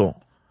 Also.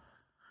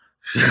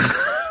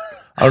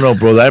 I don't know,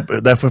 bro.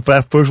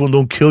 That first one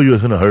don't kill you,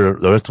 it's gonna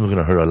hurt. The rest of them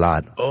gonna hurt a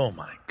lot. Oh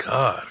my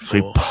god! So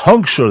he Fool.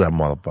 punctured that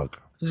motherfucker.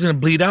 He's gonna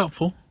bleed out,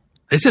 fool.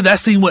 They said that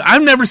scene.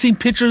 I've never seen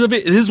pictures of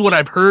it. This is what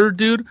I've heard,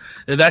 dude.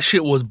 That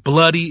shit was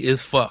bloody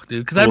as fuck,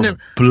 dude. Because It I've was never.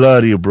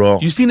 bloody, bro.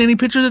 You seen any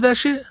pictures of that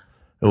shit?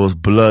 It was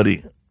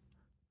bloody.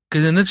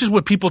 Because then that's just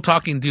what people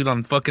talking, dude,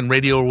 on fucking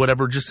radio or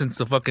whatever. Just since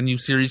the fucking new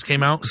series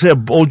came out.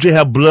 Said OJ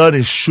had blood in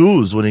his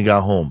shoes when he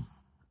got home.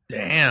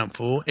 Damn,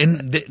 fool.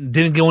 And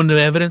didn't go into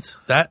evidence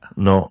that.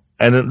 No.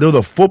 And then there was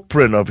a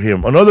footprint of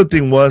him. Another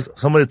thing was,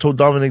 somebody told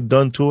Dominic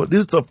Dunn too,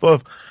 this stuff,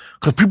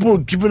 because people were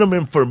giving him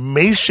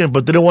information,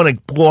 but they didn't want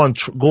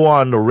to go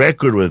on the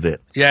record with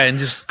it. Yeah, and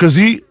just Because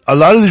a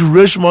lot of these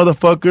rich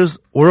motherfuckers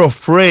were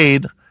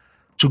afraid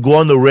to go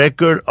on the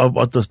record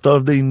about the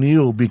stuff they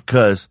knew,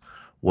 because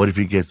what if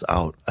he gets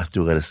out? I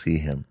still got to see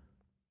him.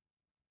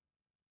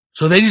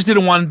 so they just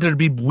didn't want there to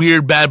be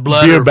weird bad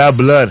blood. Dear or bad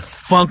blood.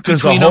 funk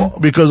between them.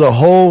 Because the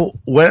whole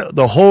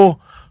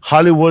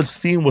Hollywood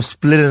scene was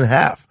split in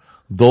half.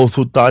 Those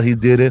who thought he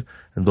did it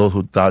and those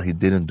who thought he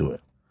didn't do it.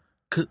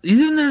 Cause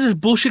isn't there this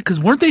bullshit? Because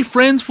weren't they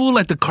friends, fool?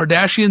 Like the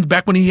Kardashians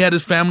back when he had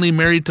his family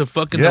married to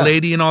fucking the Yeah.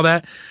 lady and all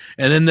that.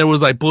 And then there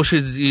was like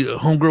bullshit.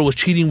 Homegirl was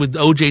cheating with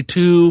OJ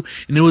too,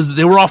 and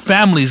they were all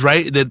families,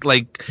 right? That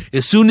like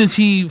as soon as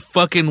he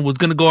fucking was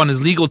gonna go on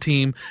his legal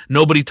team,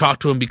 nobody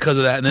talked to him because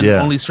of that, and then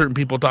Yeah. only certain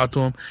people talked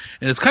to him.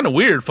 And it's kind of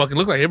weird. Fucking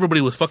looked like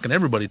everybody was fucking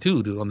everybody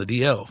too, dude, on the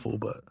DL, fool.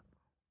 But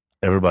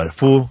Everybody.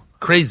 Fool.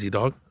 crazy,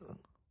 dog.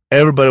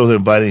 Everybody was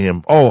inviting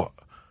him. Oh,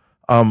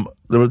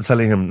 they were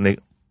telling him, Nick,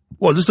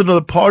 well, just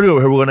another party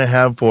over here we're going to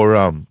have for,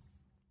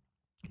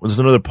 just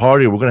another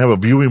party. We're going to have a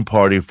viewing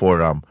party for,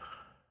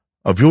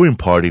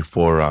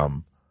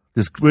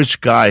 this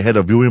rich guy had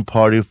a viewing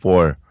party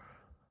for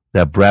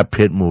that Brad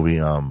Pitt movie,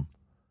 where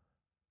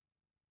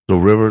the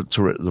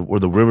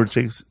river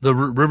takes, The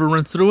river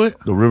runs through it,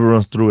 the river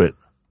runs through it.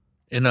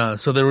 and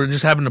so they were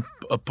just having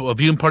a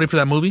viewing party for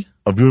that movie.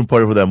 A viewing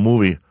party for that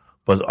movie,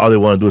 but all they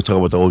want to do is talk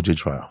about the OJ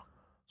trial.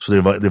 So they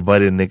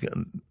invited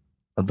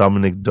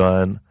Dominic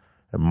Dunn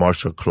and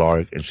Marsha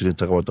Clark, and she didn't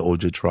talk about the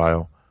OJ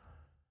trial.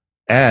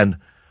 And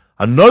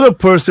another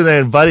person that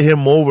invited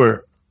him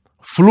over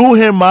flew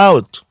him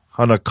out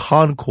on a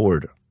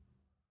Concorde.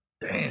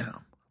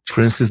 Damn.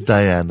 Princess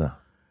Diana.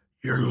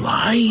 You're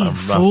lying, I'm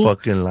fool. not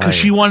fucking lying. Because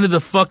she wanted the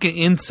fucking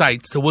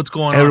insights to what's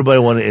going on. Everybody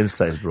wanted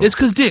insights, bro. It's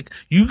because, Dick,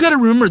 you got to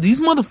remember, these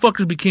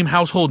motherfuckers became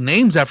household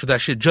names after that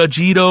shit. Judge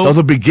Ito. That was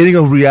the beginning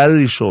of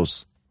reality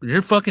shows.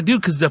 You're fucking dude,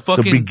 because the The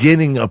fucking...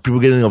 beginning of people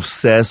getting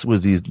obsessed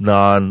with these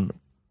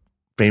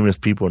non-famous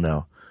people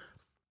now.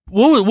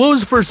 What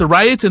was first, the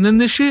riots and then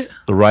this shit?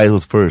 The riot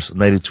was first,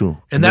 92.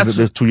 And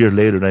that's 2 years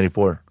later,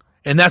 94.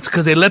 And that's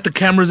because they let the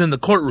cameras in the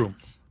courtroom.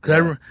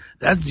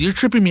 You're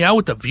tripping me out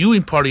with the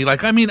viewing party.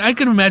 Like, I mean, I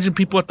can imagine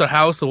people at their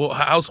house, a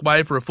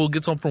housewife or a fool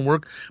gets home from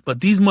work,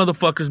 but these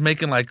motherfuckers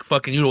making like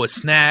fucking, with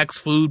snacks,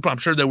 food. I'm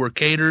sure they were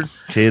catered.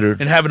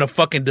 And having a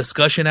fucking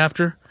discussion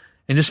after.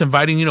 And just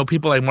inviting,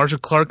 people like Marsha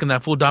Clark and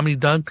that fool Dominic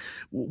Dunn.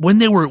 When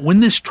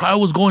this trial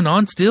was going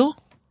on still?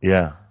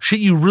 Yeah. Shit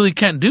you really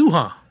can't do,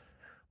 huh?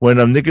 When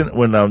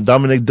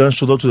Dominic Dunn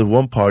showed up to the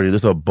one party,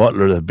 there's a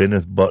butler that's been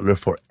his butler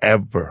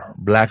forever.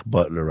 Black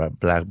butler, right?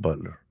 Black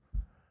butler.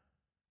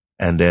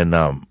 And then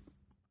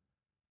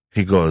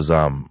he goes,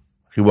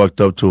 he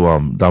walked up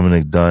to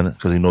Dominic Dunn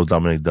because he knows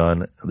Dominic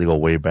Dunn. They go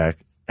way back.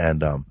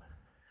 And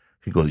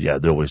he goes, yeah,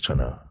 they're always trying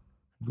to.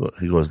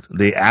 He goes,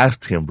 they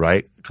asked him,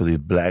 right? Because he's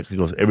black. He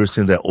goes, ever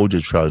since that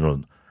OJ trial,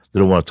 they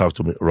don't want to talk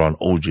to me around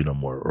OJ no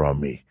more, around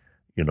me,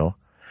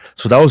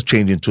 So that was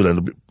changing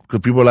too.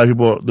 Because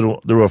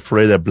they were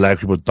afraid that black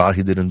people thought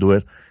he didn't do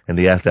it. And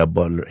they asked that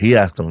butler. He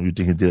asked him, you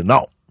think he did it?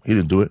 No, he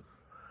didn't do it.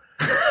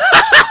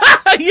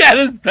 Yeah,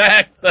 this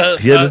back.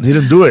 He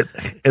didn't do it.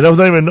 And I was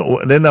not even know.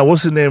 And then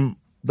what's his name?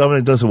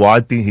 Dominic Dunn said, well, I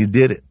think he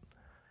did it.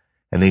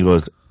 And he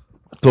goes,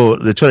 so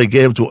they try to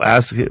get him to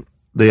ask him.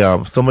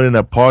 Somebody in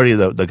that party,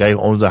 the guy who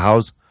owns the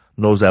house,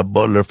 knows that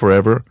butler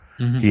forever.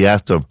 Mm-hmm. He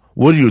asked him,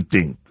 what do you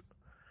think?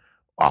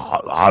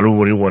 I don't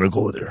really want to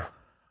go there.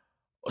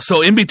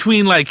 So in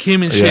between like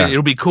him and shit,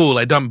 it'll be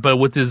cool. But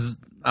with his,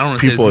 I don't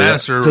want to say his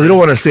master. Because they don't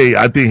want to say,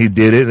 I think he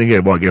did it,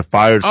 and get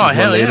fired. Oh,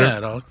 hell later. Yeah,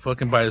 dog.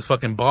 Fucking by his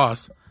fucking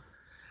boss.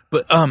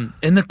 But, and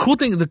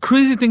the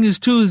crazy thing is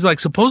too, is like,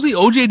 supposedly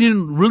OJ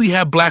didn't really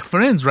have black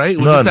friends, right? It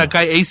was just that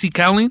guy, A.C.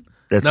 Cowling.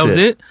 That was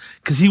it?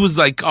 Because he was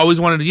like, always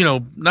wanted to,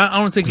 I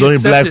don't say the only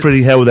black friend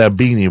he had with that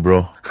beanie,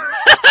 bro.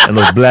 And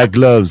those black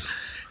gloves.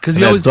 Because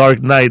he always.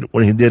 Dark Knight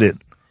when he did it.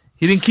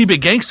 He didn't keep it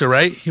gangster,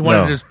 right? He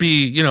wanted to just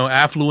be,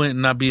 affluent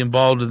and not be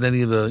involved with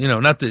any of the,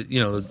 not the,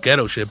 the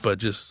ghetto shit, but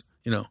just,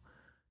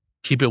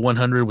 keep it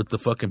 100 with the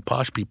fucking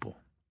posh people.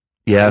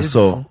 Yeah,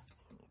 so,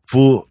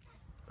 fool,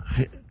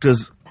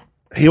 because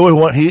he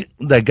always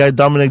that guy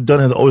Dominic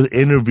Dunn has always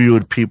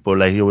interviewed people.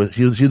 Like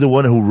he's the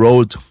one who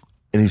wrote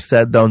and he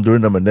sat down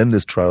during the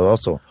Menendez trial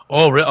also.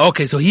 Oh, really?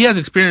 Okay, so he has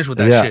experience with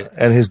that shit. Yeah,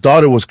 and his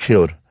daughter was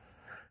killed.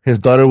 His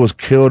daughter was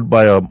killed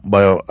by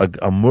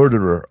a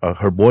murderer.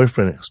 Her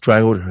boyfriend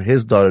strangled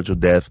his daughter to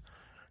death,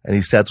 and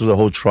he sat through the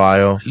whole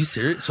trial. Are you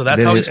serious? So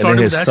that's how he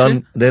started with that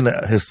shit? Then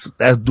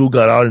that dude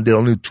got out and did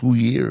only 2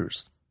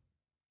 years.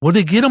 Would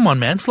they get him on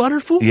manslaughter,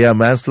 fool? Yeah,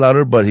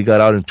 manslaughter, but he got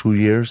out in 2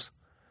 years.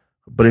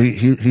 But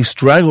he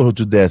strangled her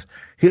to death.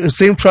 The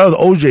same trial with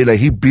OJ, like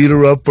he beat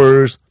her up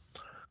first,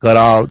 got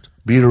out,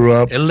 beat her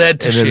up. It led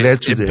to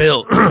shit. It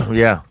built.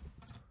 Yeah.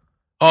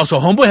 Oh,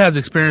 so Homeboy has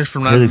experience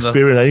from that. His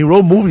experience. And he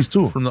wrote movies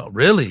too.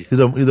 Really? He's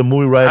a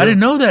movie writer. I didn't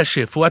know that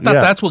shit, fool. I thought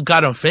that's what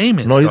got him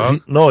famous.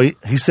 No,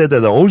 he said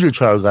that the OJ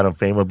trial got him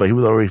famous, but he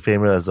was already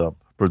famous as a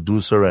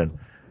producer and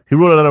he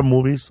wrote a lot of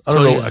movies. I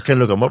don't know. I can't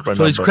look him up right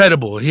now. So he's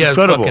credible. He has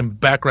fucking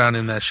background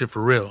in that shit for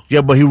real.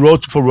 Yeah, but he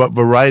wrote for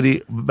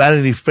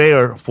Vanity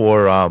Fair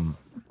for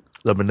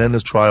the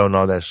Menendez trial and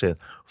all that shit.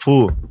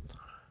 Fool.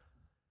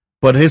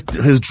 But his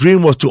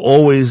dream was to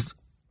always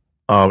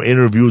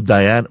interview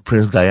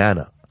Princess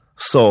Diana.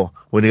 So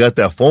when he got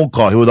that phone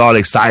call, he was all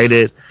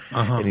excited,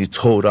 and he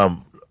told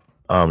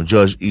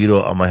Judge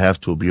Ito, "I'm gonna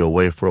have to be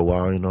away for a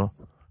while,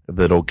 if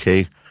that's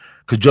okay."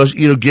 Because Judge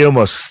Ito gave him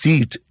a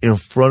seat in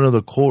front of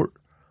the court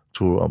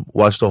to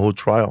watch the whole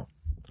trial.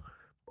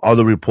 All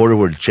the reporters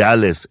were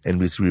jealous.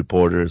 NBC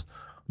reporters,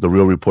 the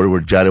real reporters were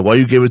jealous. Why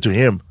you gave it to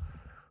him?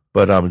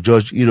 But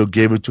Judge Ito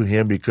gave it to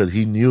him because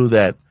he knew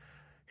that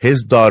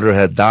his daughter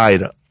had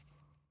died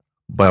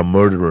by a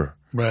murderer,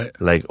 right?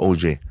 Like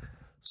OJ.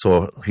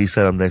 So he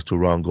sat up next to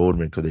Ron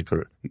Goldman because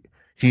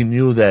he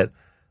knew that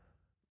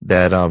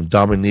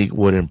Dominique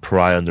wouldn't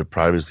pry on their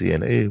privacy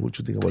and hey, what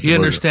you think about? He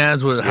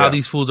understands how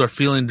these fools are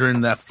feeling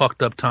during that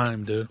fucked up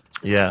time, dude.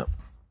 Yeah.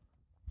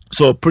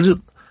 So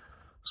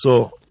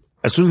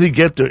as soon as he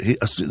gets there,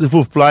 the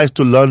fool flies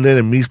to London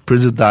and meets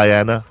Princess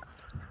Diana.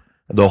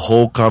 The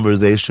whole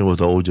conversation was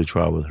the OJ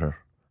trial with her.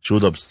 She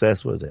was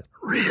obsessed with it.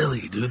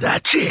 Really, dude?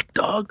 That chick,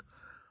 dog.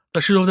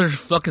 That shit over there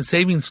fucking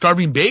saving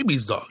starving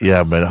babies, dog.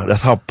 Yeah, man.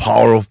 That's how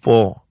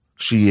powerful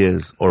she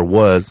is or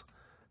was.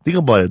 Think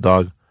about it,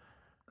 dog.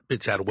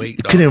 Bitch had to wait,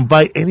 dog. You can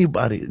invite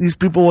anybody. These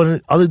people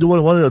wanted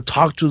to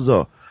talk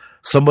to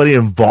somebody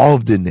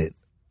involved in it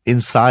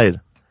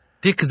inside.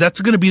 Dick, because that's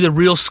going to be the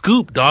real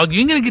scoop, dog. You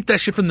ain't going to get that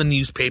shit from the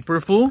newspaper,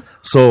 fool.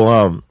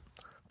 So,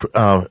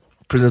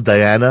 Princess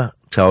Diana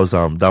tells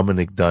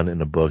Dominic Dunn in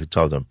the book, he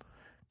tells him,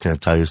 can I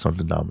tell you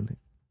something, Dominic?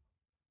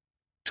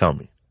 Tell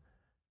me.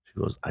 She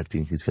goes, I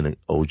think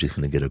OJ's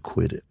gonna get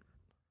acquitted.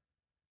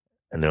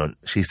 And then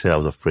she said, I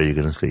was afraid you're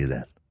gonna say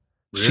that.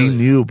 Really? She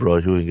knew,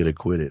 bro, he would get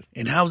acquitted.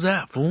 And how's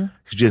that, fool?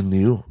 She just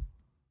knew.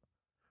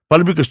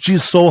 Probably because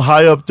she's so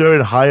high up there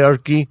in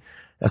hierarchy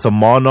as a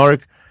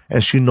monarch,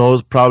 and she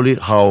knows probably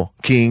how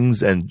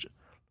kings and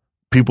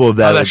people of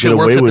that get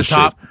away with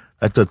shit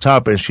at the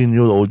top, and she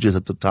knew OJ's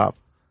at the top.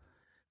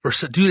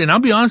 Dude, and I'll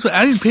be honest with you,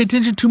 I didn't pay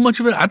attention too much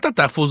of it. I thought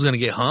that fool was going to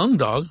get hung,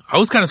 dog. I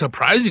was kind of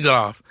surprised he got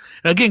off.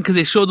 And again, because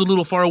they showed the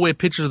little faraway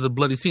pictures of the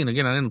bloody scene.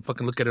 Again, I didn't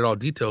fucking look at it all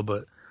detailed,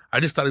 but I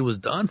just thought he was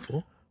done,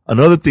 fool.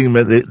 Another thing,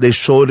 man, they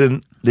showed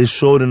in the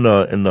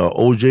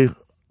OJ,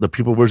 the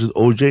People versus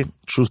OJ,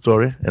 true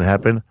story, it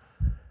happened.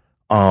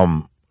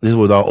 This is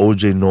without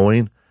OJ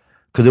knowing,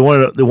 because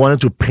they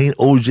wanted to paint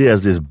OJ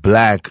as this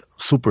black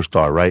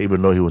superstar, right?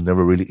 Even though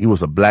he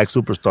was a black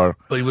superstar.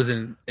 But he was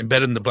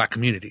embedded in the black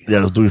community. Yeah,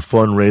 he was doing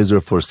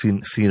fundraiser for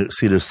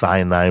Cedar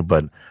Sinai,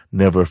 but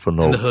never for in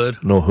the hood.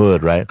 No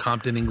hood, right?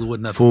 Compton,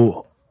 Inglewood, nothing.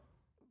 Fool,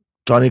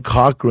 Johnny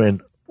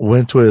Cochran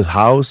went to his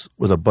house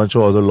with a bunch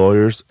of other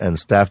lawyers and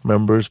staff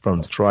members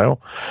from the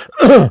trial,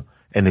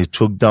 and they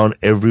took down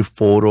every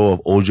photo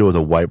of OJ with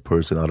a white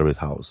person out of his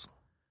house.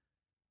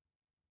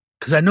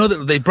 Because I know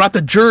that they brought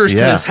the jurors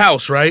to his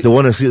house, right? They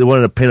wanted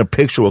to paint a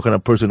picture of what kind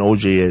of person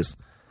OJ is.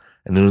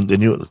 And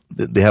then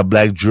they have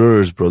black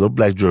jurors, bro. The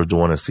black jurors don't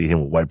want to see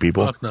him with white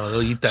people. Fuck no,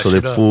 they'll eat that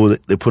shit up. So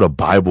they put a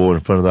Bible in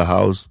front of the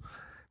house.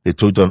 They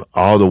took down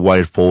all the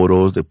white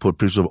photos. They put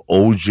pictures of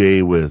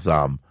OJ with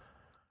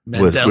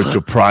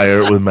Richard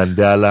Pryor, with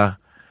Mandela.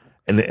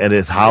 And at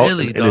his house,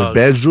 really, in his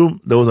bedroom,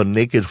 there was a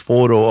naked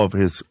photo of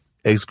his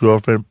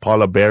ex-girlfriend,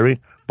 Paula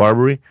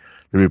Barbary.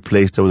 They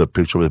replaced it with a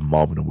picture of his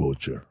mom in a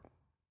wheelchair.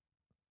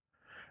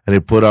 And they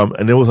put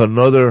and there was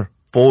another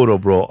photo,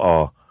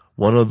 bro.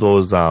 One of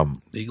those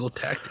legal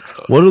tactics.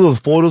 Dog. What are those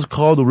photos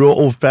called? The real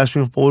old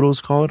fashioned photos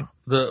called?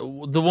 The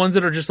ones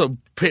that are just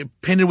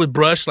painted with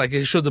brush, like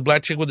it showed the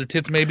black chick with her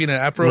tits maybe in an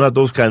afro. Not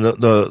those kind.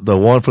 The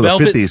one from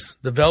Velvets, the 50s.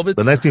 The Velvets.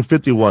 The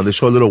 1951. They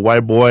show a little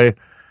white boy.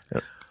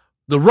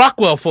 The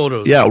Rockwell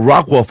photos. Yeah,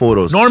 Rockwell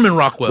photos. Norman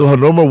Rockwell. A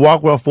Norman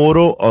Rockwell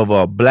photo of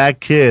a black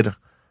kid,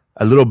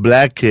 a little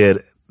black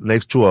kid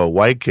next to a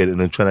white kid,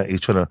 and then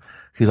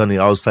he's on the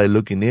outside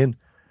looking in.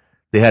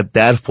 They had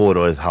that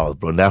photo at his house,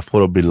 bro, and that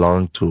photo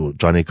belonged to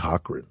Johnny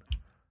Cochran.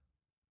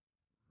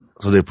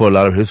 So they put a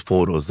lot of his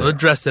photos there. They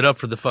dressed it up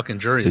for the fucking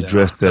jury. They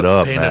dressed it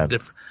up, man.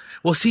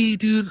 Well, see,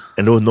 dude.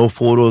 And there was no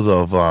photos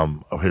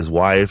of his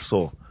wife,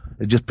 so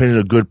it just painted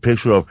a good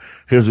picture of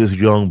here's this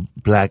young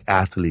black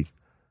athlete.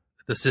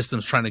 The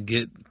system's trying to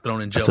get thrown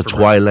in jail. It's the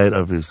twilight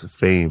of his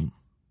fame.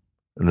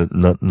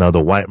 And now the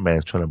white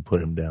man's trying to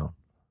put him down.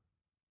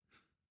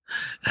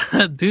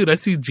 Dude, I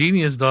see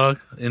genius, dog,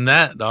 in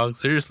that, dog.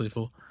 Seriously,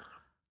 fool.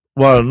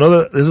 Well,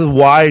 this is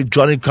why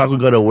Johnny Cochran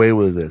got away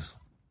with this.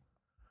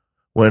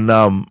 When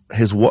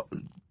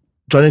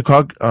Johnny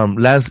Cochran,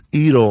 Lance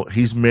Ito,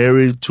 he's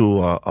married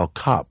to a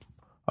cop,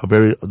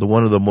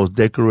 one of the most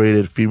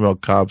decorated female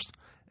cops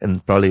in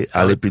probably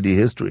LAPD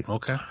history.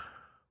 Okay.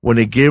 When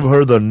they gave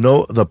her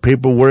the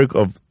paperwork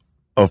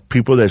of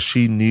people that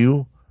she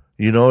knew,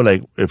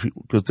 like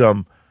because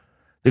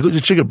they could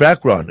just check her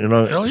background,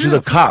 she's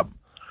a cop,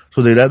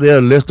 so they had a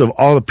list of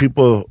all the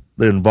people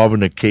that are involved in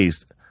the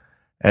case.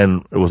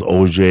 And it was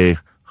OJ,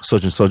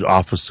 such and such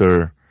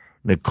officer,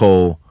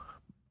 Nicole,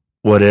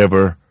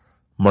 whatever,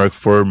 Mark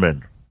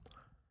Furman.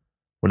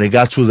 When they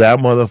got to that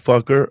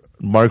motherfucker,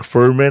 Mark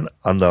Furman,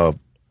 on the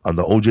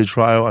OJ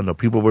trial, on the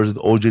People versus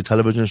OJ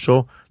television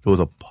show, there was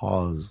a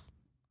pause.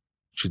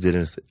 She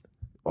didn't say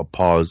a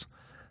pause.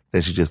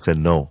 Then she just said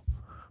no.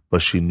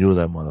 But she knew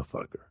that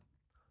motherfucker.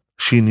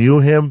 She knew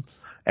him,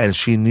 and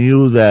she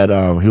knew that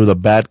he was a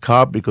bad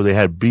cop because they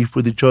had beef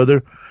with each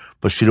other.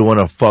 But she didn't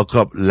want to fuck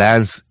up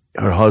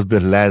her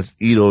husband Lance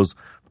Ito's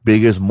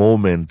biggest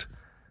moment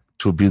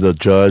to be the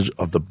judge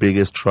of the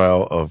biggest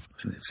trial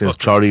since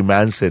Charlie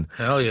Manson.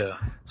 Hell yeah.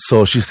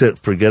 So she said,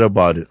 forget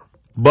about it.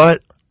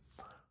 But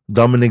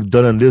Dominic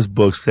Dunn in this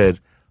book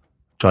said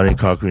Johnny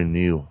Cochran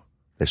knew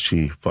that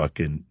she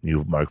fucking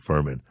knew Mark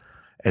Furman.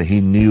 And he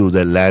knew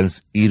that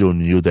Lance Ito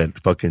knew that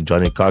fucking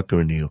Johnny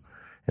Cochran knew.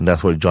 And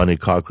that's why Johnny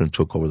Cochran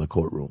took over the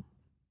courtroom.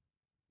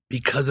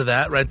 Because of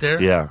that right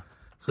there? Yeah.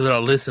 So that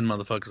I'll listen,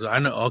 motherfuckers. I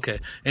know, okay.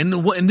 And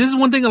this is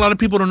one thing a lot of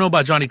people don't know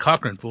about Johnny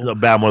Cochran, fool. He's a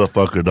bad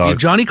motherfucker, dog. Yeah,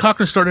 Johnny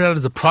Cochran started out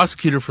as a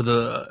prosecutor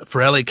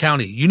for LA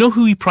County. You know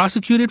who he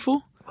prosecuted,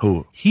 fool?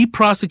 Who? He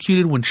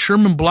prosecuted when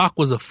Sherman Block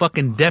was a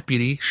fucking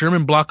deputy.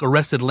 Sherman Block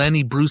arrested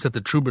Lenny Bruce at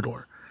the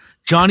Troubadour.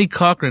 Johnny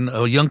Cochran,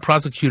 a young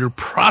prosecutor,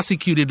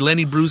 prosecuted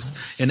Lenny Bruce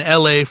in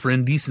LA for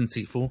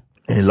indecency, fool.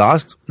 And he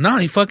lost? No,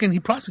 he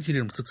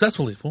prosecuted him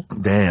successfully, fool.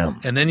 Damn.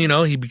 And then,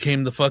 he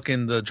became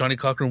the Johnny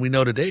Cochran we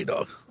know today,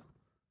 dog.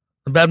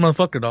 A bad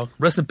motherfucker, dog.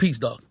 Rest in peace,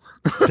 dog.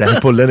 Did he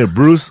put Lenny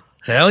Bruce?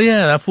 Hell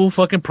yeah, that fool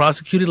fucking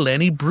prosecuted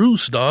Lenny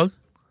Bruce, dog.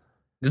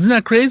 Isn't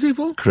that crazy,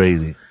 fool?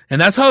 Crazy. And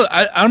that's how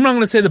I'm not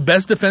going to say the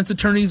best defense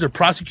attorneys or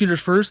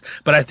prosecutors first,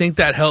 but I think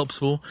that helps,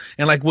 fool.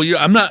 And like, well,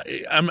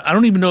 I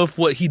don't even know if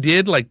what he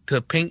did, like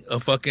to paint a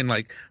fucking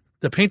like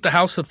to paint the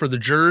house for the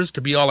jurors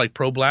to be all like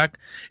pro-black.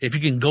 If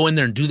you can go in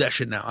there and do that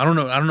shit now, I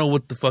don't know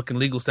what the fucking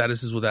legal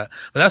status is with that,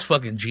 but that's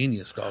fucking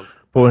genius, dog.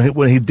 But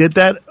when he did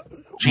that,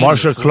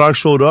 Marsha Clark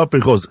showed up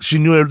because she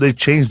knew they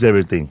changed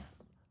everything.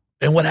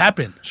 And what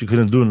happened? She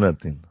couldn't do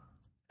nothing.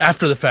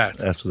 After the fact.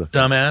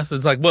 Dumbass.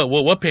 It's like,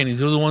 what paintings?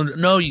 Who's the one?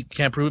 No, you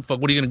can't prove it. Fuck,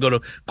 what are you going to go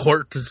to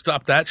court to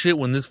stop that shit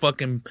when this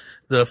fucking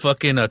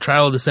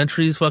trial of the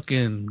century is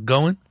fucking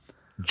going?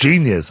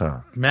 Genius, huh?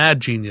 Mad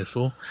genius,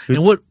 fool.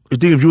 And what? You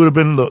think if you would have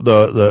been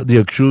the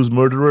accused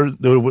murderer,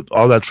 they would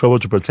all that trouble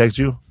to protect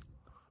you?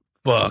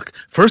 Fuck.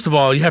 First of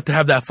all, you have to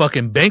have that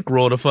fucking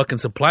bankroll to fucking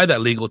supply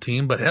that legal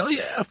team, but hell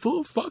yeah,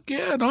 fool. Fuck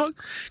yeah, dog.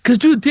 Cause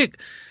dude, Dick,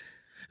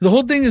 the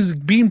whole thing is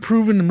being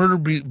proven to murder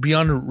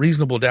beyond a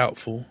reasonable doubt,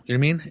 fool. You know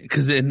what I mean?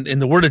 Because in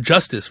the word of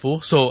justice,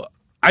 fool. So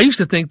I used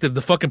to think that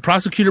the fucking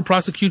prosecutor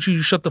prosecutes you,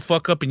 you shut the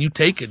fuck up and you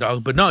take it,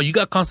 dog. But no, you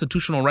got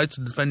constitutional rights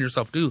to defend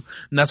yourself too,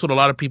 and that's what a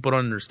lot of people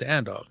don't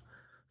understand, dog.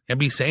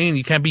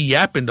 You can't be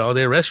yapping, dog.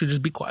 They arrest you,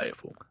 just be quiet,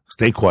 fool.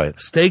 Stay quiet.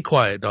 Stay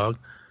quiet, dog.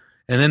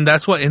 And then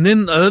that's why. And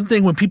then the other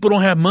thing, when people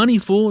don't have money,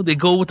 fool, they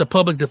go with the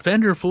public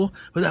defender, fool.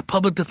 But that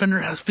public defender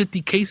has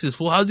 50 cases,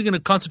 fool. How's he going to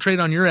concentrate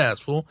on your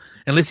ass, fool?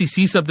 Unless he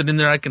sees something in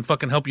there, I can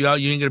fucking help you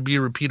out. You ain't going to be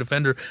a repeat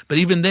offender. But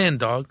even then,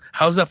 dog,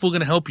 how's that fool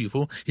going to help you,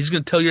 fool? He's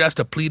going to tell your ass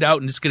to plead out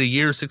and just get a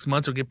year, 6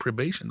 months, or get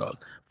probation, dog.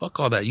 Fuck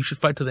all that. You should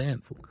fight to the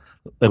end, fool.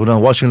 Like when I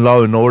was watching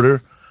Law and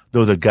Order,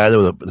 there was a guy that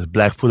was a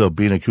black fool of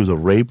being accused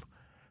of rape,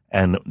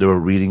 and they were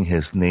reading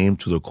his name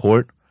to the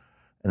court,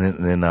 and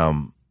then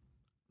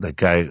that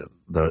guy.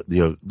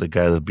 The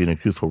guy that's being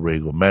accused for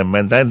rape,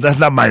 man, that's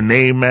not my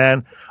name,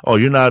 man. Oh,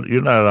 you're not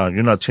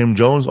Tim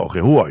Jones. Okay,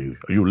 who are you?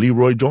 Are you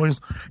Leroy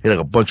Jones? You're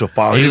like a bunch of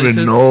files. You don't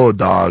even know,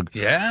 dog.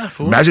 Yeah,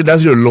 fool. Imagine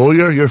that's your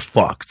lawyer. You're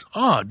fucked.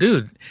 Oh,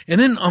 dude.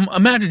 And then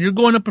imagine you're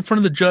going up in front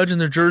of the judge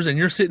and their jurors, and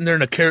you're sitting there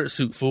in a carrot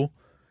suit, fool.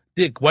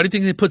 Dick, why do you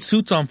think they put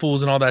suits on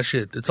fools and all that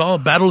shit? It's all a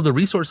battle of the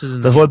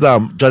resources. That's what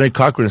Johnny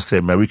Cochran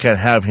said, man. We can't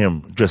have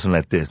him dressing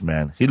like this,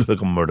 man. He looks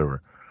like a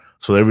murderer.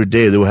 So every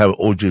day they will have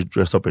OJ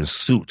dressed up in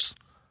suits.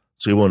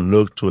 So he won't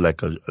look to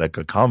like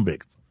a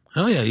convict.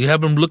 Oh yeah, you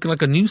have him looking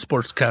like a news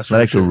sportscaster.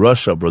 Like in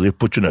Russia, bro. They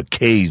put you in a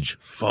cage.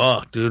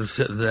 Fuck, dude.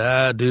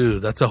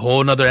 That's a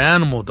whole nother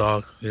animal,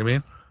 dog. You know what I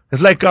mean?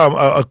 It's like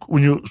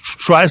when you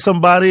try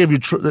somebody,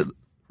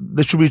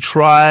 they should be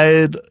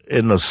tried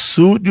in a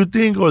suit, you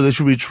think, or they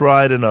should be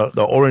tried in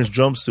the orange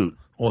jumpsuit?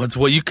 Well, it's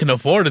what you can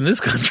afford in this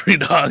country,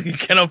 dog. You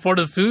can't afford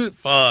a suit?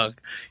 Fuck.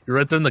 You're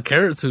right there in the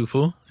carrot suit,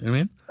 fool. You know what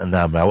I mean? And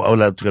man, I would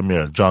like to get me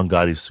a John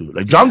Gotti suit.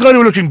 Like, John Gotti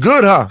was looking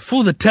good, huh?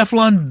 Fool, the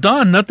Teflon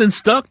Don, nothing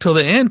stuck till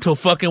the end, till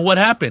fucking what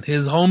happened?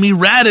 His homie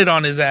ratted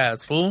on his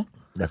ass, fool.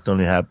 That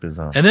only happens,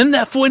 huh? And then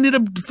that fool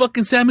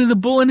Sammy the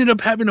Bull ended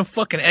up having a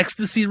fucking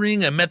ecstasy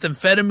ring, a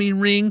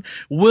methamphetamine ring,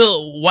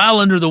 while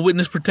under the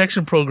witness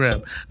protection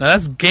program. Now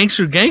that's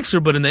gangster,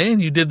 but in the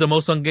end, you did the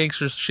most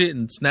ungangster shit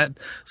and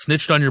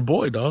snitched on your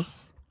boy, dog.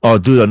 Oh,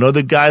 dude,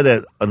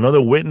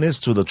 another witness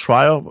to the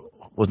trial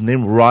was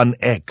named Ron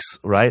X,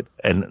 right?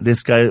 And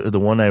this guy, the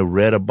one I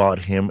read about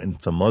him in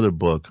some other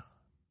book,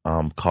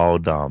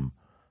 called the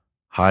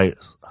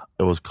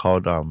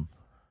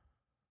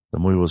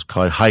movie was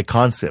called High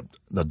Concept,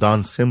 the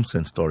Don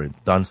Simpson story.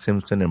 Don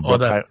Simpson and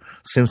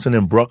Simpson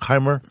and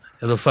Bruckheimer.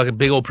 Yeah, the fucking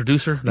big old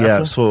producer.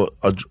 Yeah, so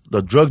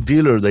the drug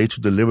dealer that used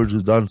to deliver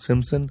to Don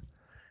Simpson,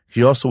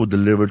 he also would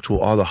deliver to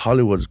all the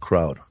Hollywood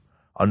crowd.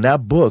 On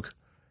that book,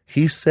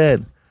 he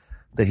said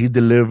that he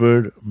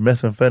delivered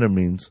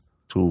methamphetamines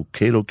to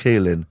Kato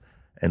Kaelin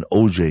and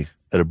OJ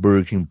at a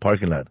Burger King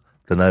parking lot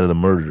the night of the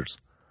murders,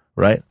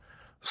 right?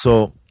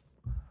 So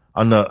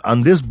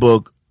on this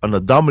book, on the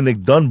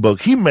Dominic Dunn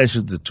book, he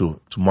mentions it to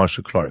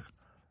Marsha Clark.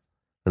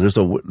 There's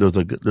a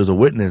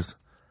witness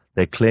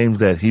that claims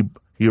that he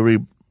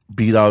already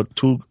beat out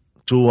two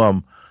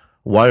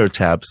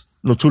wiretaps,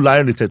 two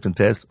lie detecting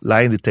tests,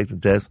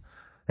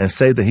 and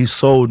say that he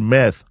sold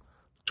meth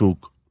to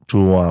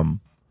Kato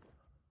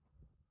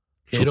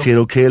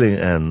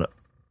Kaelin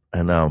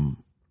and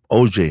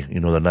OJ,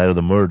 the night of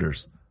the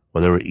murders,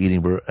 where they were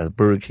eating at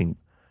Burger King.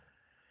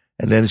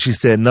 And then she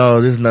said,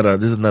 "No, this is not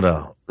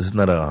a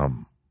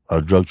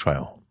drug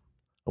trial.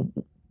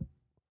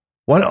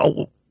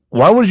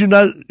 Why would you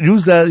not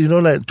use that,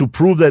 like to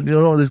prove that,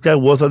 this guy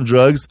was on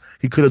drugs,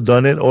 he could have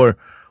done it? Or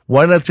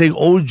why not take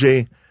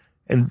OJ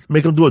and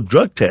make him do a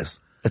drug test?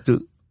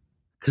 Because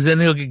then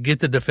he'll get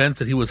the defense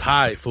that he was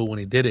high, fool, when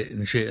he did it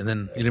and shit. And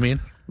then, you know what I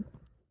mean?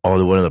 Oh,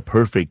 they wanted the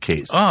perfect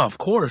case. Oh, of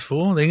course,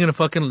 fool. They ain't gonna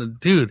fucking,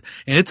 dude.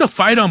 And it's a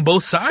fight on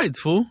both sides,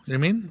 fool. You know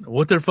what I mean?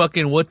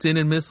 What's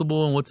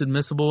inadmissible and what's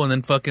admissible. And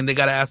then fucking they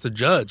gotta ask the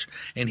judge.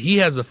 And he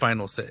has the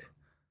final say.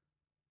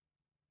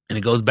 And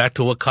it goes back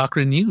to what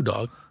Cochran knew,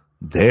 dog.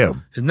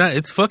 Damn.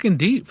 It's fucking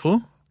deep,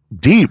 fool.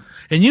 deep.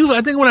 And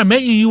I think when I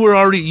met you, you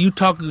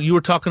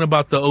were talking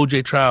about the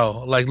OJ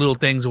trial, like Little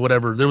Things or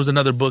whatever. There was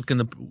another book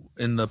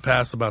in the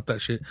past about that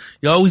shit.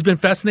 You always been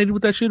fascinated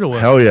with that shit or what?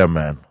 Hell yeah,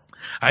 man.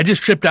 I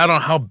just tripped out on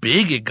how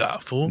big it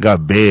got, fool.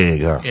 Got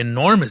big, huh?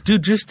 Enormous.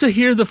 Dude, just to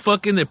hear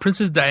that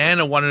Princess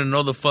Diana wanted to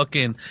know the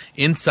fucking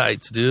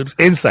insights, dude.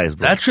 Insights,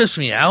 bro. That trips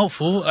me out,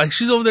 fool. Like,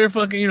 she's over there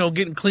fucking,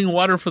 getting clean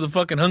water for the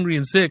fucking hungry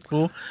and sick,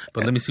 fool.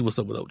 But let me see what's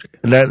up with OJ.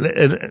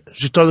 And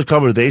she started the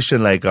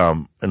conversation, like,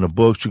 in the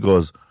book, she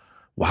goes,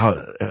 wow,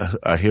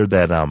 I hear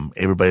that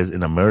everybody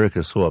in America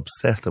is so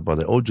obsessed about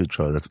the OJ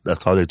trial.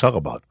 That's how they talk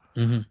about.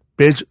 Mm-hmm.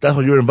 Bitch, that's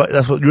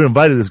what you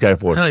invited this guy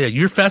for. Hell yeah,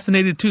 you're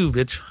fascinated too,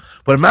 bitch.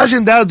 But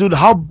imagine that, dude.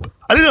 I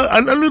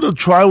knew the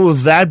trial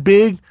was that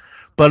big,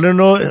 but I didn't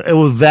know it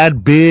was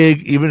that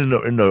big even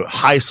in the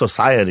high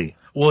society.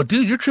 Well,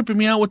 dude, you're tripping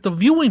me out with the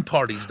viewing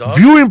parties, dog.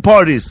 Viewing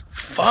parties.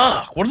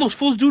 Fuck. What do those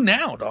fools do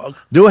now, dog?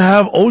 They would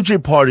have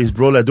OJ parties,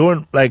 bro.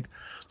 Like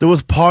there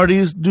was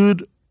parties,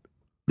 dude.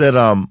 That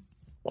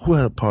who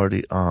had a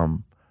party? I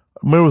don't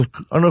know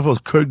if it was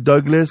Kirk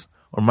Douglas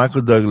or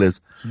Michael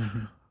Douglas.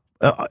 Mm-hmm.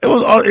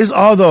 It's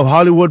all the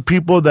Hollywood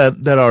people that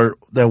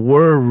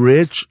were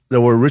rich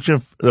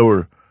and that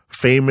were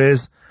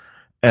famous,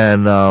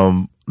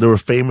 and they were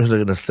famous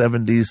like in the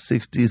 70s,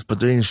 60s, but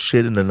they ain't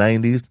shit in the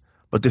 90s.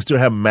 But they still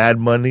have mad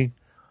money,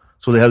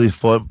 so they have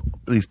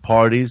these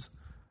parties.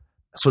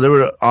 So they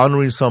were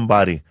honoring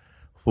somebody.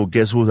 Well,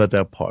 guess who was at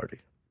that party?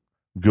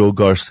 Gil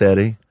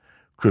Garcetti,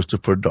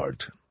 Christopher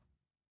Darden.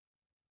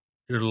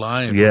 You're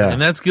lying. Yeah,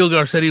 and that's Gil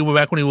Garcetti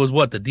back when he was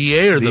what, the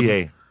DA or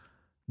DA,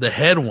 the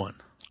head one.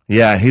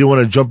 Yeah, he didn't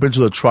want to jump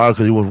into the trial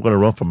because he was going to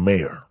run for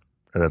mayor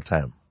at that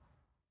time.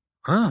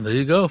 Oh, there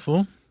you go,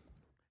 fool.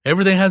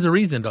 Everything has a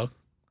reason, dog.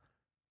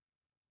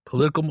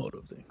 Political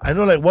motive thing. I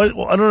know, like, what?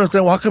 I don't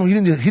understand. How come he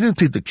didn't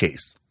take the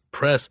case?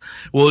 Press.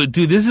 Well,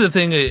 dude, this is the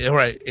thing,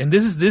 right? And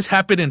this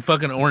happened in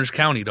fucking Orange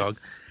County, dog.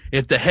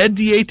 If the head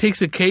DA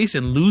takes a case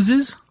and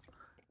loses,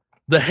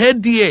 the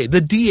head DA, the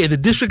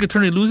district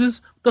attorney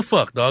loses, the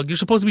fuck, dog? You're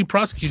supposed to be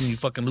prosecuting, you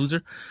fucking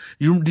loser.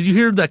 Did you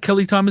hear that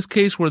Kelly Thomas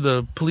case where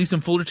the police in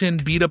Fullerton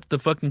beat up the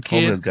fucking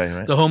kid? Homeless guy,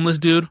 right? The homeless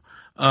dude.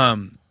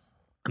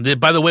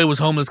 By the way, was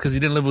homeless because he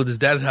didn't live with his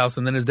dad's house,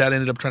 and then his dad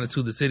ended up trying to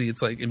sue the city.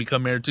 It's like, and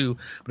become mayor too.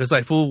 But it's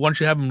like, fool, why don't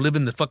you have him live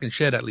in the fucking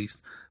shed at least?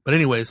 But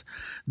anyways,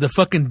 the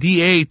fucking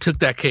DA took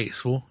that case,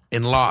 fool,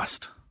 and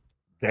lost.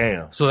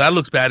 Damn. So that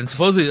looks bad. And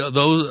supposedly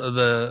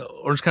the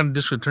Orange County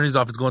District Attorney's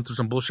Office is going through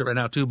some bullshit right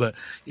now too, but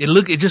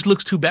it just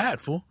looks too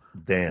bad, fool.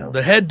 Damn.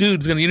 The head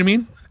dude's gonna, you know what I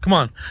mean? Come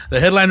on. The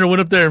headliner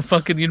went up there and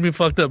fucking, you know what I mean,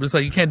 fucked up. It's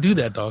like, you can't do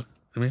that, dog.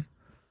 I mean,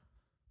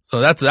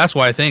 so that's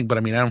why I think, but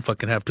I mean, I don't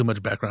fucking have too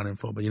much background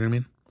info, but you know what I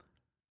mean?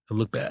 It'll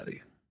look bad.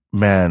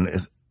 Man,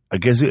 I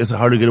guess it's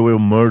hard to get away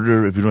with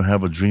murder if you don't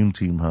have a dream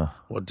team, huh?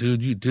 Well,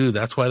 dude, you do.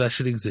 That's why that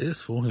shit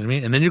exists, fool. You know what I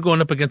mean? And then you're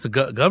going up against a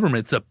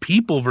government. It's a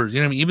people versus,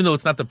 you know what I mean? Even though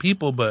it's not the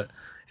people, but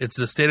it's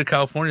the state of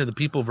California, the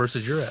people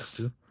versus your ass,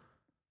 dude.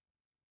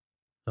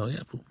 Oh,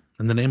 yeah, fool.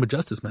 In the name of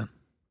justice, man.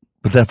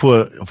 But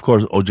therefore, of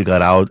course, OJ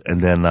got out, and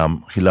then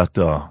he lost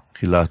the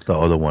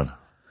other one.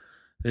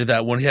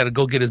 That one, he had to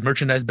go get his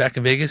merchandise back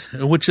in Vegas,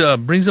 which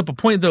brings up a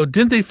point, though.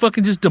 Didn't they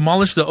fucking just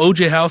demolish the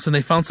OJ house, and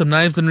they found some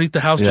knives underneath the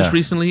house just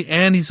recently,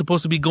 and he's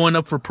supposed to be going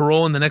up for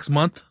parole in the next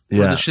month for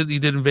the shit he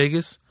did in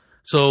Vegas?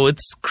 So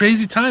it's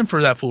crazy time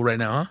for that fool right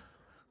now, huh?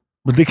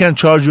 But they can't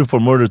charge you for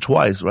murder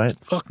twice, right?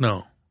 Fuck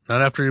no.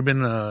 Not after you've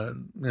been,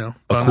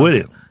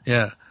 acquitted.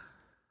 Yeah.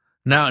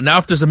 Now,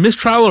 if there's a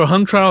mistrial or a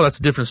hung trial, that's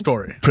a different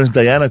story. Prince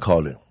Diana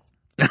called it.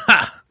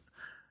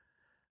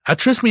 That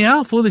tripped me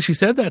out, fool, that she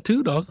said that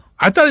too, dog.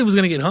 I thought he was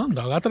going to get hung,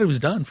 dog. I thought he was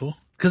done, fool.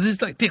 Because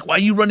it's like, Dick, why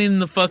you running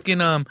the fucking,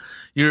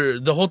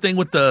 the whole thing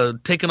with the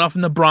taking off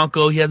in the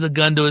Bronco, he has a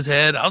gun to his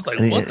head. I was like,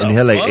 what the fuck? And he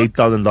had like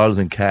 $8,000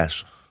 in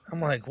cash.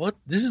 I'm like, what?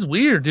 This is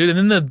weird, dude.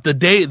 And then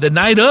the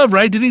night of,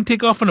 right? Didn't he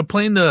take off on a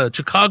plane to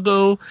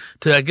Chicago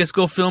to, I guess,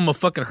 go film a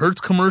fucking Hertz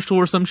commercial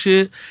or some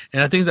shit?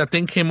 And I think that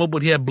thing came up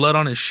when he had blood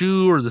on his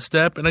shoe or the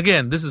step. And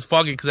again, this is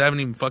foggy because I haven't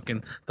even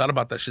fucking thought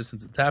about that shit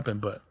since it's happened,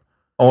 but.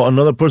 Oh,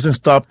 another person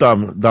stopped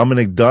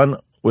Dominic Dunn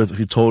with,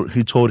 he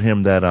told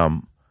him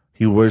that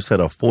he works at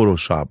a photo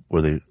shop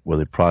where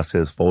they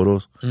process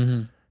photos.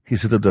 Mm-hmm. He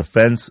said the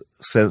defense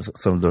sent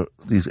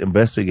these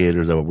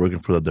investigators that were working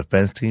for the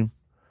defense team.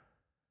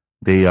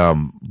 They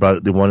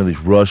wanted these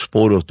rush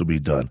photos to be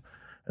done,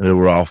 and they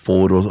were all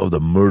photos of the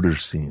murder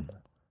scene,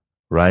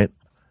 right?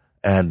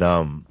 And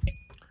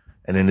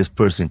then this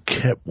person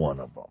kept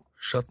one of them.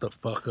 Shut the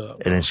fuck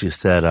up. And then she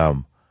said,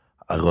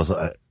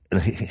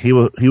 and he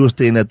was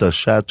staying at the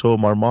Chateau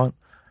Marmont,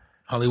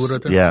 Hollywood,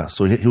 right there. Yeah,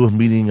 so he was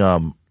meeting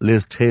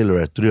Liz Taylor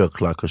at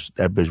 3:00 because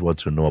that bitch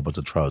wanted to know about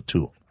the trial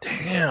too.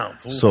 Damn.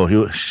 Fool. So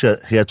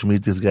he had to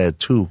meet this guy at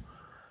 2:00.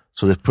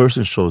 So this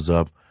person shows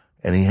up,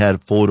 and he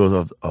had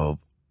photos of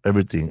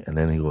everything, and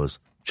then he goes,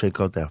 check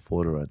out that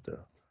photo right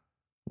there.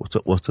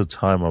 What's the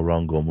time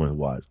around Gomez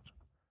watched?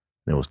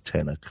 And it was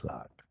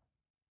 10:00.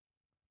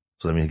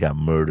 So that means he got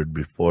murdered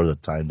before the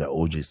time that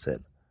OJ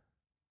said.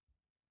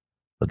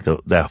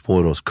 But that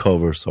photo's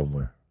covered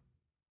somewhere.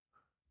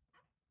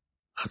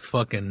 That's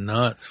fucking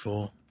nuts,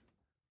 fool.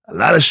 A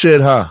lot of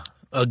shit, huh?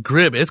 A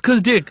grip. It's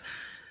because, Dick,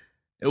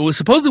 it was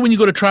supposedly when you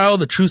go to trial,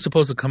 the truth's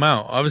supposed to come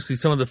out. Obviously,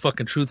 some of the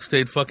fucking truth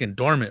stayed fucking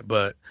dormant,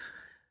 but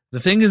the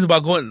thing is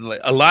about going,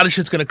 like, a lot of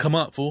shit's gonna come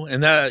up, fool.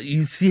 And that,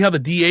 you see how the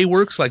DA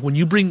works? Like, when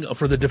you bring,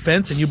 for the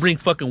defense, and you bring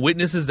fucking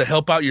witnesses to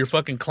help out your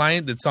fucking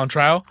client that's on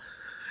trial,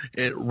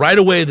 right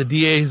away, the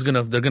DA is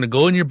they're gonna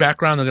go in your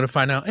background, they're gonna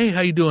find out, hey,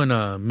 how you doing,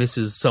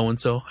 Mrs.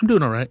 So-and-so? I'm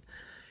doing all right.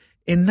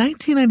 In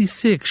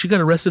 1996, she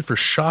got arrested for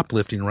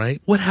shoplifting,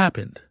 right? What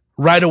happened?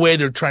 Right away,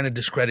 they're trying to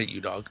discredit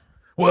you, dog.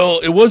 Well,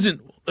 it was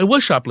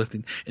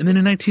shoplifting. And then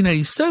in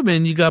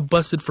 1997, you got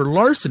busted for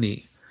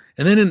larceny.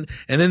 And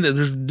then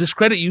there's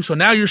discredit you. So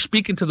now you're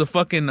speaking to the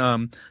fucking,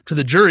 to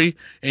the jury,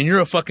 and you're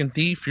a fucking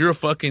thief. You're a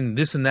fucking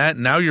this and that.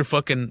 And now you're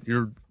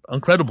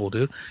uncredible,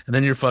 dude. And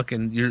then your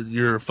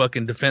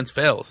fucking defense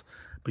fails.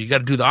 But you got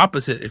to do the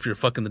opposite if you're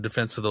fucking the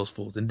defense of those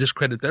fools and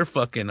discredit their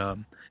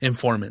fucking,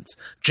 informants.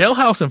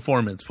 Jailhouse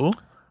informants, fool.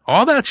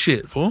 All that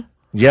shit, fool.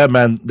 Yeah,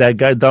 man. That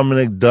guy,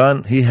 Dominic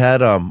Dunn, he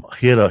had a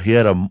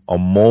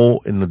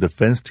mole in the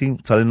defense team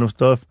telling him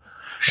stuff.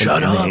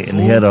 Shut up, and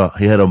he had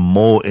a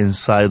mole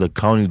inside the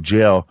county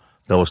jail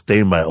that was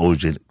stained by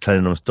OJ,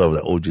 telling him stuff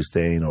that OJ's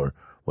saying or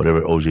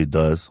whatever OJ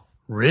does.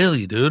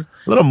 Really, dude?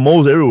 A lot of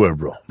moles everywhere,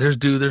 bro. There's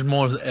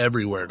moles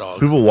everywhere,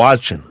 dog. People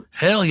watching.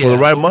 Hell yeah. For the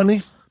right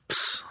money?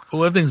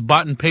 Fool, everything's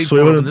bought and paid for.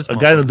 So in this a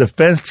guy in the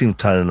defense team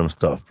telling them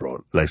stuff,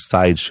 bro. Like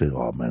side shit.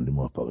 Oh, man, the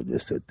motherfucker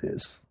just said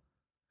this.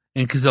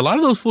 And because a lot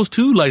of those fools,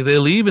 too, like, they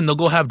leave and they'll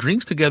go have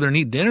drinks together and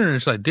eat dinner. And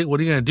it's like, Dick, what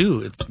are you going to do?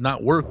 It's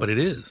not work, but it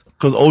is.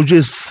 Because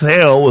OJ's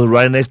cell was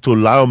right next to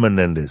Lau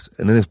Menendez.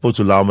 And then they spoke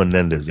to Lau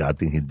Menendez. Yeah, I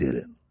think he did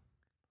it.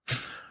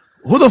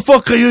 Who the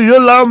fuck are you? You're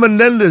Lau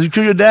Menendez. You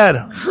killed your dad.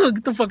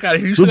 Get the fuck out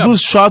of here. Those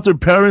dudes shot their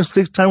parents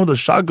 6 times with a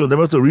shotgun. They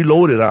must have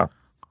reloaded, huh?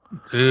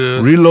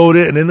 Dude. Reload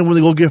it, and then when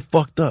they go get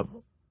fucked up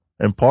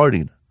and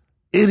partied.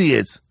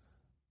 Idiots.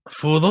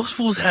 Fool, those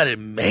fools had it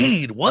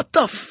made. What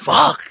the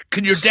fuck?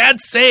 Could your dad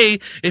say,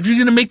 if you're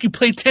going to make you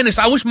play tennis?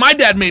 I wish my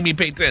dad made me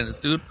play tennis,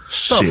 dude.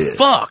 What the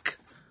fuck?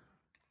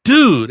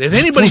 Dude, if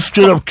anybody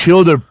straight up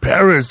killed their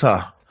parents,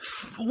 huh?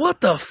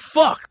 What the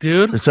fuck,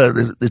 dude? They try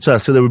to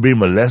say they were being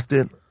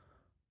molested.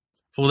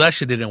 Fool, that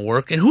shit didn't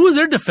work. And who was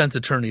their defense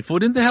attorney? Fool,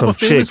 didn't they have a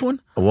famous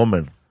one? A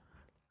woman.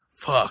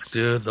 Fuck,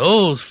 dude.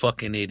 Those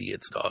fucking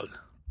idiots, dog.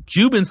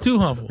 Cubans too,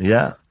 huh? Fool?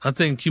 Yeah. I'm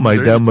saying Cubans.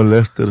 My dad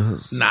molested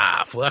us.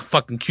 Nah, fool, that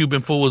fucking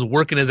Cuban fool was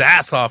working his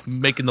ass off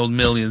making those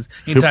millions.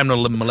 Ain't time to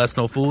molest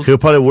no fools. He was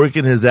probably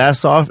working his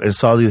ass off and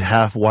saw these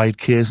half-white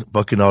kids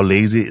fucking all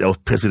lazy. That was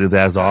pissing his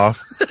ass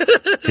off.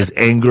 His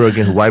anger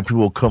against white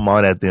people come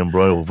on at them,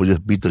 bro. We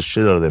just beat the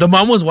shit out of them. The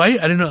mom was white?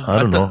 I didn't know. I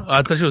don't know.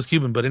 I thought she was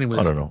Cuban, but anyways.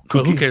 I don't know.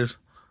 But who cares?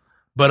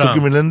 But Cookie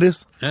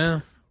Menendez? Yeah.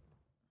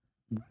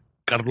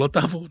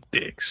 Carlota, fool.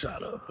 Dick,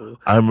 shut up, fool.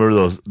 I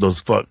remember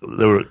those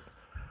they were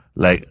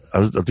like,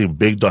 I think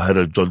Big Dog had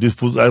a joke. These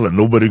fools act like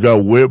nobody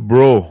got whipped,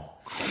 bro.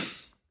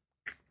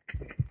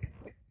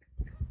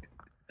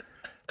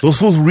 Those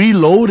fools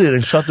reloaded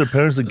and shot their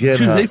parents again.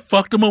 Dude, they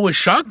fucked them up with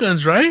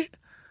shotguns, right?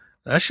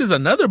 That shit's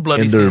another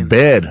bloody in their scene.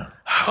 bed.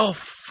 Oh,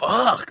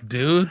 fuck,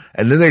 dude.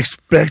 And then they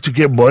expect to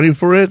get money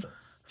for it?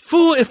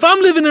 Fool, if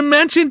I'm living in a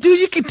mansion, dude,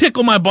 you can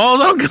tickle my balls.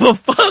 I don't give a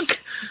fuck.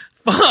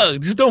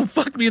 Fuck. Just don't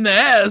fuck me in the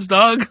ass,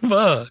 dog.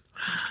 Fuck.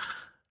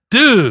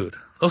 Dude,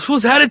 those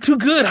fools had it too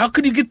good. How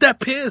could you get that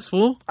pissed,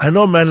 fool? I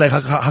know, man. Like,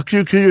 how can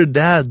you kill your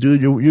dad,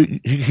 dude?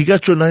 He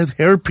got you a nice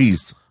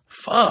hairpiece.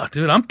 Fuck,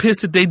 dude. I'm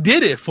pissed that they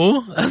did it,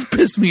 fool. That's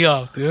pissed me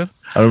off, dude.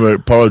 I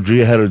remember Paulo G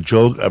had a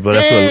joke, but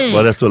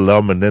that's what Lau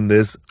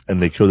Menendez,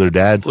 and they killed their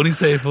dad. What'd he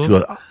say, fool? He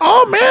goes,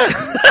 oh,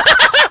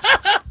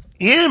 man.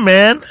 Yeah,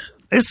 man.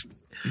 It's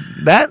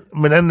that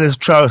Menendez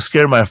tried to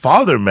scare my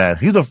father, man.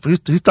 He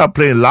stopped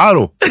playing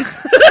lotto.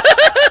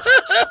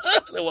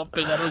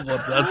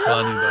 That's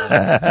funny,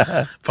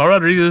 dog. Paul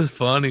Rodriguez is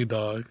funny,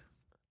 dog.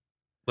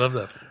 Love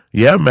that.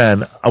 Yeah,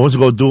 man. I want to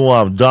go do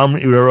Dom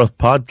Irrera's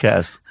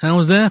podcast. How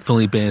was that,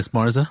 Felipe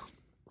Esparza?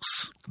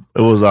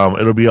 It was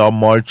it'll be on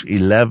March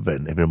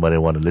 11. If anybody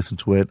want to listen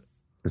to it,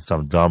 it's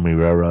Dom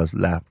Irrera's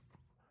laugh.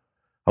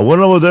 I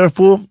went over there,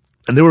 fool,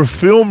 and they were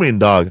filming,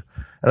 dog.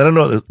 And I don't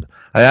know.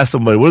 I asked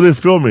somebody, what are they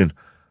filming?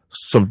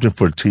 Something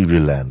for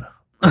TV Land.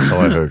 That's how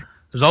I heard.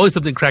 There's always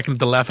something cracking at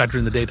the Laugh Factory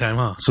in the daytime,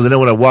 huh? So then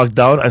when I walked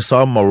down, I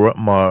saw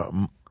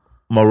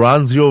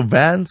Maranzio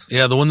Vans.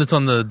 Yeah, the one that's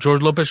on the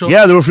George Lopez show?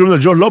 Yeah, they were filming the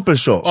George Lopez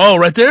show. Oh,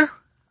 right there?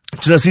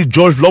 So I see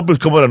George Lopez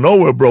come out of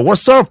nowhere, bro.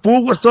 What's up,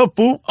 fool? What's up,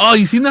 fool? Oh,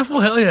 you seen that fool?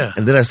 Hell yeah.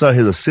 And then I saw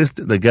his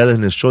assistant, the guy that's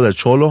in his show, that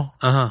Cholo.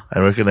 Uh-huh. I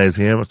recognized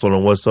him. I told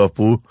him, what's up,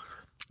 fool?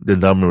 Then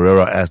Dom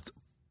Irrera asked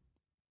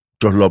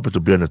George Lopez to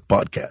be on his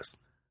podcast.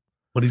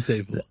 What'd he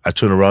say, fool? I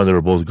turned around, they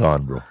were both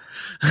gone, bro.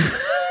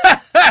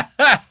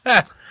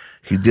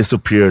 He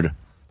disappeared.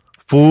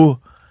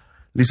 Fool.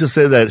 Lisa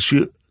said that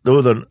there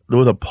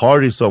was a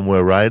party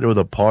somewhere, right? There was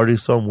a party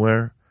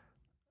somewhere.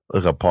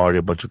 Like a party,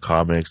 a bunch of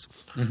comics,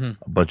 a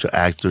bunch of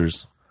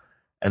actors.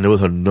 And there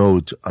was a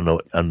note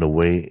on the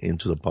way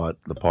into the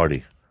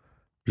party.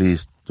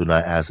 Please do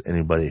not ask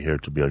anybody here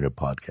to be on your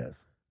podcast.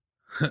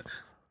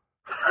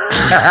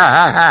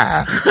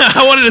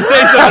 I wanted to say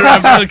something,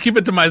 I'm going to keep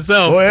it to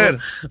myself. Go ahead.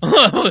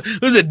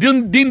 Was it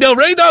Dean Del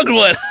Rey, dog, or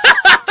what?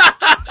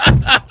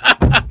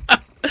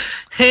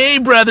 Hey,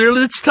 brother,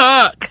 let's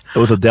talk. It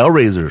was the Del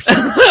Raisers.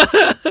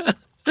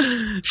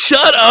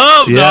 Shut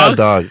up, Yeah, dog.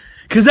 dog.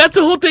 Because that's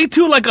the whole thing,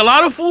 too. Like, a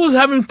lot of fools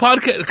having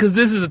podcasts. Because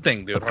this is the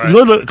thing, dude. Right? You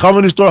go to the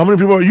Comedy Store. How many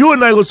people are you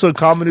and I go to a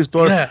Comedy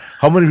Store? Yeah.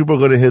 How many people are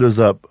going to hit us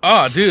up?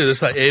 Oh, dude,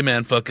 it's like, hey,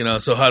 man,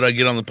 fucking, so how do I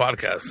get on the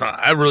podcast?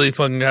 I really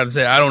fucking have to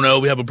say, I don't know.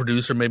 We have a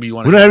producer. Maybe you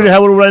want We to. don't even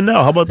have one right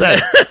now. How about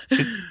that?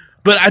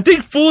 But I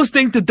think fools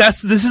think that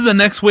this is the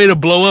next way to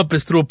blow up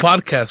is through a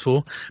podcast,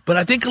 fool. But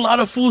I think a lot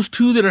of fools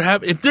too that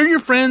are if they're your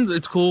friends,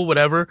 it's cool,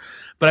 whatever.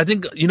 But I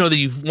think, that you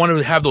want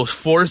to have those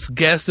forced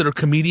guests that are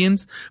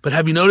comedians. But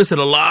have you noticed that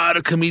a lot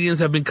of comedians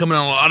have been coming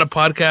on a lot of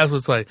podcasts where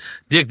it's like,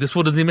 Dick, this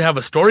fool doesn't even have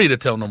a story to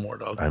tell no more,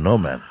 dog. I know,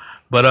 man.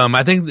 But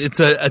I think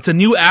it's a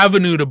new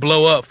avenue to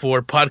blow up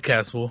for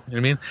podcasts, fool. You know what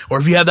I mean? Or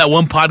if you have that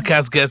one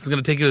podcast guest that's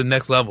going to take you to the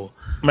next level.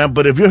 Man,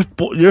 but if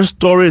your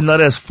story is not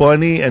as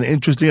funny and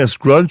interesting as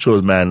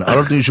Scrunchos, man, I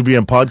don't think you should be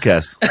in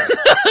podcasts.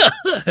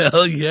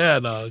 Hell yeah,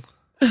 dog.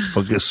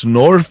 Fucking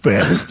snore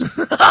fest.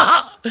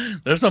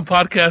 There's some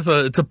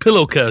podcasts, it's a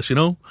pillow cast,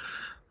 I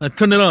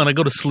turn it on, I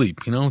go to sleep,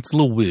 it's a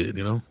little weird,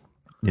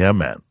 Yeah,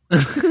 man.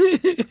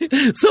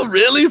 So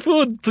really,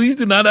 fool, please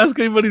do not ask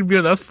anybody to be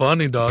on. That's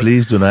funny, dog.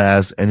 Please do not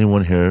ask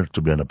anyone here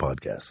to be on a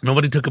podcast.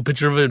 Nobody took a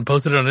picture of it and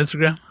posted it on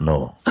Instagram?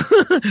 No.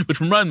 Which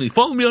reminds me,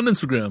 follow me on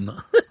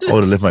Instagram. I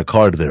would have left my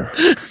card there.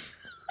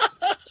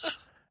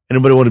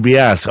 Anybody want to be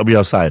asked? I'll be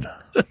outside.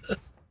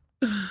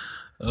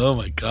 Oh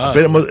my God.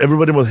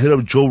 Everybody must hit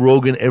up Joe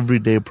Rogan every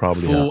day,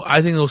 probably. Fool, huh?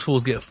 I think those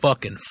fools get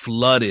fucking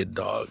flooded,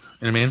 dog. You know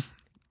what I mean?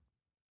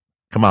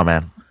 Come on,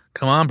 man.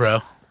 Come on,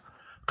 bro.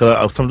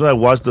 Because sometimes I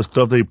watch the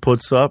stuff that he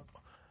puts up,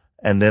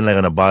 and then like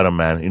on the bottom,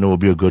 man, will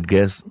be a good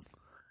guess.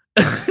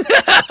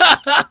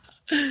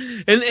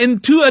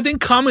 And two, I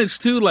think comments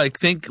too,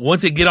 think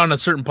once they get on a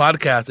certain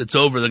podcast, it's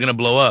over. They're gonna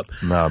blow up.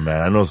 Nah,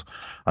 man.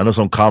 I know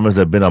some comments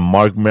that have been on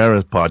Mark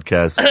Maron's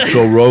podcast,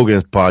 Joe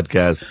Rogan's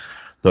podcast,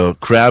 the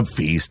Crab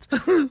Feast,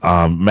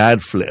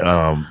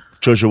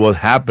 Church of What's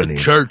Happening.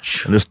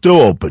 Church. And they're still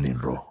opening,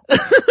 bro.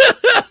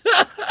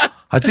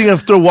 I think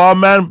after a while,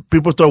 man,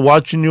 people start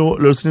watching you,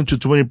 listening to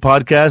too many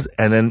podcasts,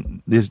 and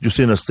then you're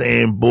seeing the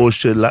same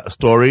bullshit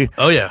story.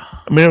 Oh, yeah.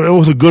 I mean, it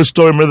was a good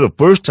story. Remember the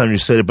first time you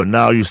said it, but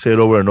now you say it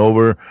over and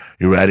over.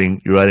 You're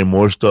adding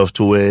more stuff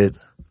to it.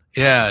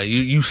 Yeah,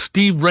 you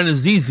Steve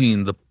Renazizi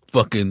in the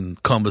fucking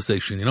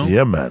conversation,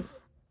 Yeah, man.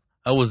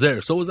 I was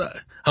there. So was I.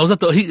 I was at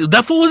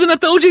that fool wasn't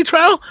at the OJ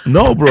trial?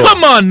 No, bro.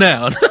 Come on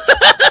now. I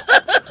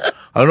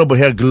don't know, but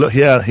he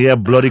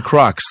had bloody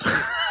Crocs.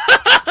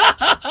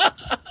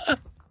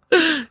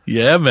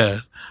 Yeah,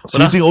 man.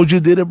 So you think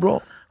OJ did it,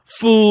 bro?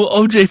 Fool,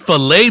 OJ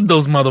filleted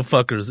those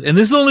motherfuckers. And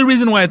this is the only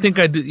reason why I think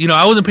I did.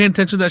 I wasn't paying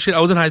attention to that shit. I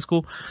was in high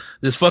school.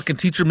 This fucking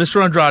teacher,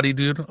 Mr. Andrade,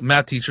 dude, a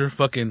math teacher,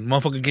 fucking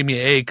motherfucker gave me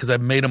an A because I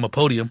made him a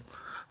podium.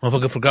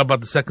 Motherfucker forgot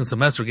about the second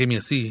semester, gave me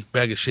a C,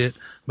 bag of shit.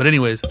 But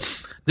anyways,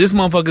 this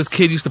motherfucker's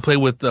kid used to play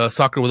with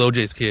soccer with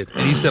OJ's kid.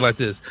 And he said like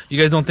this,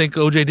 you guys don't think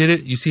OJ did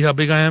it? You see how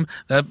big I am?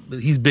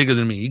 He's bigger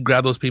than me. He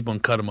grabbed those people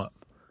and cut them up.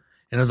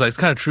 And I was like, it's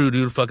kind of true,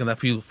 dude. Fucking that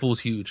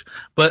fool's huge.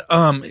 But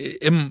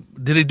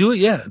did he do it?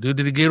 Yeah, dude.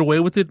 Did he get away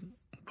with it?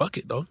 Fuck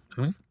it, dog.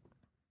 You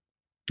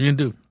can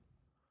do.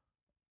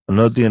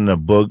 Another thing in the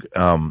book,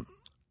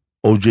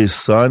 OJ's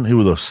son, he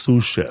was a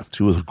sous chef.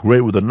 He was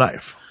great with a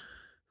knife.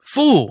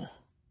 Fool.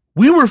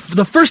 We were,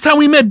 the first time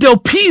we met Del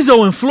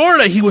Pizzo in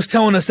Florida, he was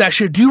telling us that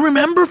shit. Do you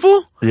remember,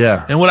 fool?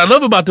 Yeah. And what I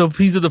love about Del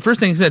Pizzo, the first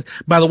thing he said,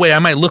 by the way, I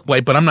might look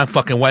white, but I'm not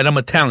fucking white. I'm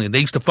Italian. They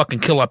used to fucking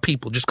kill our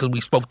people just because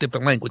we spoke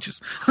different languages.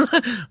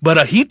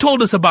 But he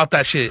told us about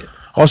that shit.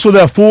 Also,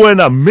 that fool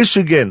in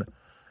Michigan,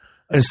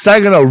 and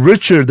Saginaw,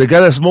 Richard, the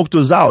guy that smoked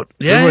us out.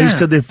 Yeah. Remember he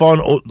said they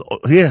found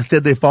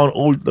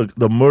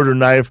the murder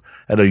knife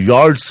at a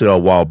yard sale a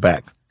while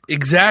back.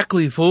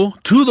 Exactly, fool.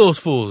 Two of those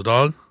fools,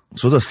 dog.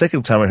 So it's the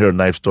second time I heard a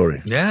knife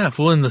story. Yeah,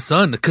 fool, in the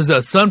son. Because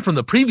the son from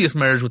the previous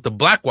marriage with the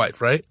black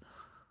wife, right?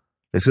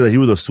 They said that he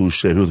was a sous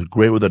chef. He was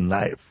great with a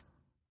knife.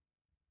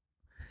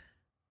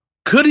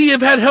 Could he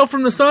have had help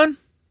from the son?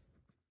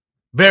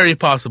 Very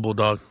possible,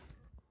 dog.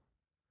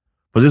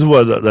 But this is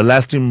what the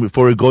last thing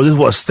before we go. This is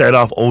what set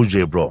off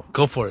OJ, bro.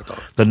 Go for it,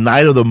 dog. The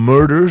night of the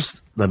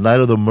murders.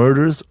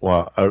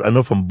 Well, I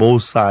know from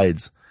both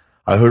sides.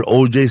 I heard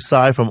OJ's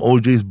side from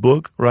OJ's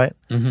book, right?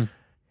 Mm-hmm.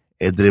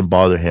 It didn't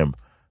bother him.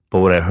 But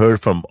what I heard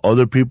from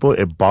other people,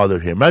 it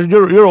bothered him. Imagine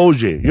you're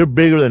OJ. You're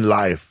bigger than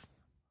life.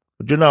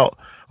 But you're not,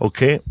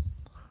 okay?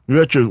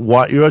 You're at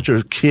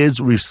your kid's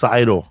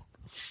recital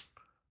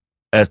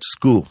at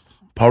school,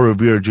 Paul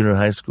Revere Junior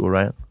High School,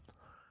 right?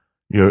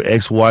 Your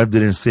ex-wife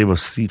didn't save a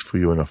seat for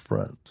you in the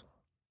front.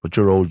 But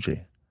you're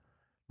OJ.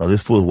 Now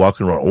this fool is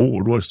walking around,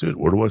 where do I sit?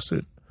 Where do I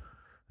sit?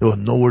 There was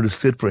nowhere to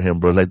sit for him,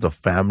 bro. Like the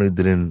family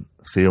didn't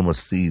save him a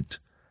seat.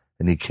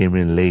 And he came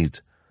in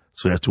late.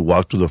 So he had to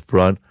walk to the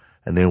front.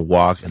 And then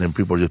walk, and then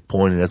people are just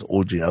pointing, that's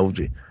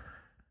OJ.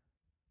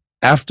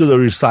 After the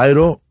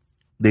recital,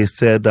 they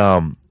said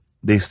to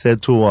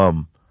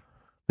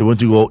They went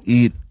to go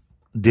eat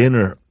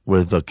dinner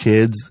with the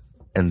kids,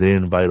 and they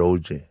invite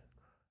OJ.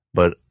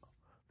 But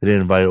they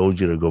didn't invite OJ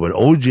to go. But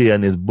OJ,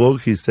 in his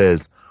book, he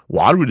says,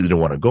 well, I really didn't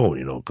want to go,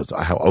 because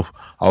I was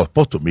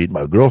supposed to meet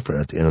my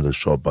girlfriend at the end of the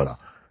show, but,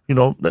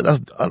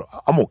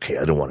 I'm okay.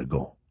 I didn't want to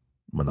go.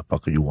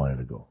 Motherfucker, you wanted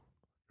to go.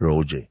 You're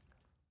OJ.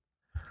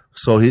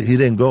 So he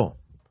didn't go.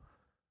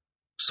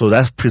 So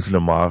that's pissing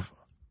him off,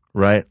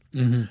 right?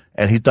 Mm-hmm.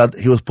 And he thought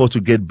he was supposed to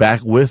get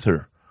back with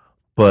her,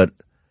 but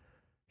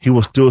he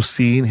was still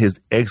seeing his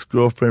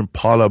ex-girlfriend,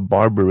 Paula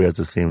Barbary, at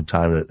the same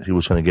time that he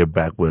was trying to get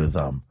back with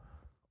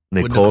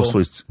Nicole. So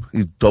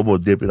he's double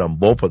dipping on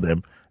both of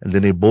them, and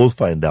then they both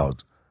find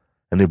out,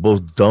 and they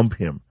both dump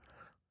him.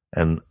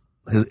 And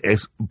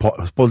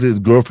supposedly his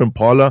girlfriend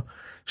Paula,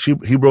 she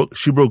broke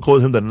up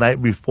with him the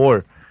night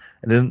before,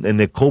 and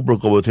Nicole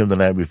broke up with him the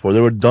night before.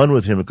 They were done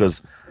with him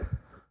because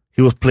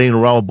he was playing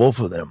around with both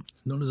of them.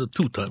 Known as a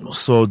two-timer.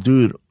 So,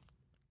 dude,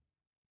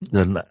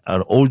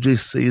 OJ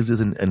says this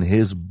in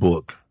his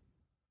book,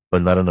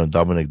 but not in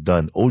Dominic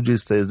Dunn.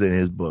 OJ says it in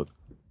his book,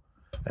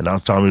 and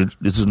I'm telling you,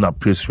 this is not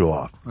piss you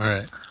off. All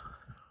right.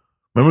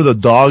 Remember the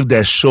dog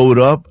that showed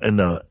up, and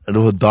there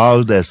was a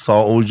dog that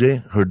saw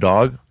OJ, her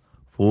dog?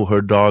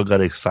 Her dog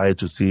got excited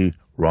to see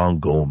Ron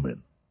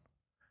Goldman.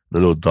 The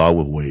little dog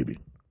was waving.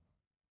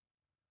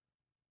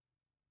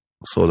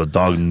 So the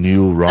dog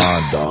knew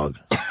Ron, dog.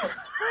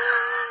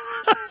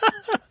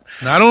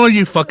 Not only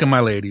you fucking my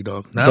lady,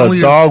 dog. The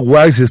dog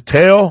wags his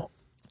tail.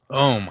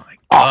 Oh, my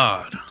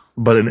God.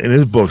 But in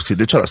his book, see,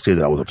 they try to say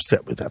that I was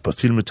upset with that. But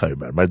see, let me tell you,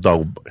 man, my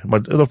dog,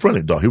 it's a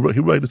friendly dog. He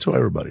liked to tell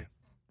everybody.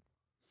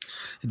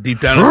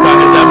 Deep down inside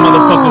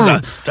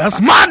that motherfucker,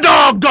 that's my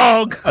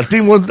dog. I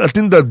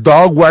think the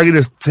dog wagging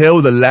his tail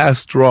was the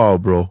last straw,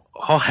 bro.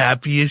 All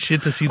happy and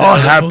shit to see that. All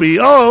happy.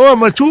 Oh,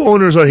 my two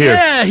owners are here.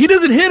 Yeah, he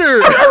doesn't hit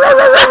her.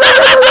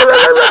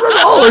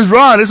 Oh, it's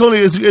Ron.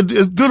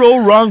 It's good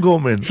old Ron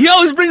Goldman. He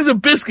always brings a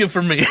biscuit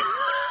for me.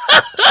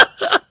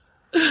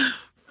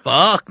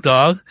 Fuck,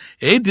 dog.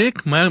 Hey,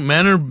 Dick,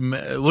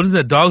 what is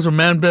that? Dogs are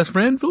man's best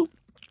friend, fool?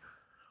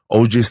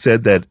 OJ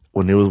said that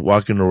when he was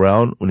walking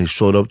around, when he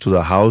showed up to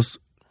the house,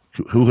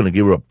 he was going to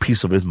give her a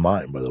piece of his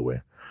mind, by the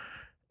way.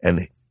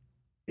 And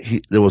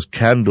there was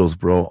candles,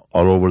 bro,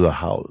 all over the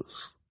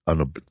house, on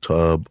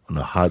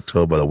the hot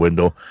tub by the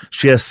window.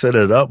 She had set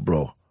it up,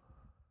 bro.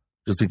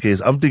 Just in case.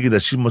 I'm thinking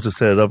that she must have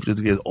set it up just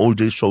in case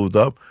OJ showed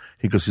up.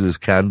 He could see these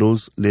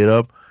candles lit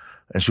up,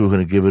 and she was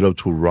going to give it up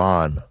to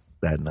Ron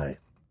that night.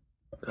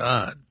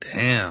 God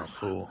damn,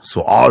 fool.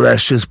 So all that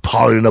shit's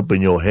piling up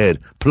in your head.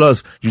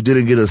 Plus, you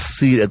didn't get a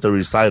seat at the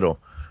recital.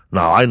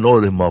 Now, I know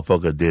this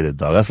motherfucker did it,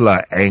 dog. That's a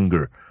lot of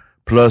anger.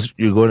 Plus,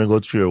 you're going to go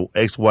to your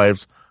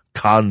ex-wife's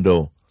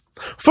condo.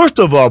 First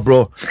of all,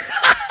 bro,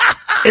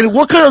 in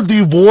what kind of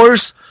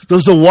divorce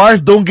does the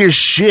wife don't get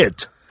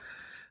shit?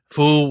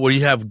 Fool, where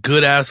you have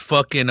good-ass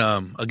fucking,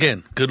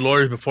 again, good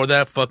lawyers before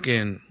that,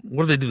 fucking,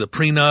 what do they do, the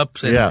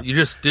prenups? And yeah. You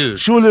just, dude.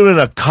 She was living in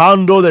a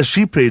condo that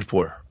she paid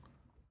for.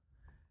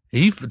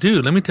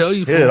 Dude, let me tell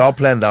you. He had it all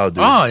planned out,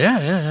 dude. Oh,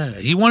 yeah.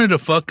 He wanted a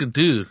fucking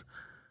dude.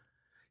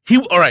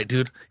 All right,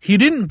 dude. He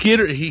didn't get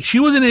her. She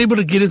wasn't able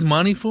to get his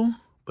money, fool,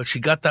 but she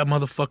got that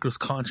motherfucker's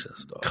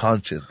conscience, dog.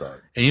 Conscious, dog.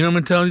 And you know what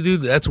I'm telling you,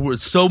 dude? That's worth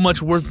so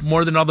much worth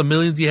more than all the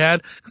millions he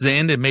had, because the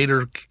end it made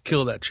her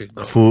kill that chick,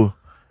 dog. Fool.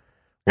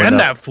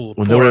 That fool.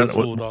 When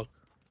dog.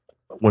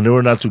 When they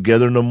were not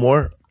together no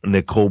more,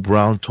 Nicole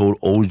Brown told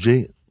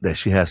OJ that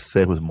she had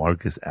sex with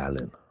Marcus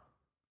Allen.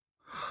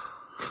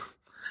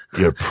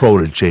 You're a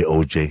protege,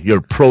 OJ. You're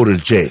a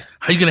protege.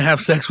 How you gonna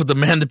have sex with the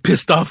man that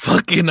pissed off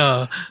fucking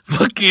Al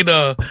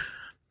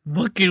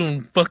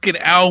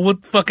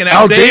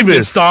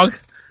Davis, dog?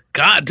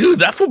 God, dude,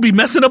 that fool be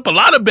messing up a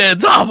lot of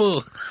beds,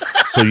 awful.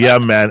 So yeah,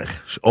 man.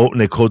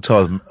 Nicole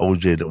tells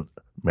OJ,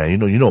 man,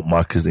 you know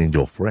Marcus ain't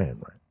your friend,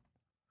 right?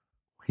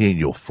 He ain't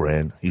your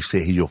friend. He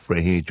say he your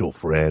friend. He ain't your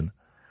friend.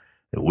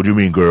 And what do you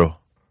mean, girl?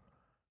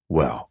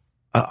 Well,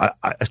 I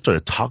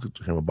started talking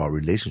to him about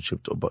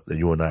relationships, about that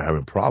you and I are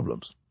having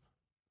problems.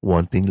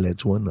 One thing led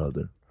to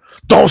another.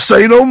 Don't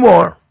say no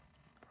more.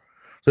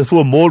 This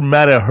fool more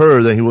mad at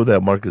her than he was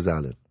at Marcus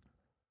Allen.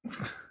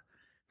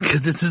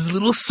 Because it's his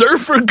little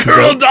surfer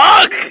girl,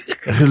 dog.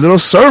 His little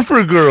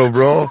surfer girl,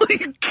 bro.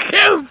 You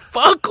can't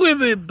fuck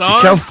with it,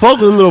 dog. You can't fuck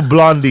with little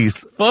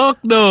blondies.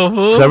 Fuck no,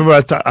 fool. I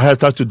remember I had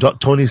talked to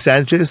Tony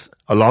Sanchez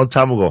a long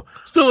time ago.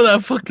 Some of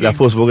that fucking... That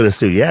fool's going to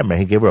say, yeah, man,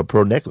 he gave her a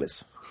pearl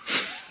necklace.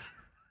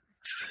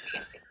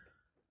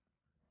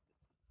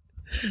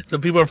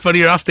 Some people are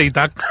funnier off stage,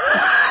 dog.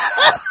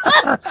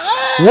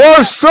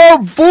 What's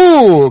up,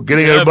 fool?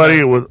 Getting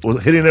everybody with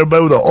hitting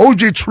everybody with the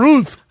OJ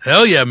truth.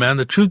 Hell yeah, man.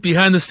 The truth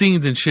behind the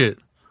scenes and shit.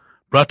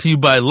 Brought to you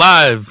by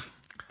Live.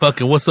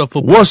 Fucking What's Up,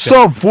 Fool? What's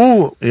up,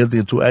 fool? Where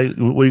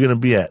you gonna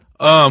be at?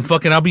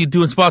 Fucking I'll be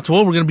doing spots.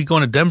 Well, we're gonna be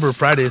going to Denver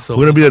Friday. So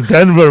we're gonna be at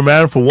Denver,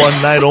 man, for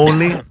one night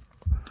only.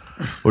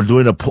 We're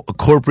doing a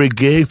corporate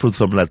gig for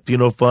some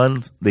Latino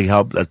funds. They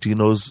help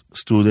Latinos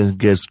students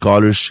get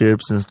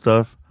scholarships and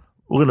stuff.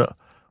 We're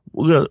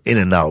gonna in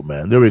and out,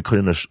 man. They're already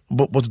cutting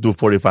supposed to do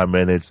 45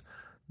 minutes.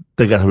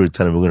 They got already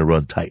telling me we're gonna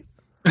run tight.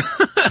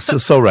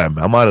 so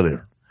random. I'm out of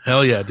there.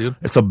 Hell yeah, dude.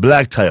 It's a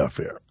black tie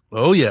affair.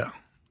 Oh yeah.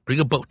 Bring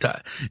a bow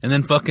tie. And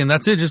then fucking,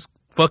 that's it. Just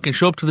fucking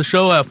show up to the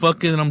show at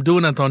fucking, I'm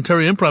doing it at the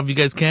Ontario Improv if you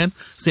guys can.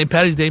 St.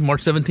 Patty's Day,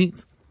 March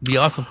 17th. Be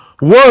awesome.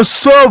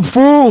 What's up,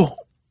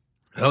 fool?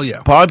 Hell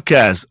yeah.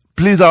 Podcast.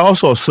 Please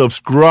also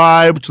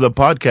subscribe to the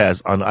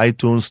podcast on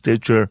iTunes,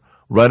 Stitcher,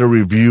 write a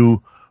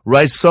review,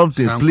 write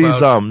something. SoundCloud.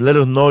 Please let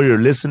us know you're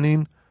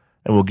listening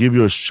and we'll give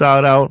you a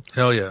shout out.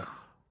 Hell yeah.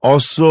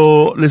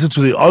 Also, listen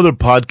to the other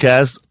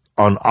podcasts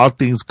on All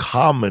Things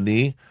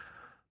Comedy.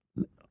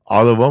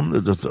 All of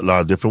them. There's a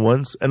lot of different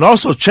ones. And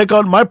also check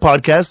out my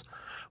podcast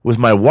with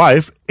my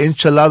wife,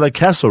 Enchilada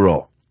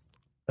Casserole.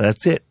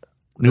 That's it.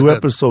 New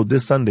episode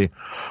this Sunday.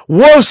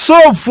 What's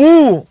up,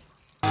 fool?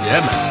 Yeah,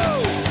 man.